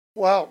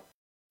 Well,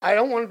 I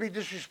don't want to be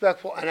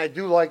disrespectful, and I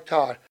do like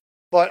Todd,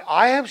 but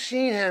I have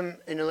seen him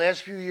in the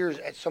last few years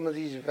at some of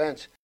these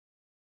events.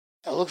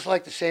 It looks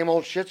like the same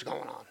old shit's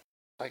going on.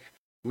 Like,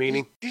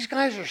 Meaning? these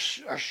guys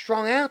are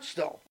strung out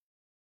still.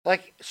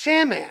 Like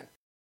Sandman,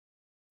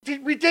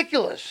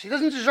 ridiculous. He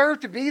doesn't deserve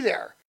to be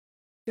there.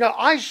 You know,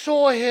 I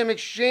saw him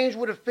exchange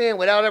with a fan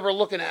without ever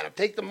looking at him.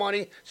 Take the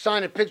money,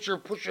 sign a picture,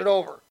 push it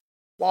over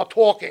while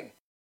talking.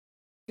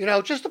 You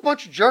know, just a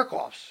bunch of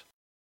jerk-offs.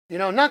 You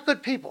know, not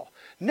good people.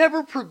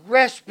 Never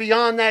progressed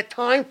beyond that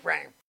time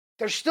frame.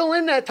 They're still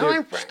in that time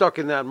They're frame. stuck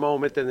in that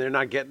moment and they're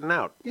not getting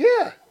out.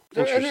 Yeah.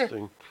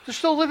 Interesting. They're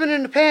still living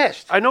in the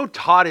past. I know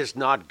Todd is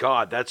not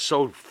God. That's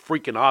so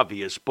freaking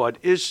obvious. But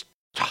is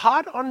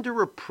Todd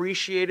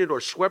underappreciated or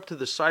swept to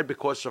the side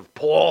because of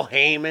Paul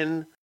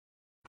Heyman?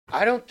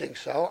 I don't think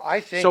so.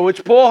 I think So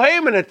it's Paul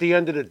Heyman at the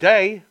end of the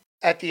day.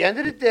 at the end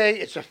of the day,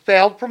 it's a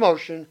failed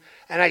promotion,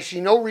 and I see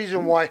no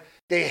reason why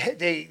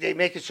they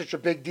make it such a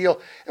big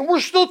deal, and we're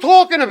still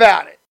talking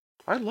about it.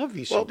 I love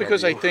ECW. Well,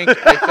 because I think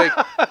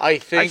I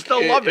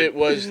still love it. it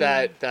was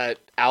that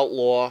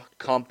outlaw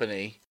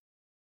company.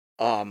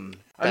 That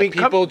mean,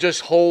 people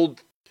just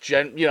hold,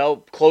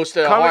 close to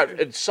their Coming- heart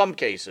in some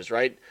cases,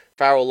 right?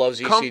 Farrell loves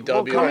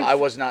ECW. coming I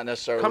was not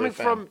necessarily a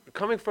fan.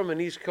 coming from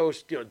an East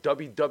Coast,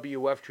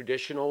 WWF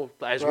traditional.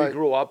 As we Right.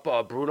 grew up,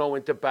 Bruno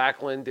into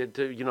Backlund,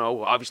 into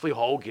obviously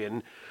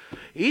Hogan.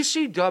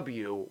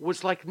 ECW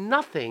was like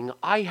nothing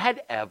I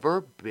had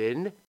ever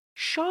been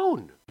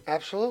shown.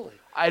 Absolutely.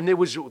 And it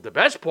was the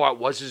best part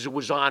was it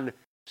was on.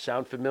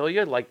 Sound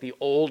familiar? Like the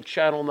old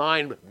Channel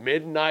 9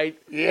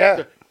 midnight.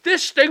 Yeah.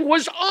 This thing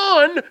was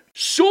on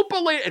super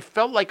late. It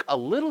felt like a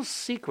little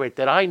secret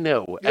that I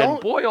knew. And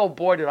boy, oh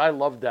boy, did I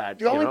love that.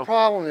 The only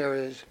problem there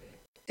is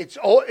it's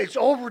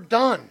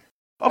overdone.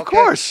 Of okay?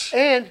 course.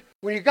 And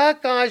when you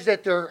got guys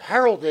that they're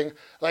heralding,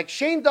 like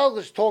Shane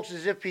Douglas talks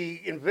as if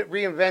he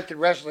reinvented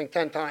wrestling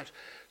 10 times.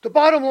 The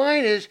bottom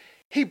line is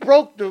he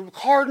broke the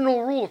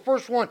cardinal rule, the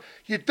first one.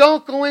 You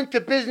don't go into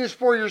business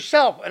for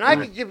yourself. And I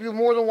could give you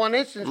more than one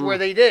instance where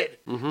they did.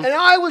 And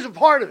I was a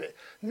part of it.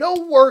 No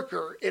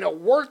worker in a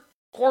work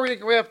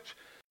choreographed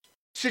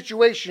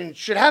situation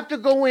should have to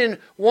go in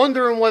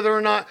wondering whether or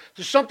not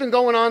there's something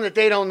going on that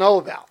they don't know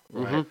about.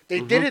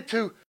 They did it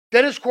to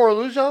Dennis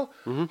Coralluzzo,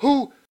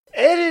 who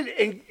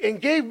added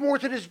and gave more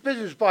to this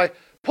business by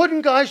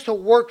putting guys to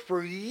work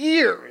for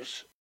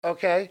years,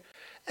 okay?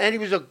 And he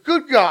was a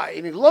good guy,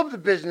 and he loved the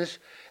business.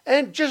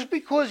 And just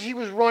because he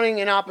was running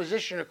in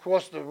opposition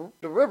across the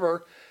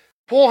river,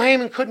 Paul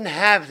Heyman couldn't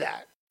have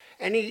that.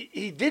 And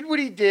he did what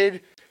he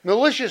did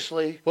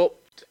maliciously. Well,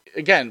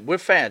 again, we're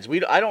fans.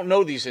 I don't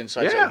know these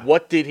insights. Yeah.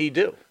 What did he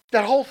do?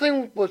 That whole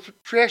thing was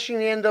trashing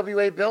the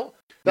NWA belt.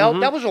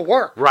 That was a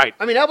work. Right.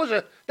 I mean, that was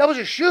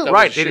a shoot.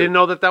 Right. They didn't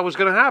know that was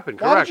going to happen.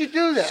 Why Correct. would you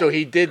do that? So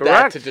he did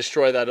Correct. that to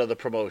destroy that other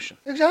promotion.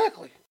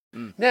 Exactly.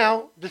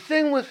 Now, the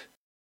thing with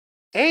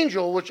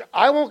Angel, which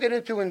I won't get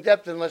into in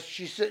depth unless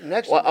she's sitting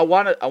next Well, to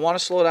me. I want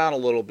to slow down a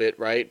little bit,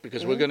 right?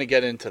 Because we're going to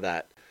get into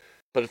that.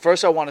 But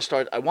first, I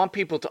want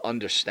people to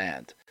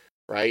understand,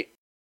 right?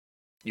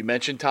 You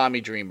mentioned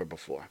Tommy Dreamer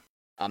before.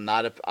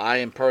 I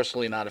am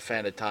personally not a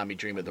fan of Tommy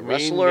Dreamer, the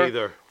wrestler,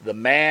 neither. the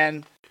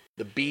man,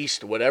 the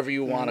beast, whatever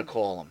you want to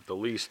call him. The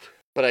least.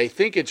 But I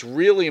think it's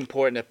really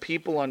important that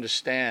people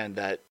understand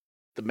that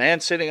the man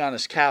sitting on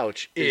his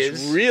couch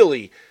is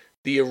really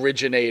the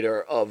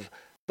originator of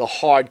the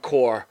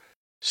hardcore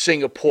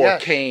Singapore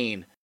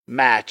Cane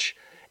match.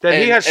 That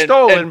he has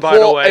stolen, by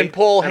the way. And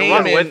Paul and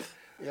run Heyman with.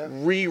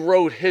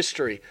 rewrote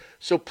history.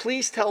 So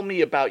please tell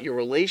me about your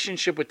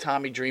relationship with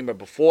Tommy Dreamer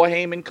before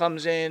Heyman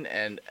comes in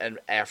and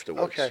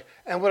afterwards. Okay.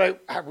 And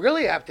what I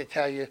really have to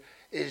tell you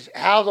is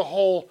how the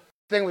whole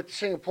thing with the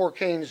Singapore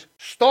Canes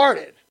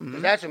started.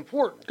 That's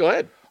important. Go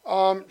ahead.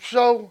 What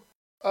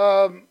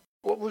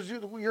was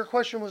your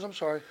question was? I'm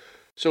sorry.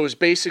 So it's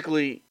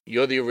basically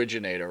you're the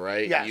originator,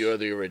 right? Yes. You're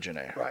the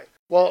originator. Right.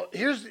 Well,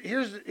 here's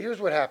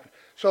what happened.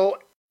 So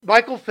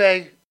Michael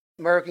Fay,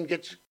 American,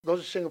 goes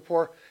to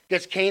Singapore,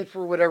 gets caned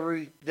for whatever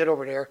he did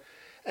over there,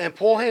 and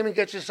Paul Heyman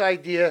gets this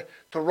idea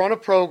to run a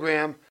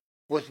program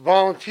with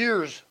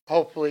volunteers,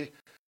 hopefully,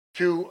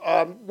 to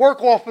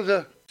work off of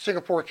the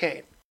Singapore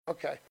cane.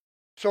 Okay.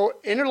 So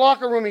in the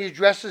locker room, he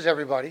addresses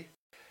everybody,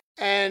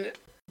 and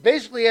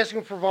basically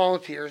asking for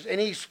volunteers, and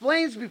he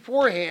explains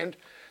beforehand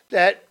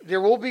that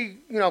there will be,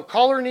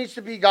 color needs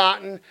to be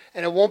gotten,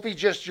 and it won't be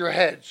just your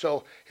head.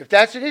 So if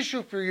that's an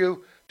issue for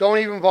you, don't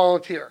even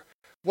volunteer.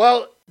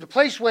 Well, the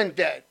place went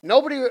dead.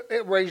 Nobody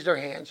raised their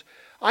hands.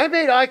 I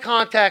made eye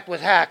contact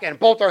with Hack, and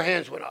both our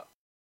hands went up.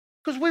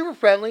 Because we were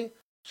friendly,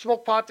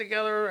 smoked pot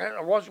together,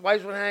 our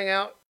wives would hang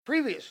out,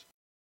 previous.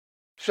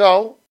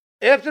 So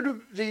after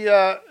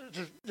the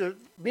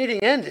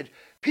meeting ended,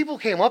 people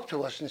came up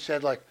to us and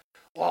said, like,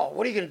 well,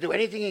 what are you going to do?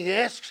 Anything he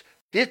asks?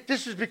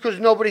 This is because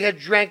nobody had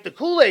drank the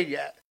Kool-Aid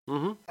yet.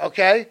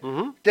 Okay?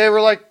 They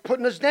were like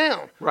putting us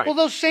down. Right. Well,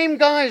 those same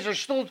guys are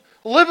still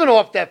living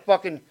off that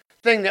fucking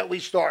thing that we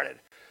started.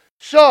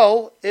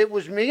 So it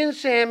was me and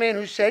Sandman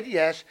who said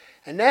yes,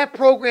 and that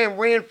program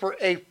ran for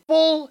a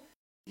full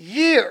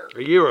year.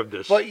 A year of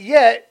this. But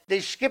yet they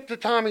skipped to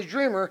Tommy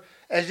Dreamer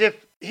as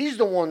if he's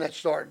the one that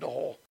started the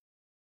whole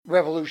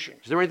revolution.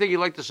 Is there anything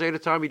you'd like to say to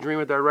Tommy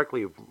Dreamer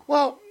directly?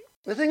 Well,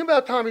 the thing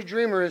about Tommy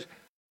Dreamer is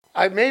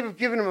I may have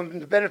given him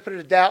the benefit of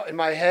the doubt in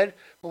my head,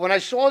 but when I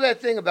saw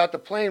that thing about the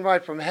plane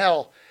ride from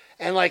hell,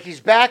 and like he's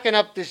backing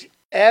up this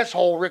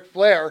asshole Ric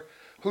Flair,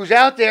 who's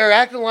out there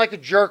acting like a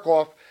jerk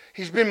off,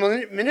 he's been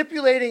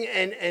manipulating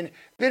and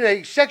been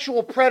a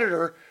sexual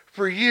predator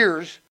for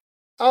years,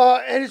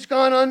 and it's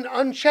gone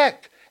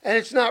unchecked, and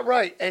it's not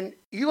right. And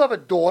you have a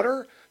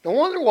daughter. No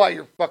wonder why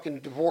you're fucking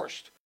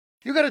divorced.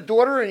 You got a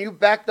daughter, and you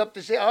backed up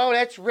to say, "Oh,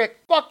 that's Rick."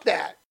 Fuck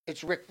that.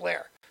 It's Ric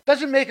Flair.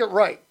 Doesn't make it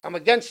right. I'm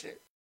against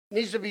it.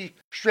 Needs to be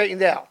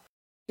straightened out.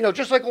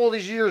 Just like all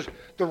these years,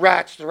 the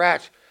rats.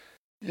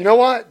 You know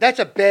what? That's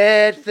a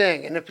bad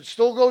thing. And if it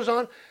still goes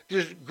on,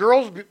 there's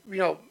girls,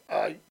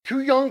 too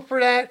young for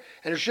that,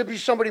 and there should be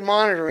somebody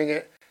monitoring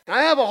it. And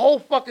I have a whole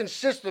fucking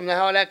system to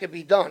how that could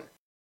be done.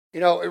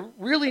 It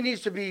really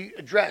needs to be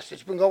addressed.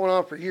 It's been going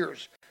on for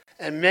years.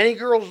 And many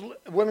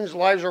women's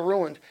lives are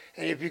ruined.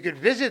 And if you could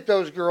visit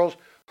those girls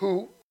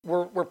who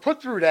were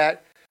put through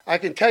that, I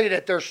can tell you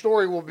that their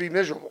story will be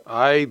miserable.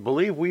 I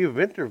believe we have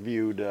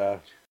interviewed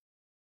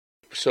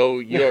So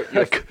your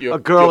a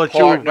girl your that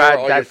you have partner had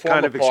or that your former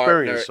kind of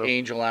experience. partner,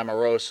 Angel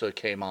Amorosa,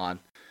 came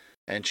on,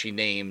 and she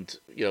named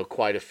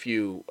quite a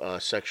few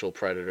sexual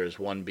predators.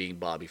 One being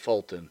Bobby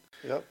Fulton,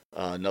 Yep.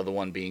 Another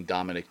one being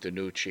Dominic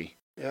DiNucci,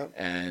 Yep.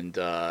 and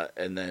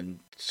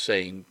then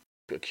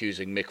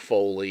accusing Mick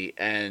Foley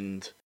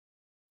and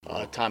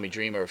Tommy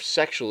Dreamer of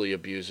sexually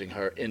abusing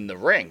her in the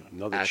ring.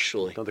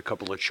 Another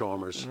couple of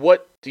charmers.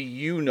 What do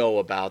you know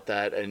about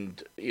that?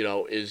 And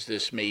is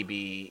this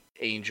maybe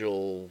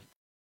Angel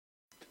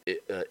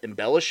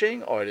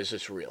embellishing, or is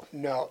this real?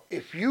 No,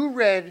 if you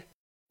read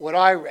what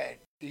I read,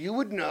 you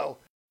would know.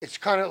 It's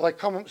kind of like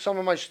some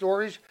of my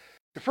stories.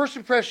 The first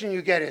impression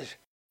you get is,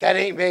 that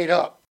ain't made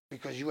up,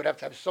 because you would have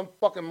to have some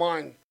fucking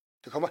mind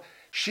to come up.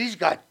 She's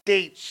got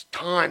dates,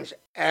 times,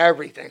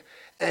 everything,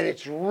 and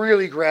it's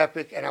really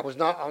graphic. And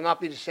I'll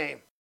not be the same.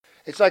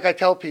 It's like I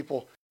tell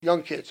people,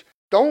 young kids,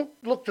 don't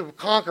look to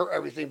conquer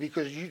everything,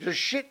 because there's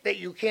shit that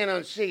you can't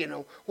unsee and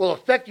it will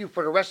affect you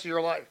for the rest of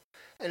your life.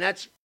 And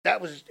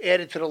that was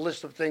added to the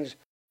list of things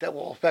that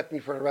will affect me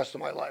for the rest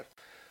of my life.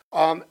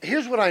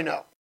 Here's what I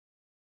know.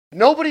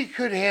 Nobody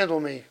could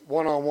handle me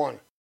one-on-one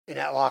in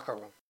that locker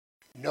room.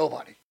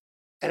 Nobody.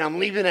 And I'm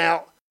leaving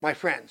out my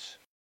friends.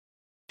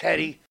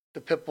 Teddy, the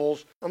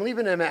Pitbulls, I'm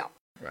leaving them out.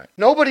 Right.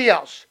 Nobody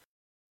else.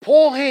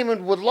 Paul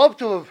Heyman would love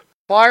to have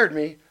fired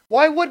me.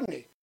 Why wouldn't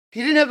he?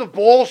 He didn't have the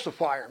balls to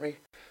fire me.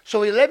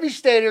 So he let me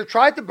stay there,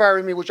 tried to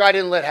bury me, which I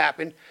didn't let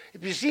happen.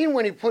 If you've seen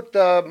when he put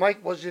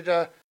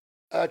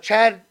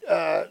Chad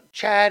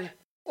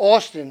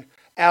Austin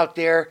out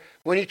there,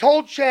 when he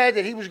told Chad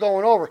that he was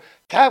going over,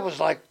 Tad was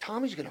like,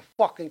 Tommy's going to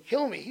fucking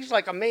kill me. He's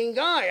like a main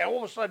guy. And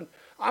all of a sudden,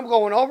 I'm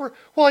going over.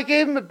 Well, I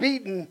gave him a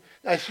beating.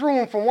 I threw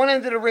him from one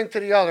end of the ring to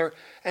the other.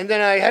 And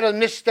then I had a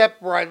misstep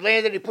where I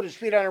landed. He put his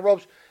feet on the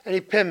ropes and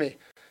he pinned me.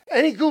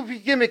 Any goofy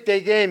gimmick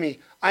they gave me,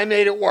 I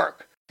made it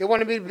work. They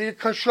wanted me to be a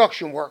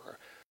construction worker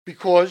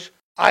because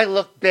I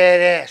looked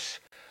badass.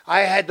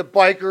 I had the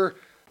biker,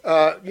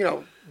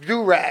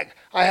 do-rag.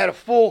 I had a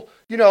full,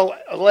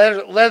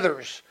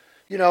 leathers,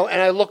 and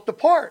I looked the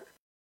part.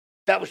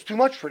 That was too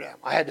much for them.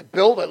 I had to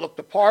build. I looked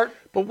the part.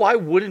 But why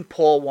wouldn't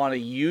Paul want to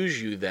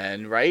use you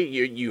then, right?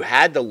 You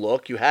had the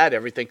look. You had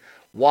everything.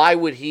 Why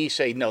would he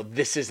say, no,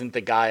 this isn't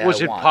the guy I want?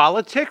 Was it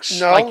politics?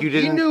 No, Like you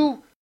didn't... he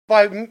knew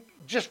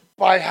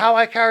by how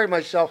I carried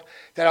myself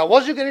that I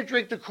wasn't going to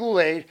drink the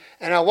Kool-Aid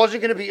and I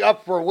wasn't going to be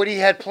up for what he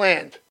had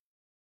planned.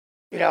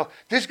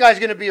 This guy's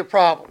going to be a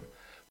problem.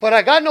 But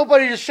I got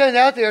nobody to send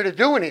out there to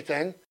do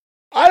anything.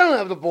 I don't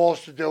have the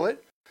balls to do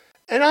it.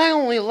 And I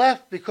only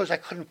left because I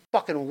couldn't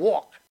fucking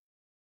walk.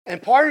 And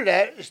part of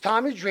that is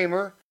Tommy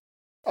Dreamer.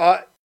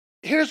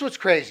 Here's what's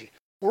crazy.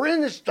 We're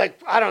in this,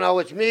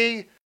 it's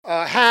me,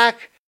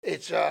 Hack,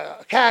 it's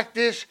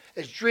Cactus,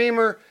 it's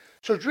Dreamer.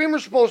 So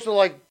Dreamer's supposed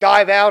to,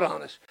 dive out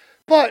on us.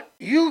 But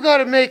you got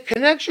to make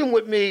connection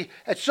with me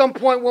at some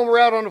point when we're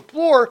out on the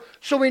floor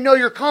so we know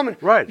you're coming.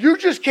 Right. You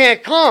just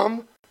can't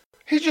come.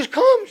 He just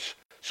comes.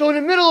 So in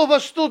the middle of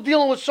us still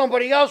dealing with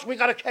somebody else, we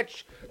got to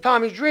catch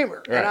Tommy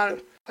Dreamer. Right. And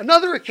on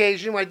another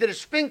occasion, when I did a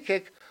spin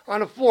kick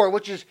on the floor,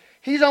 which is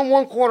he's on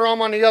one corner,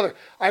 I'm on the other.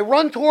 I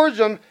run towards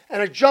him,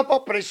 and I jump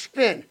up and I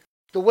spin.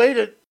 The way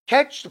to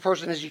catch the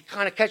person is you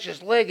kind of catch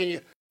his leg and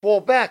you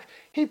fall back.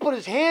 He put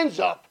his hands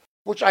up,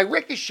 which I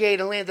ricocheted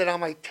and landed on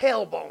my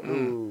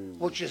tailbone,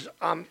 which is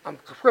I'm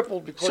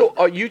crippled because. So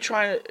are you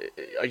trying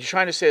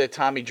to say that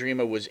Tommy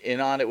Dreamer was in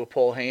on it with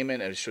Paul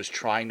Heyman and was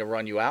trying to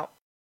run you out?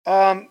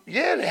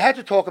 Yeah, they had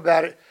to talk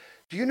about it.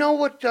 Do you know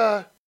what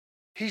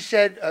he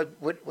said?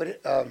 What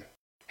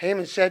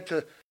Heyman said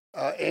to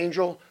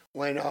Angel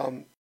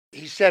when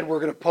he said, we're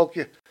going to poke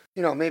you,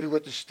 maybe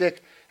with the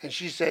stick. And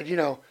she said,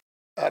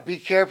 be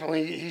careful.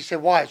 And he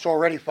said, why? It's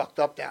already fucked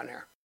up down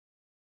there.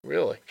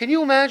 Really? Can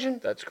you imagine?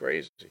 That's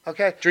crazy.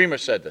 Okay. Dreamer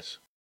said this.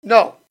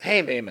 No,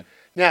 Heyman. Heyman.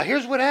 Now,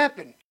 here's what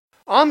happened.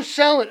 I'm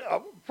selling,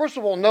 first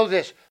of all, know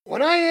this.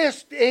 When I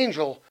asked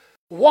Angel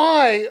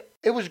why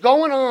it was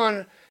going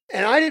on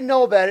and I didn't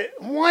know about it,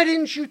 why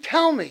didn't you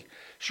tell me?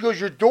 She goes,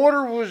 your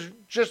daughter was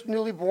just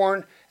newly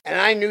born and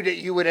I knew that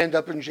you would end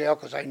up in jail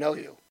because I know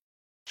you.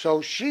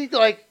 So she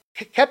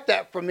kept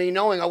that from me,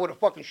 knowing I would have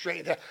fucking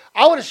straightened that.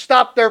 I would have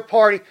stopped their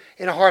party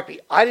in a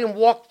heartbeat. I didn't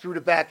walk through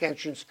the back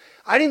entrance.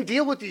 I didn't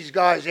deal with these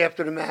guys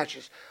after the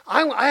matches.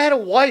 I had a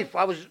wife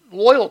I was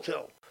loyal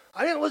to.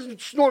 I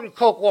wasn't snorting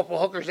coke off of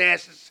hookers'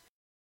 asses.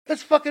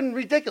 That's fucking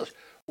ridiculous.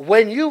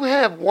 When you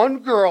have one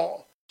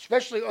girl,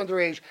 especially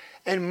underage,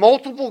 and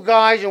multiple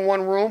guys in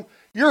one room,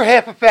 you're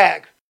half a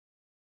fag.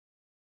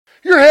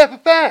 You're half a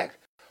fag.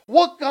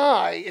 What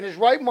guy in his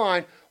right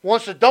mind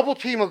wants to double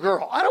team a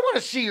girl? I don't want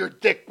to see your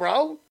dick,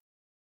 bro.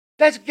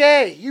 That's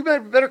gay. You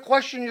better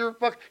question your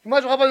fuck. You might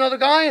as well have another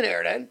guy in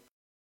there then.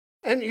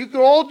 And you can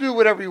all do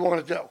whatever you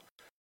want to do.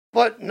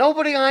 But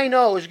nobody I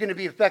know is going to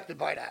be affected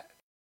by that.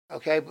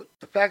 Okay? But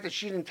the fact that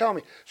she didn't tell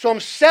me. So I'm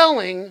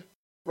selling,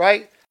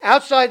 right,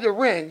 outside the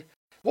ring.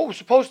 What was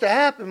supposed to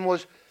happen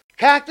was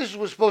Cactus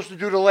was supposed to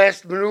do the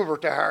last maneuver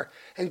to her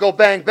and go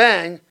bang,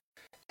 bang.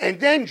 And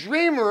then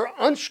Dreamer,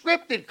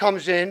 unscripted,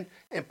 comes in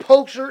and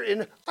pokes her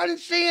in. I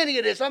didn't see any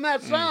of this. I'm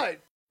outside.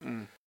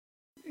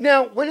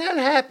 Now, when that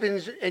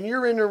happens and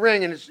you're in the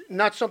ring and it's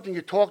not something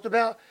you talked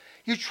about,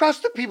 you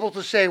trust the people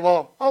to say,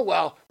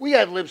 well, we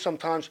ad lib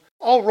sometimes.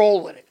 I'll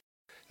roll with it.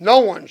 No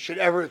one should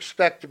ever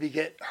expect to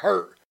get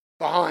hurt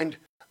behind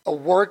a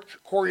worked,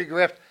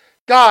 choreographed.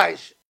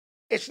 Guys,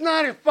 it's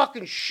not a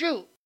fucking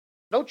shoot.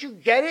 Don't you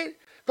get it?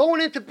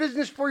 Going into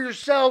business for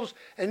yourselves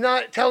and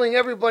not telling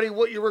everybody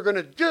what you were going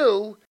to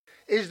do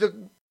is the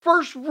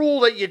first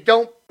rule that you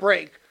don't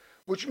break.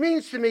 Which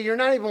means to me, you're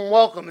not even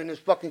welcome in this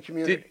fucking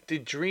community.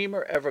 Did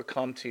Dreamer ever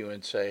come to you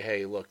and say,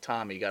 hey, look,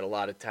 Tommy, you got a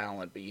lot of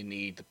talent, but you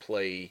need to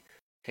play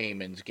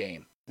Heyman's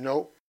game.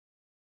 Nope.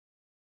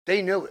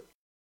 They knew it.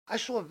 I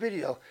saw a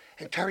video,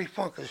 and Terry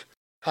Funk was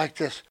like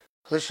this,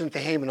 listening to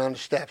Heyman on the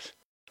steps.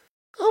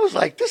 I was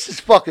like, this is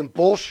fucking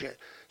bullshit.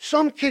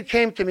 Some kid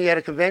came to me at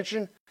a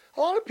convention.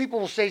 A lot of people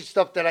will say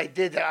stuff that I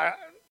did that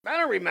I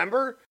don't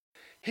remember.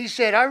 He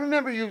said, I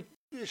remember you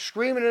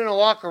screaming in the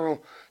locker room,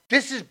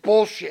 this is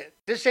bullshit.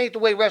 This ain't the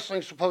way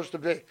wrestling's supposed to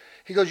be.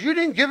 He goes, you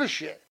didn't give a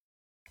shit.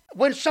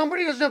 When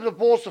somebody doesn't have the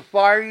balls to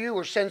fire you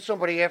or send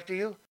somebody after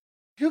you,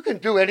 you can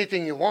do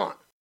anything you want.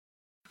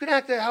 You can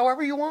act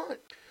however you want.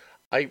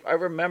 I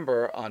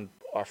remember on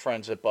our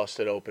friends at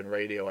Busted Open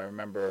Radio, I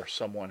remember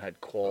someone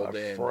had called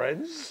in.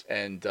 Friends?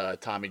 And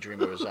Tommy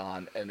Dreamer was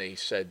on, and they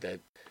said that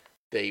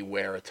they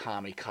wear a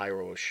Tommy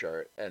Cairo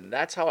shirt. And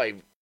that's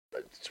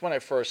when I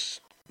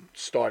first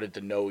started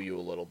to know you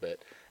a little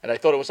bit. And I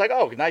thought it was like,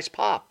 oh, nice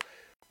pop.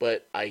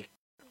 But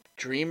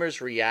Dreamer's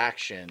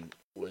reaction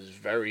was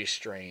very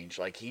strange.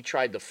 Like, he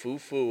tried to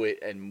foo-foo it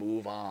and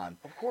move on.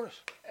 Of course.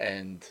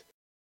 And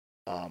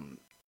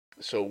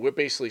so we're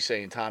basically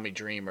saying Tommy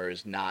Dreamer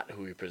is not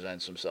who he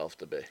presents himself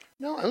to be.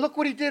 No, and look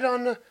what he did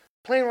on the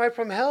Plane Ride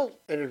from Hell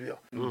interview.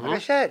 Mm-hmm. Like I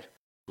said,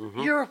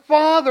 you're a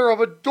father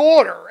of a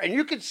daughter, and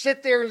you can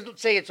sit there and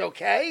say it's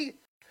okay.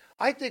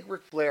 I think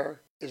Ric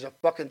Flair is a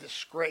fucking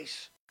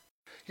disgrace.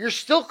 You're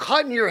still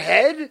cutting your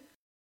head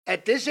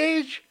at this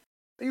age?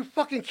 Are you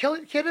fucking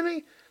kidding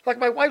me? Like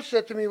my wife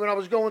said to me when I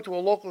was going to a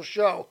local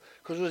show,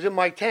 because it was in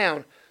my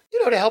town,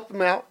 to help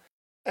them out.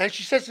 And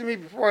she says to me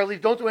before I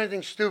leave, don't do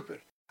anything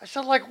stupid. I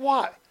said, like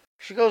what?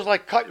 She goes,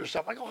 like, cut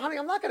yourself. I go, honey,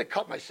 I'm not going to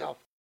cut myself.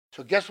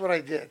 So guess what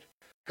I did?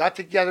 Got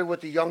together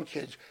with the young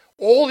kids.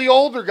 All the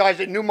older guys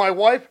that knew my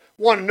wife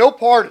wanted no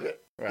part of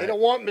it. Right. They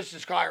don't want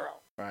Mrs. Cairo.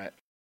 Right.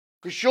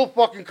 Because she'll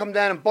fucking come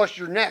down and bust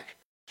your neck.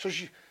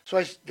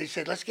 They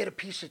said, let's get a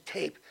piece of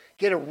tape,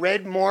 get a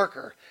red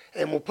marker,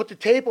 and we'll put the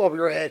tape over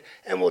your head,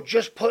 and we'll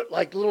just put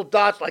like little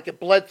dots like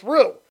it bled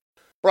through.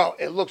 Bro,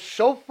 it looks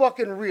so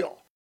fucking real.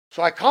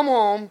 So I come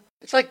home.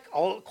 It's like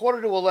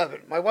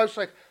 11:45. My wife's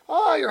like,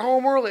 oh, you're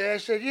home early. I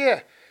said,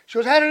 yeah. She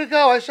goes, how did it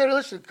go? I said,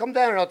 listen, come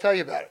down and I'll tell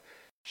you about it.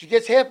 She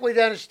gets halfway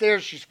down the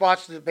stairs. She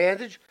spots the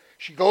bandage.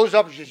 She goes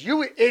up and she says,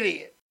 you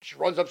idiot. She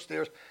runs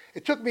upstairs.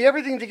 It took me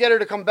everything to get her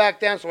to come back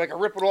down so I could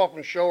rip it off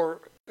and show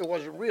her it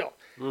wasn't real.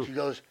 She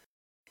goes,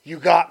 you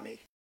got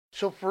me.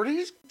 So for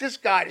this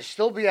guy to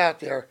still be out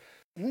there,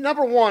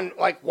 number one,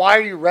 like, why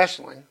are you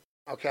wrestling?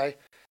 Okay?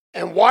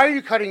 And why are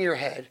you cutting your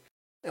head?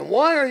 And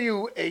why are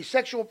you a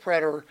sexual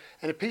predator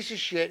and a piece of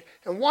shit?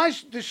 And why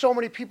do so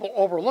many people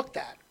overlook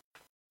that?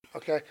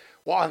 Okay?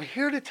 Well, I'm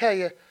here to tell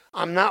you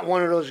I'm not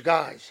one of those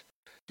guys.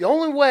 The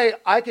only way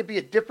I could be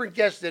a different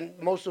guest than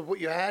most of what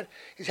you had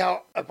is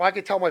if I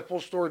could tell my full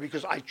story,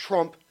 because I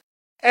trump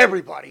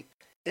everybody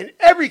in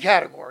every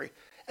category.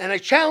 And I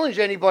challenge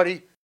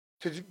anybody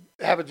to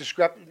have a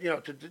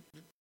to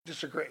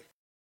disagree.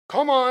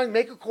 Come on,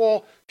 make a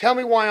call. Tell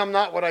me why I'm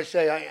not what I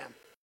say I am.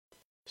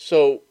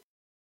 So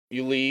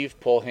you leave,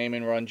 Paul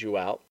Heyman runs you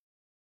out,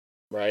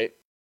 right?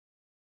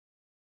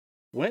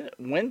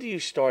 When do you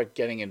start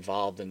getting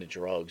involved in the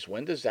drugs?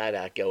 When does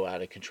that go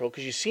out of control?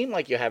 Because you seem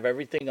like you have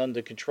everything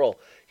under control.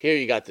 Here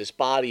you got this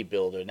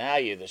bodybuilder. Now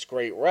you're this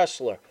great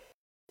wrestler.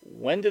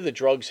 When did the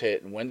drugs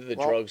hit, and when did the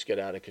drugs get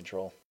out of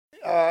control?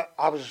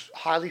 I was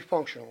highly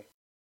functional.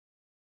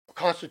 A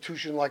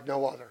constitution like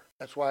no other.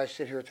 That's why I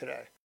sit here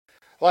today.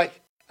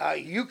 Like,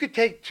 you could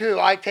take 2,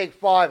 I take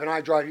 5, and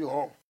I drive you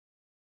home.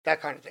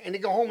 That kind of thing. And to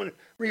go home and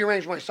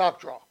rearrange my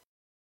sock drawer.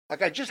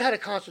 Like, I just had a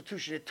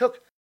constitution. It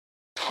took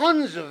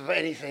tons of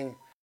anything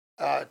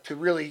to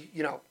really,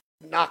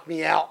 knock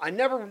me out. I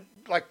never,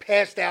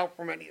 passed out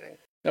from anything.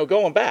 No,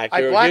 going back,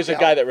 here's a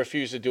guy that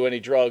refused to do any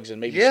drugs and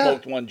maybe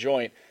smoked one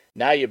joint.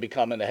 Now you're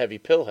becoming a heavy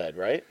pillhead,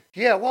 right?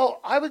 Yeah, well,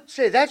 I would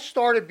say that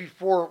started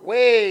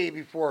way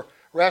before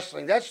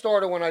wrestling. That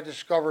started when I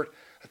discovered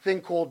a thing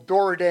called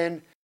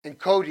Doradine and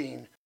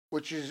codeine,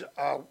 which is,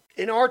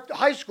 in our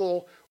high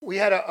school, we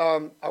had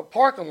a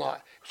parking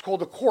lot. It was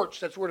called the courts.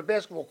 That's where the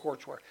basketball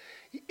courts were.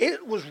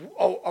 It was an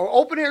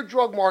open-air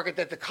drug market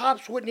that the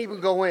cops wouldn't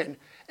even go in.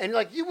 And,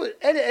 you would,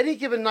 at any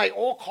given night,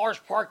 all cars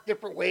parked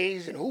different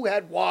ways and who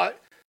had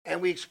what,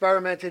 and we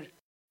experimented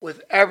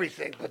with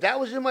everything. But that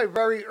was in my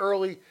very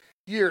early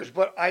years.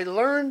 But I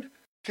learned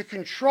to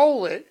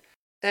control it,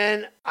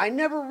 and I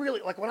never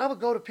really, when I would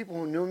go to people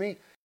who knew me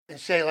and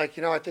say, I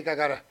think I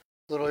got a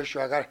little issue.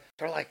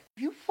 They're like,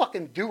 you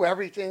fucking do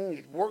everything.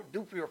 You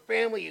do for your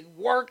family. You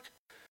work.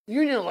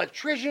 You're an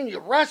electrician. You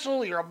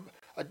wrestle. You're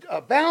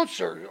a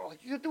bouncer.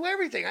 You do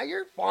everything.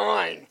 You're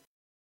fine.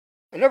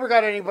 I never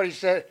got anybody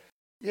said,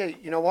 yeah,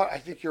 you know what? I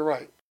think you're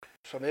right.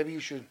 So maybe you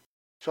should.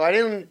 So I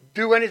didn't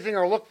do anything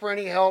or look for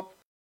any help.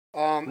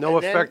 No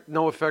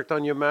effect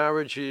on your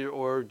marriage,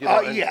 or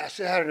yes,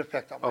 it had an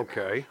effect on my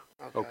marriage.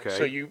 Okay.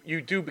 So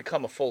you do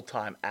become a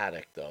full-time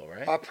addict, though,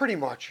 right? Pretty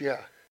much,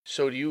 yeah.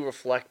 So do you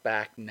reflect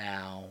back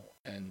now,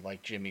 and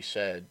like Jimmy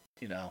said,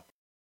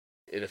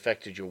 it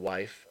affected your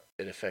wife,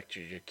 it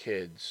affected your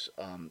kids.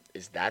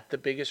 Is that the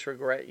biggest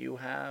regret you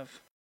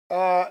have?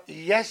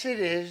 Yes, it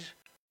is.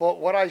 But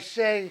what I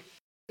say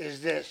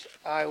is this.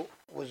 I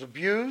was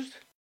abused,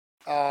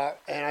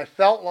 and I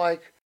felt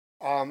like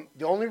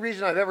the only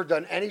reason I've ever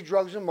done any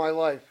drugs in my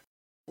life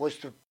was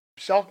to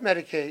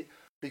self-medicate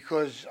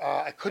because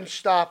I couldn't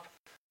stop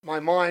my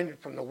mind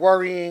from the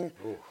worrying,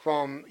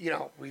 from,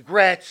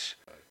 regrets,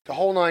 the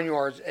whole 9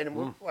 yards.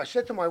 And I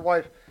said to my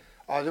wife,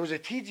 there was a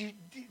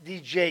T.D.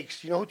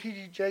 Jakes. You know who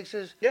T.D. Jakes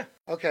is? Yeah.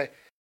 Okay.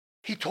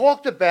 He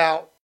talked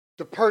about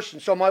the person.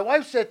 So my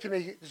wife said to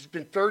me, this has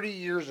been 30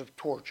 years of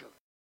torture,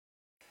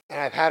 and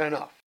I've had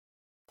enough.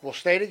 We'll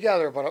stay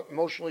together, but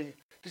emotionally,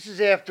 this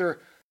is after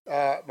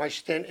my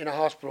stint in a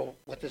hospital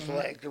with this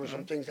leg. There were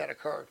some things that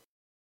occurred.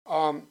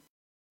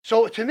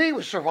 So to me, it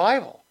was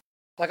survival.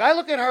 Like, I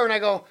look at her and I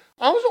go,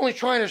 I was only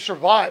trying to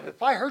survive.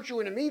 If I hurt you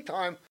in the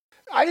meantime,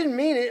 I didn't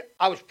mean it.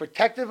 I was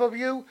protective of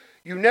you.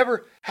 You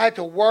never had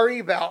to worry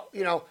about,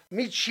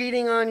 me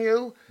cheating on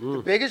you.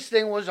 The biggest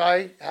thing was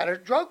I had a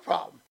drug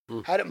problem.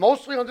 Had it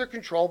mostly under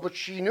control, but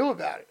she knew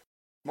about it.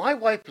 My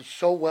wife is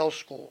so well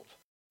schooled.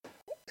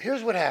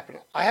 Here's what happened.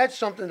 I had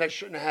something that I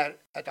shouldn't have had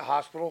at the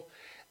hospital,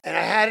 and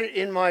I had it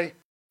in my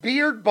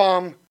beard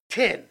balm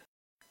tin.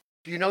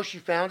 Do you know she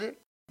found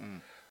it?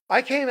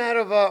 I came out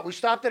of, we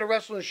stopped at a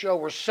wrestling show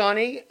where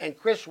Sonny and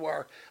Chris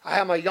were. I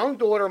had my young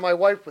daughter and my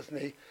wife with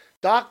me.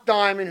 Doc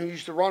Diamond, who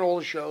used to run all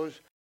the shows,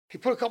 he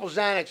put a couple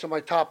Xanax in my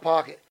top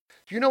pocket.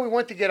 Do you know we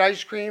went to get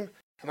ice cream,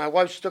 and my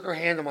wife stuck her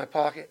hand in my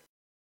pocket?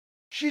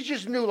 She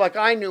just knew, like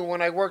I knew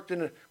when I worked in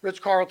the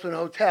Ritz-Carlton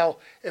Hotel,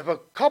 if a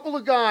couple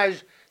of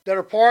guys that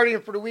are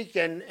partying for the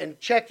weekend and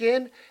check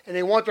in, and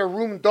they want their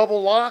room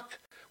double locked,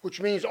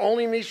 which means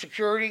only me,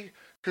 security,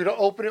 could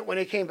open it when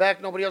they came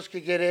back. Nobody else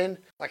could get in,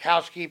 like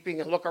housekeeping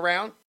and look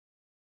around.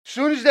 As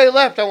soon as they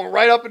left, I went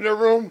right up in their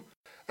room,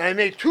 and I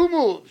made two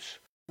moves.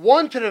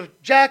 One to the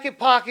jacket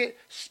pocket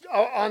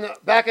on the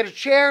back of the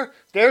chair.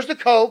 There's the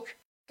Coke.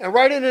 And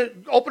right in it,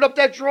 open up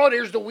that drawer,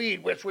 there's the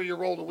weed. That's where you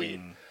roll the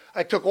weed.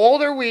 I took all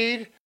their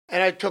weed,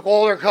 and I took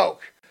all their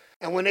Coke.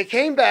 And when they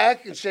came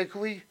back and said,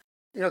 can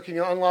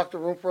you unlock the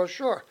room for us?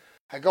 Sure.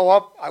 I go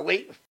up, I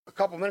wait a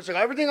couple minutes, I go,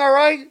 everything all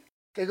right?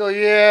 They go,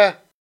 yeah.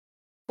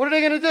 What are they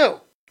going to do?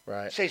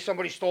 Right. Say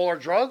somebody stole our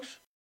drugs?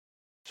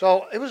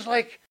 So it was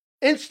like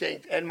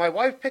instinct. And my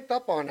wife picked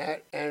up on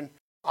that, and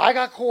I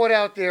got caught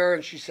out there,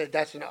 and she said,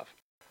 that's enough.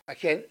 I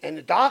can't. And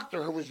the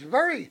doctor, who was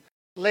very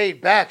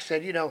laid back,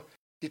 said,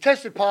 you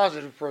tested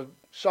positive for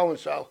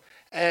so-and-so,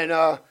 and,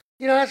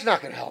 that's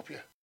not going to help you.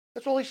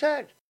 That's all he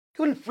said.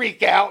 He wouldn't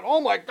freak out. Oh,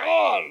 my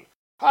God,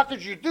 how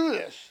could you do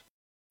this?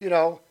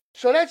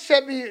 So that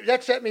set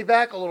me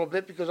back a little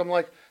bit because I'm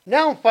like,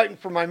 now I'm fighting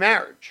for my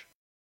marriage,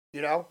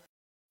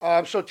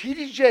 So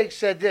T.D. Jakes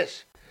said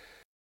this: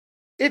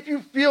 if you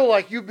feel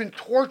like you've been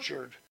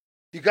tortured,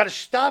 you got to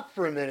stop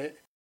for a minute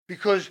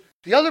because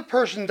the other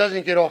person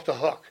doesn't get off the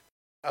hook,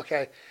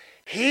 okay?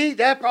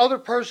 That other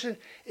person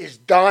is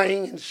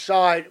dying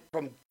inside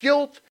from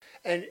guilt,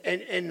 and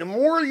the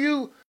more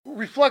you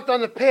reflect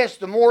on the past,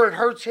 the more it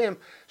hurts him.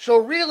 So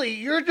really,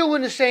 you're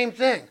doing the same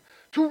thing.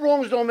 Two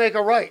wrongs don't make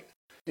a right.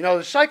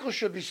 The cycle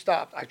should be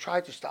stopped. I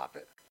tried to stop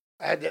it.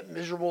 I had that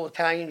miserable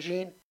Italian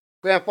gene.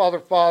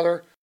 Grandfather,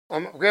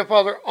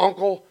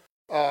 uncle,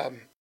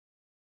 and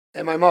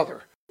my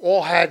mother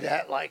all had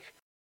that, like,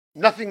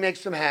 nothing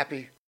makes them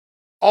happy.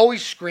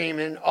 Always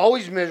screaming,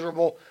 always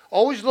miserable,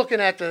 always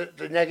looking at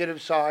the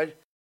negative side.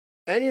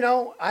 And,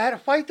 I had to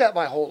fight that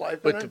my whole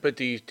life. But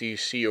do you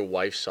see your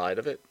wife's side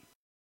of it?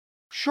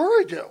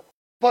 Sure I do.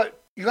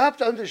 But you have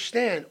to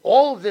understand,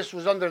 all of this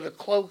was under the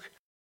cloak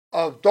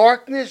of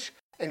darkness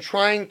and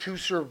trying to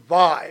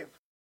survive.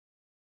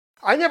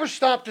 I never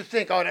stopped to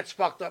think, oh, that's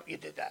fucked up, you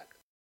did that.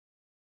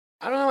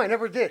 I don't know, I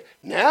never did.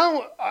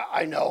 Now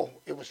I know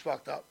it was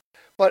fucked up.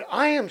 But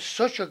I am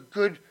such a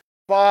good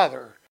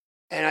father,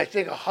 and I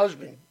think a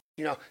husband.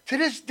 To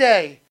this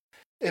day,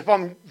 if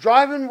I'm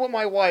driving with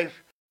my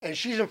wife and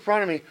she's in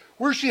front of me,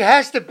 where she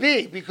has to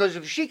be, because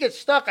if she gets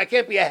stuck, I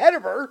can't be ahead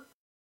of her,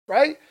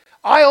 right?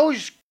 I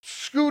always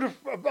scoot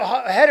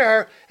ahead of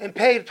her and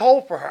pay a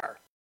toll for her.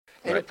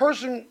 And the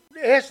person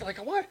asked, like,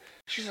 what?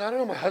 She said, I don't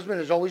know, my husband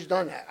has always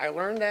done that. I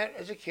learned that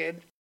as a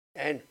kid,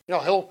 and,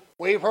 he'll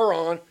wave her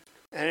on,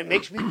 and it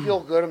makes me feel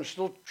good. I'm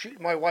still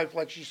treating my wife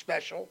like she's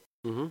special,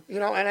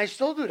 and I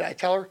still do that. I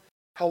tell her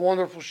how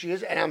wonderful she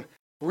is, and I'm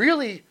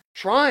really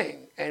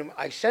trying. And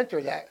I sent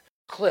her that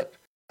clip,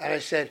 and I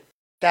said,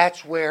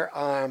 that's where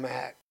I'm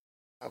at,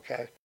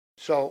 okay?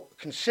 So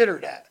consider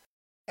that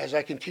as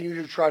I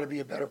continue to try to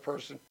be a better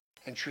person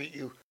and treat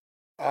you.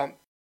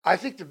 I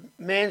think the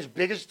man's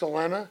biggest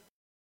dilemma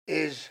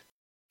is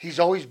he's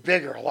always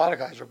bigger. A lot of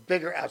guys are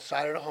bigger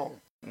outside of the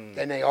home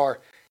than they are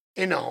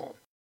in the home.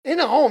 In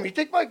the home, you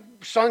think my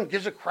son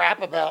gives a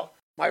crap about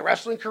my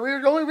wrestling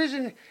career? The only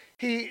reason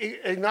he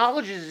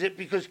acknowledges it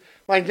because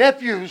my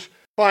nephews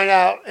find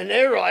out, and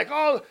they're like,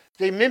 oh,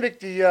 they mimic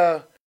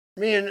the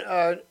me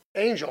and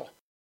Angel.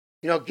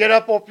 Get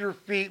up off your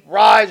feet,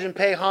 rise and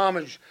pay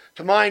homage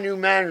to my new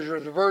manager,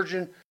 the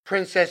Virgin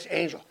Princess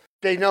Angel.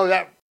 They know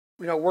that,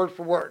 word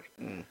for word.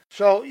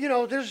 So,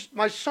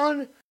 my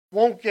son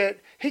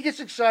he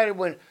gets excited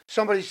when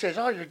somebody says,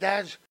 oh, your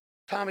dad's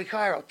Tommy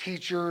Cairo,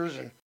 teachers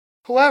and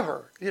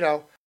whoever,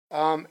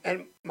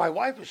 and my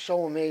wife is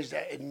so amazed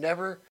that it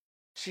never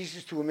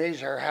ceases to amaze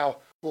her how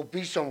we'll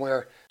be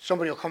somewhere,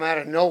 somebody will come out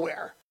of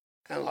nowhere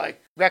and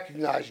like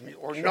recognize me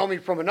or know me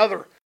from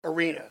another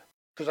arena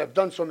because I've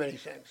done so many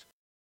things.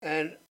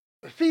 And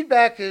the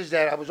feedback is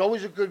that I was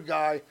always a good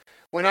guy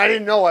when I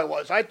didn't know I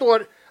was. I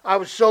thought I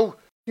was so,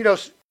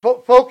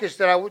 focused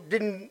that I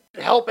didn't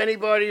help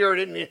anybody or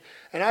didn't.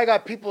 And I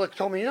got people that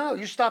told me, no,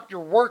 you stopped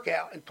your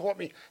workout and taught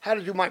me how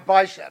to do my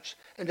biceps.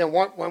 And then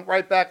went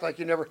right back like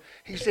you never.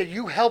 He said,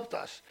 you helped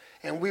us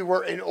and we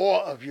were in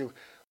awe of you.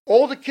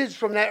 All the kids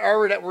from that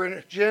era that were in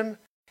the gym,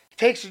 it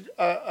takes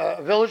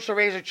a village to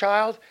raise a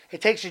child.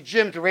 It takes a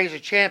gym to raise a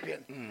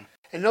champion. Mm.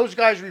 And those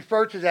guys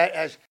refer to that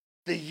as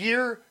the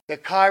year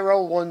that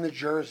Cairo won the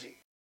jersey.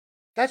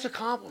 That's a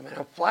compliment.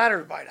 I'm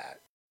flattered by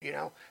that,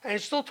 and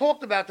it's still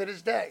talked about to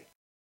this day.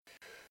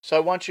 So I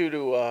want you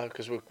to,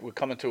 because we're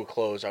coming to a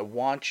close, I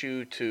want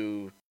you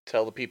to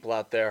tell the people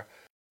out there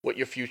what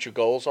your future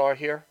goals are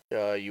here.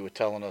 You were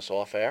telling us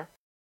off air,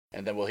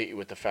 and then we'll hit you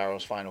with the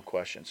Pharaoh's final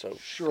question. So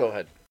sure. Go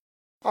ahead.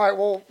 All right,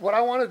 well, what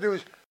I want to do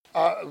is,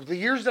 the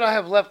years that I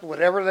have left,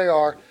 whatever they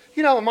are,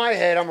 in my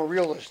head, I'm a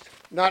realist,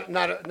 not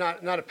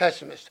a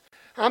pessimist.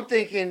 I'm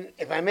thinking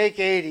if I make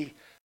 80,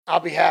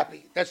 I'll be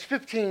happy. That's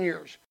 15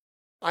 years.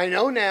 I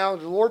know now,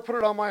 the Lord put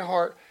it on my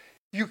heart,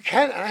 you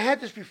can, and I had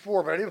this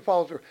before, but I didn't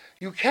follow through.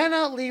 You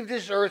cannot leave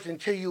this earth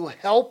until you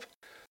help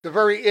the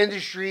very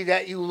industry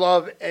that you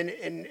love and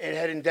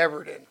had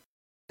endeavored in.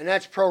 And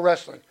that's pro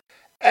wrestling.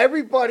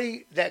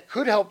 Everybody that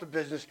could help the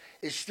business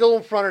is still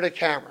in front of the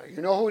camera.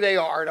 You know who they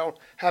are. I don't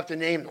have to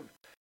name them.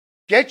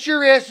 Get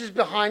your asses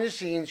behind the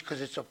scenes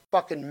because it's a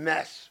fucking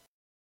mess.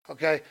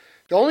 Okay?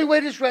 The only way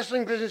this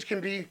wrestling business can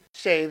be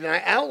saved, and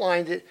I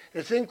outlined it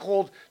in a thing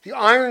called the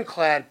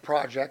Ironclad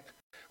Project,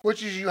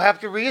 which is you have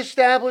to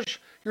reestablish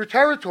your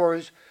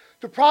territories.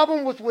 The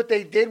problem with what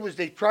they did was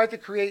they tried to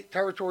create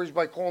territories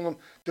by calling them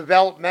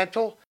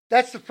developmental.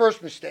 That's the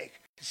first mistake.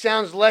 It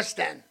sounds less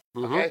than.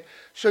 Okay?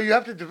 So you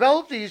have to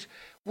develop these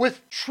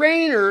with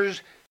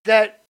trainers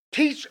that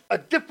teach a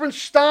different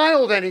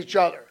style than each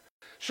other.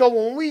 So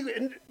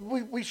when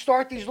we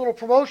start these little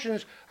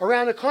promotions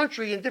around the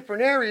country in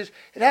different areas,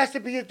 it has to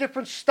be a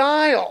different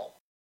style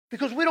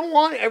because we don't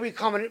want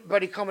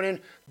everybody coming in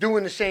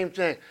doing the same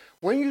thing.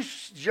 Did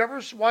you ever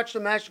watch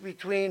the match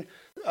between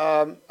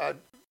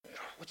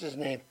what's his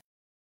name,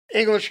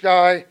 English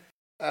guy,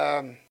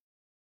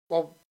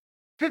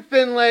 Fit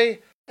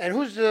Finlay, and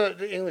who's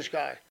the English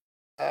guy,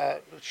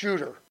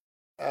 shooter?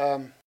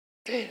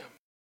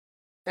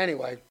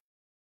 Anyway.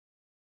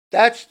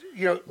 That's,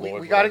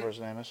 we got to, his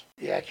name is.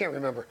 Yeah, I can't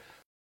remember.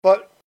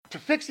 But to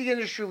fix the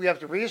industry, we have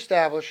to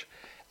reestablish,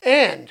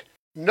 and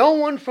no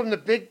one from the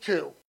big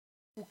two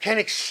can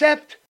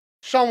accept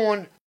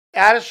someone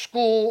out of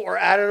school or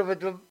out of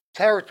a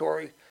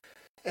territory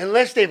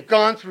unless they've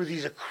gone through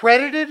these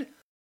accredited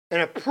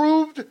and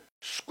approved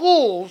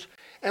schools.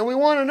 And we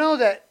want to know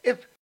that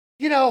if,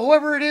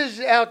 whoever it is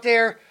out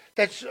there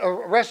that's a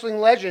wrestling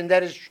legend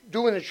that is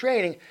doing the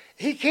training,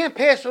 he can't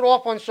pass it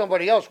off on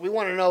somebody else. We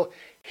want to know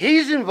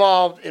he's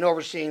involved in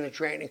overseeing the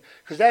training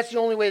because that's the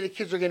only way the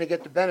kids are going to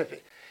get the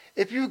benefit.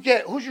 If you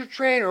get, who's your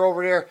trainer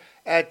over there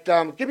at,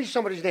 give me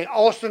somebody's name,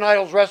 Austin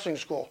Idol's Wrestling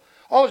School.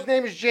 Oh, his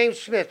name is James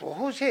Smith. Well,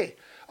 who's he?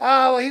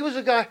 Oh, well, he was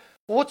a guy.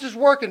 Well, what's his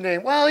working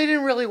name? Well, he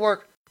didn't really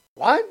work.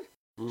 What?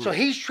 So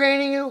he's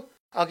training you?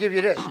 I'll give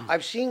you this.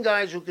 I've seen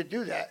guys who could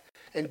do that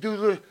and do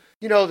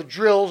the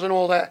drills and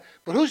all that.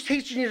 But who's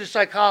teaching you the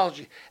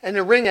psychology and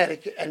the ring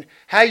etiquette and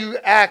how you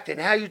act and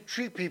how you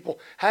treat people,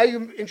 how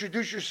you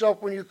introduce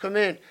yourself when you come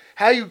in,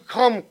 how you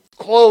come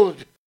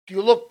clothed, do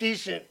you look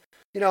decent,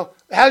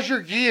 how's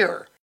your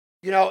gear,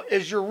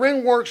 is your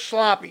ring work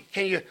sloppy,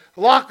 can you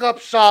lock up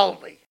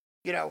solidly,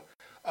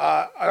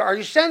 are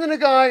you sending a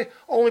guy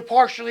only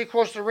partially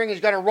across the ring, he's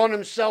got to run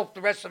himself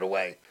the rest of the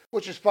way,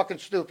 which is fucking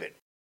stupid.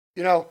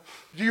 Are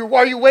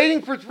you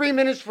waiting for 3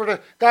 minutes for the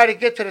guy to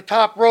get to the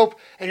top rope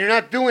and you're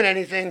not doing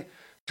anything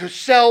to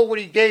sell what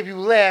he gave you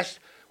last,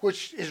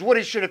 which is what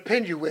he should have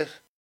pinned you with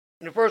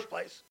in the first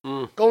place?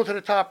 Going to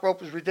the top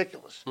rope is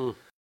ridiculous.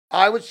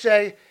 I would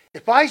say,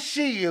 if I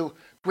see you,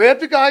 grab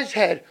the guy's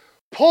head,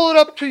 pull it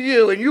up to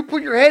you, and you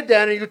put your head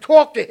down and you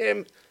talk to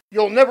him,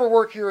 you'll never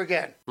work here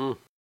again.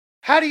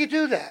 How do you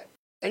do that?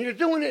 And you're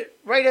doing it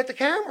right at the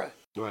camera.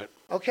 Right.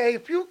 Okay?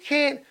 If you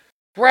can't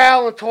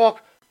growl and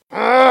talk,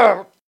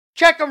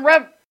 check him,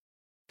 Rev.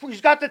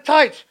 He's got the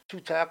tights. 2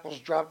 tackles,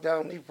 drop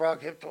down,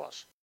 leapfrog, hip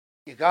toss.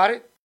 You got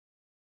it?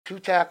 2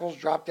 tackles,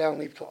 drop down,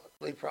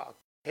 leapfrog,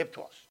 hip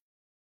toss.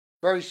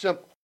 Very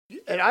simple.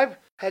 And I've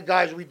had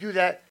guys, we do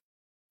that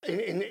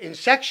in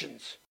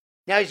sections.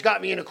 Now he's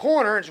got me in a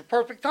corner, and it's a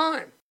perfect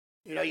time.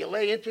 You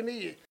lay into me,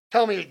 you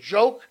tell me a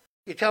joke,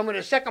 you tell me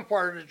the second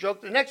part of the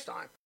joke the next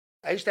time.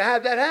 I used to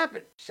have that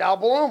happen. Sal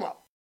Balomo.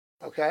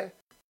 Okay?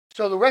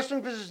 So the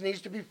wrestling business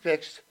needs to be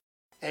fixed,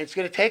 and it's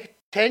going to take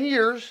 10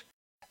 years,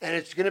 and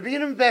it's going to be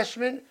an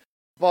investment,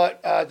 but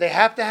you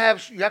have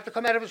to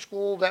come out of a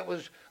school that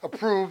was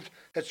approved.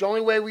 That's the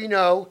only way we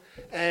know,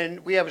 and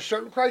we have a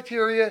certain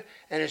criteria,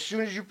 and as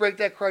soon as you break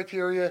that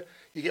criteria,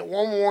 You get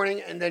one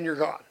warning, and then you're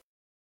gone.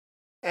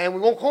 And we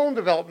won't call them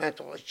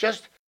developmental. It's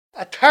just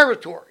a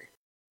territory.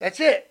 That's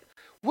it.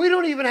 We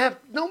don't even have,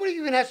 nobody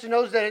even has to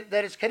know that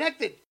it's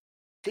connected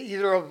to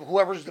either of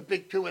whoever's the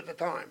big two at the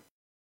time.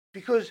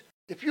 Because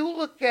if you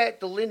look at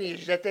the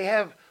lineage that they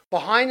have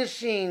behind the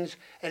scenes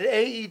at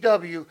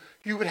AEW,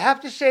 you would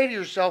have to say to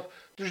yourself,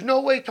 there's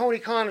no way Tony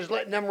Khan is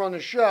letting them run the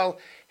show.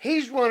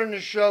 He's running the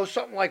show,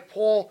 something like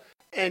Paul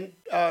and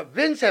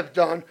Vince have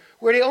done,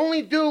 where they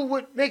only do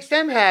what makes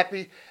them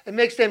happy and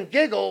makes them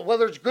giggle,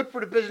 whether it's good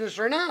for the business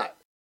or not.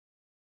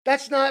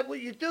 That's not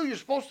what you do. You're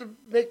supposed to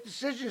make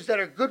decisions that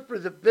are good for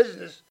the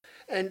business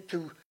and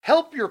to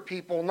help your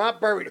people, not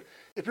bury them.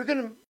 If you're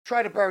going to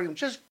try to bury them,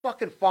 just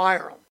fucking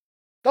fire them.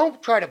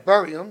 Don't try to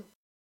bury them.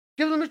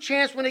 Give them a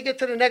chance when they get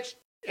to the next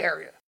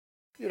area.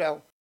 You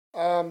know.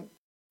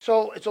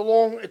 So it's a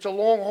long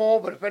haul.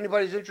 But if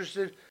anybody's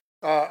interested,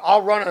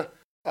 I'll run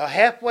a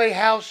halfway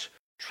house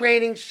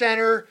training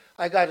center.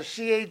 I got a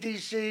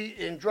CADC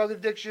in drug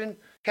addiction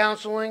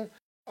counseling.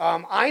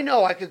 I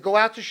know I could go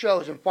out to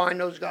shows and find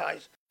those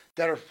guys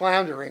that are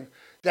floundering.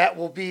 That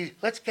will be.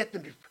 Let's get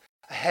them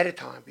ahead of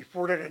time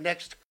before they're the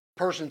next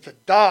person to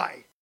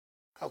die.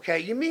 Okay.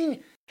 You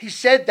mean he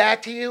said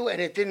that to you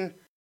and it didn't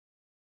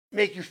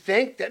make you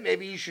think that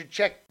maybe you should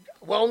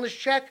wellness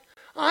check?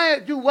 I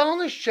do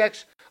wellness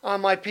checks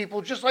on my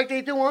people just like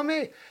they do on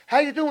me. How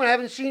you doing? I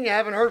haven't seen you,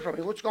 haven't heard from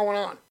you. What's going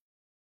on?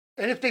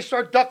 And if they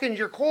start ducking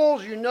your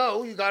calls, you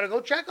know you got to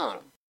go check on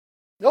them.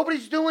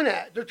 Nobody's doing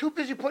that. They're too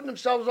busy putting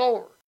themselves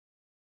over.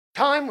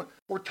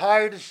 We're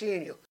tired of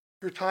seeing you.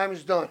 Your time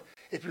is done.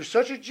 If you're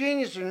such a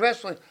genius in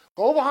wrestling,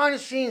 go behind the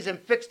scenes and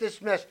fix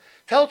this mess.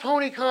 Tell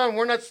Tony Khan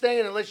we're not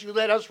staying unless you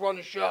let us run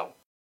the show.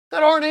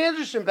 Got Arn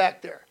Anderson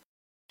back there.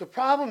 The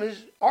problem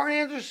is Arn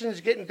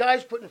Anderson's getting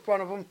guys put in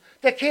front of him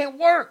that can't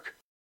work,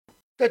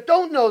 that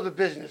don't know the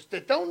business,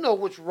 that don't know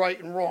what's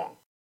right and wrong.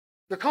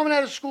 They're coming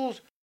out of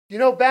schools. You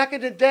know, back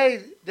in the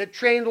day that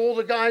trained all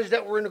the guys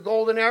that were in the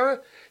golden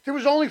era, there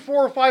was only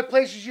 4 or 5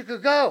 places you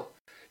could go.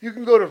 You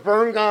can go to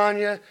Vern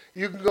Gagne,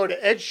 you can go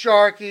to Ed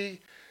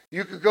Sharkey,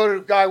 you could go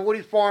to Guy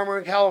Woody Farmer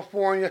in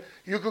California,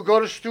 you could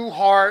go to Stu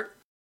Hart,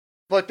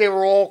 but they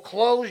were all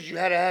closed. You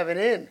had to have an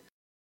in.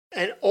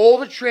 And all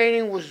the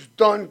training was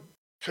done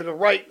to the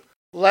right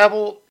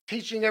level,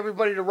 teaching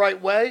everybody the right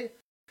way.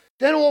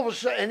 Then all of a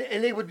sudden,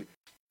 and they would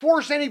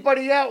force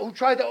anybody out who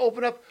tried to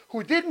open up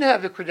who didn't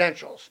have the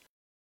credentials.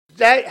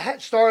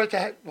 That started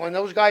to, when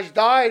those guys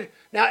died,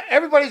 now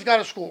everybody's got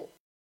a school.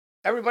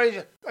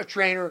 Everybody's a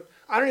trainer.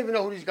 I don't even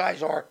know who these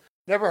guys are.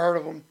 Never heard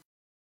of them.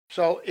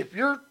 So if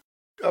you're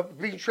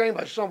being trained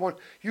by someone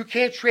you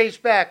can't trace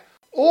back,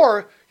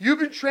 or you've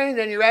been trained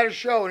and you're at a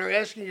show and they're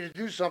asking you to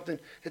do something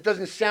that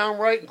doesn't sound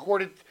right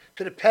according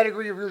to the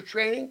pedigree of your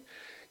training,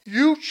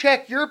 you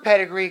check your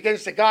pedigree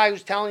against the guy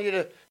who's telling you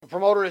the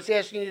promoter that's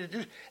asking you to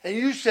do, and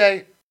you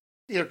say,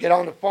 either get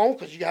on the phone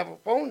because you have a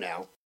phone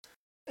now,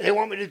 and they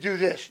want me to do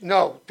this.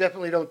 No,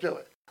 definitely don't do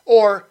it.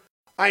 Or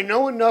I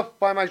know enough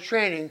by my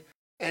training,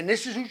 and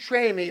this is who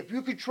trained me. If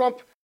you could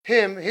trump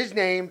him, his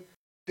name,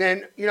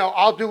 then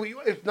I'll do it.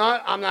 If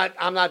not, I'm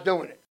not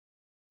doing it.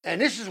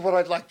 And this is what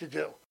I'd like to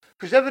do.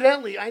 Because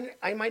evidently,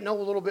 I might know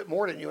a little bit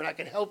more than you, and I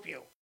can help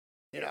you.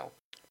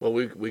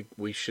 Well,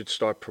 we should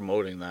start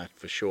promoting that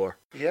for sure.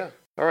 Yeah.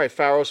 All right,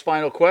 Pharaoh's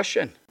final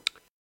question.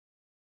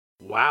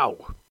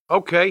 Wow.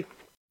 Okay.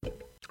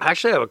 I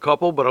actually have a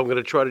couple, but I'm going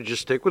to try to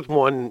just stick with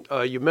one.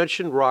 You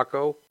mentioned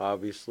Rocco,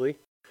 obviously.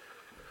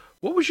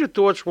 What was your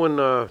thoughts when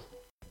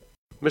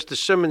Mr.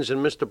 Simmons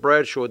and Mr.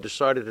 Bradshaw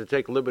decided to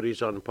take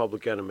liberties on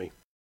Public Enemy?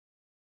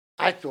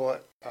 I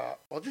thought,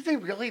 did they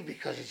really?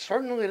 Because it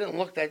certainly didn't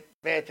look that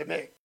bad to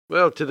me.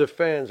 Well, to the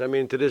fans,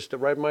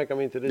 right, Mike?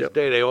 To this Yep.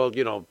 day, they all,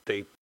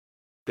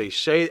 they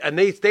say, and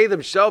they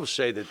themselves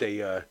say that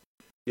they,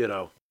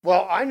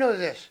 Well, I know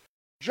this.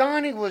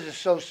 Johnny was a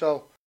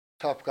so-so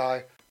tough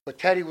guy, but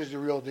Teddy was the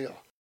real deal.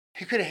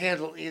 He could have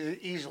handled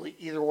easily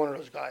either one of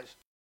those guys.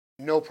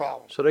 No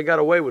problem. So they got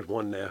away with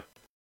one there.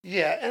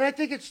 Yeah, and I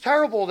think it's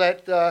terrible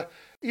that,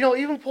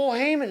 even Paul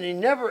Heyman, he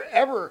never,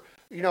 ever,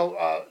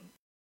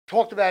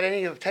 talked about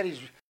any of Teddy's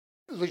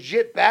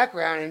legit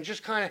background and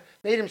just kind of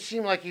made him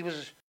seem like he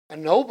was a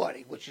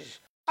nobody, which is,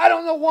 I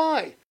don't know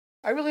why.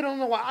 I really don't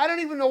know why. I don't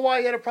even know why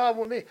he had a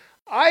problem with me.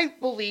 I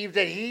believe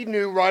that he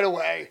knew right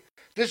away,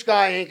 this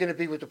guy ain't going to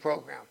be with the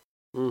program.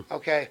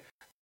 Okay?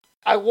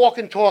 I walk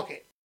and talk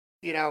it.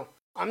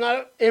 I'm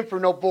not in for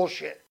no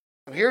bullshit.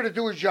 I'm here to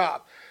do a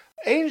job.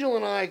 Angel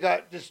and I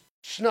got this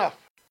snuff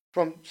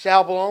from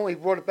Sal Balone. He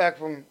brought it back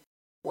from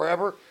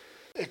wherever.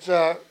 It's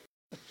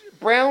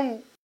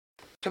brown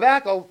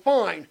tobacco,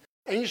 fine,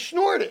 and you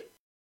snort it.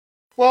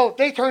 Well,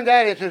 they turned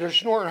that into they're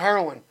snorting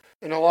heroin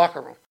in the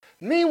locker room.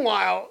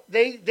 Meanwhile,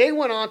 they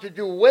went on to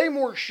do way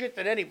more shit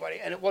than anybody,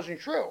 and it wasn't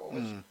true. It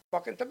was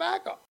fucking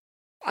tobacco.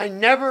 I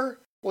never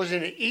was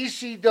in an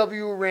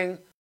ECW ring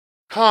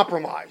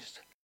compromised,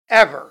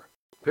 ever.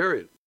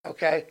 Period.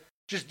 Okay?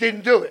 Just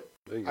didn't do it.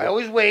 There you I go.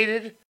 always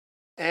waited,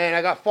 and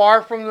I got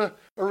far from the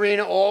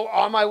arena all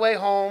on my way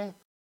home,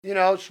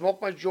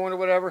 smoked my joint or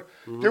whatever.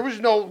 There was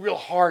no real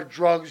hard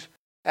drugs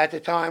at the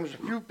time. It was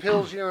a few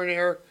pills here and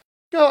there.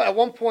 No, at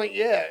one point,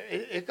 yeah,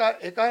 it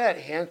got out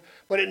of hand,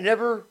 but it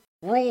never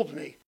ruled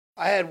me.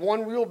 I had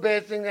one real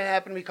bad thing that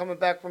happened to me coming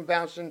back from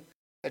bouncing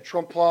at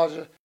Trump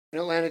Plaza in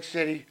Atlantic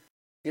City.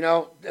 You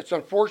know, it's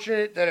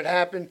unfortunate that it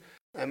happened.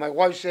 And my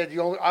wife said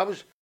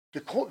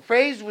the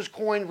phrase was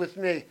coined with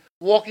me,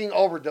 walking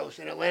overdose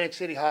in Atlantic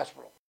City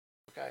Hospital.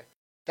 Okay,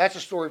 that's a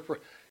story for,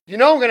 I'm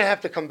going to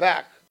have to come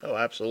back. Oh,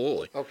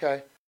 absolutely.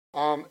 Okay,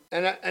 and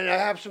I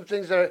have some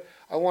things that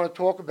I want to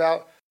talk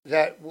about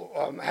that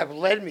have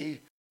led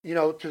me,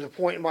 to the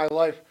point in my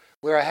life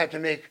where I had to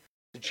make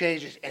the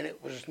changes, and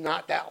it was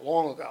not that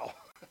long ago.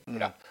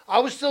 I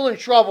was still in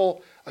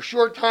trouble a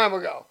short time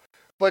ago,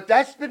 but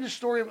that's been the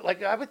story.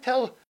 Like, I would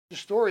tell the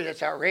story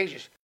that's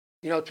outrageous,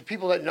 to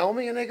people that know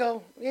me, and they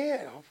go,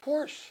 "Yeah, of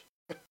course."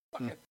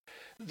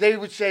 They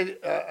would say,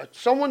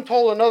 someone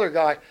told another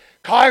guy,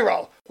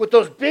 "Cairo, with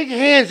those big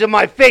hands in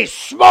my face,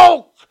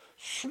 smoke,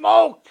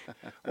 smoke,"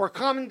 or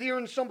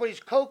commandeering somebody's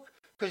coke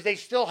because they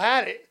still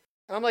had it.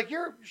 And I'm like,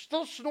 "You're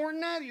still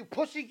snorting that? You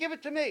pussy, give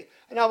it to me."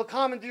 And I would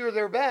commandeer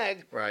their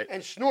bag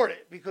and snort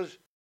it because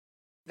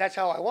that's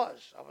how I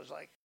was. I was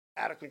like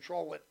out of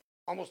control with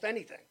almost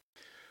anything.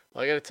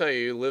 Well, I got to tell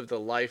you lived a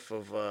life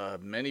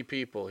of many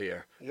people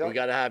here. Yep. We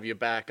got to have you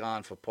back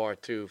on for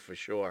part 2 for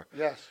sure.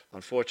 Yes.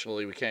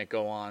 Unfortunately, we can't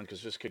go on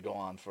because this could go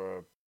on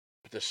for.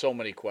 There's so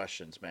many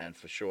questions, man,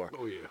 for sure.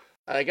 Oh yeah.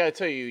 I got to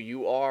tell you,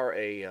 you are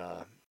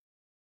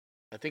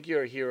I think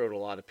you're a hero to a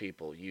lot of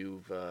people.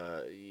 You're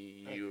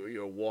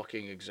a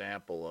walking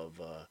example of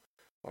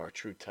our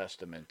true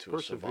testament to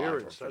a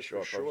survivor, Perseverance, for that's sure.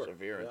 for sure.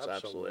 Perseverance,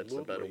 absolutely. That's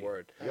the better Absolutely.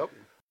 word. Yep.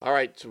 All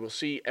right, so we'll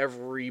see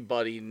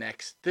everybody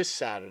this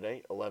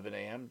Saturday, 11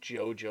 a.m.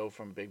 JoJo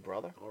from Big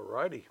Brother. All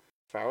righty.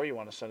 Pharaoh, you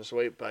want to send us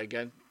away? But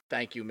again,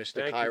 thank you, Mr.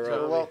 Thank you, Cairo. Tommy.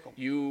 You're welcome.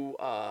 You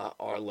are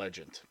a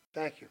legend.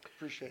 Thank you.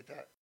 Appreciate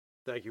that.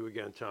 Thank you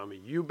again, Tommy.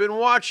 You've been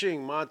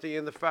watching Monte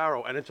and the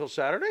Pharaoh. And until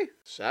Saturday,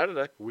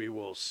 Saturday. we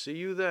will see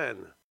you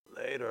then.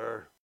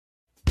 Later.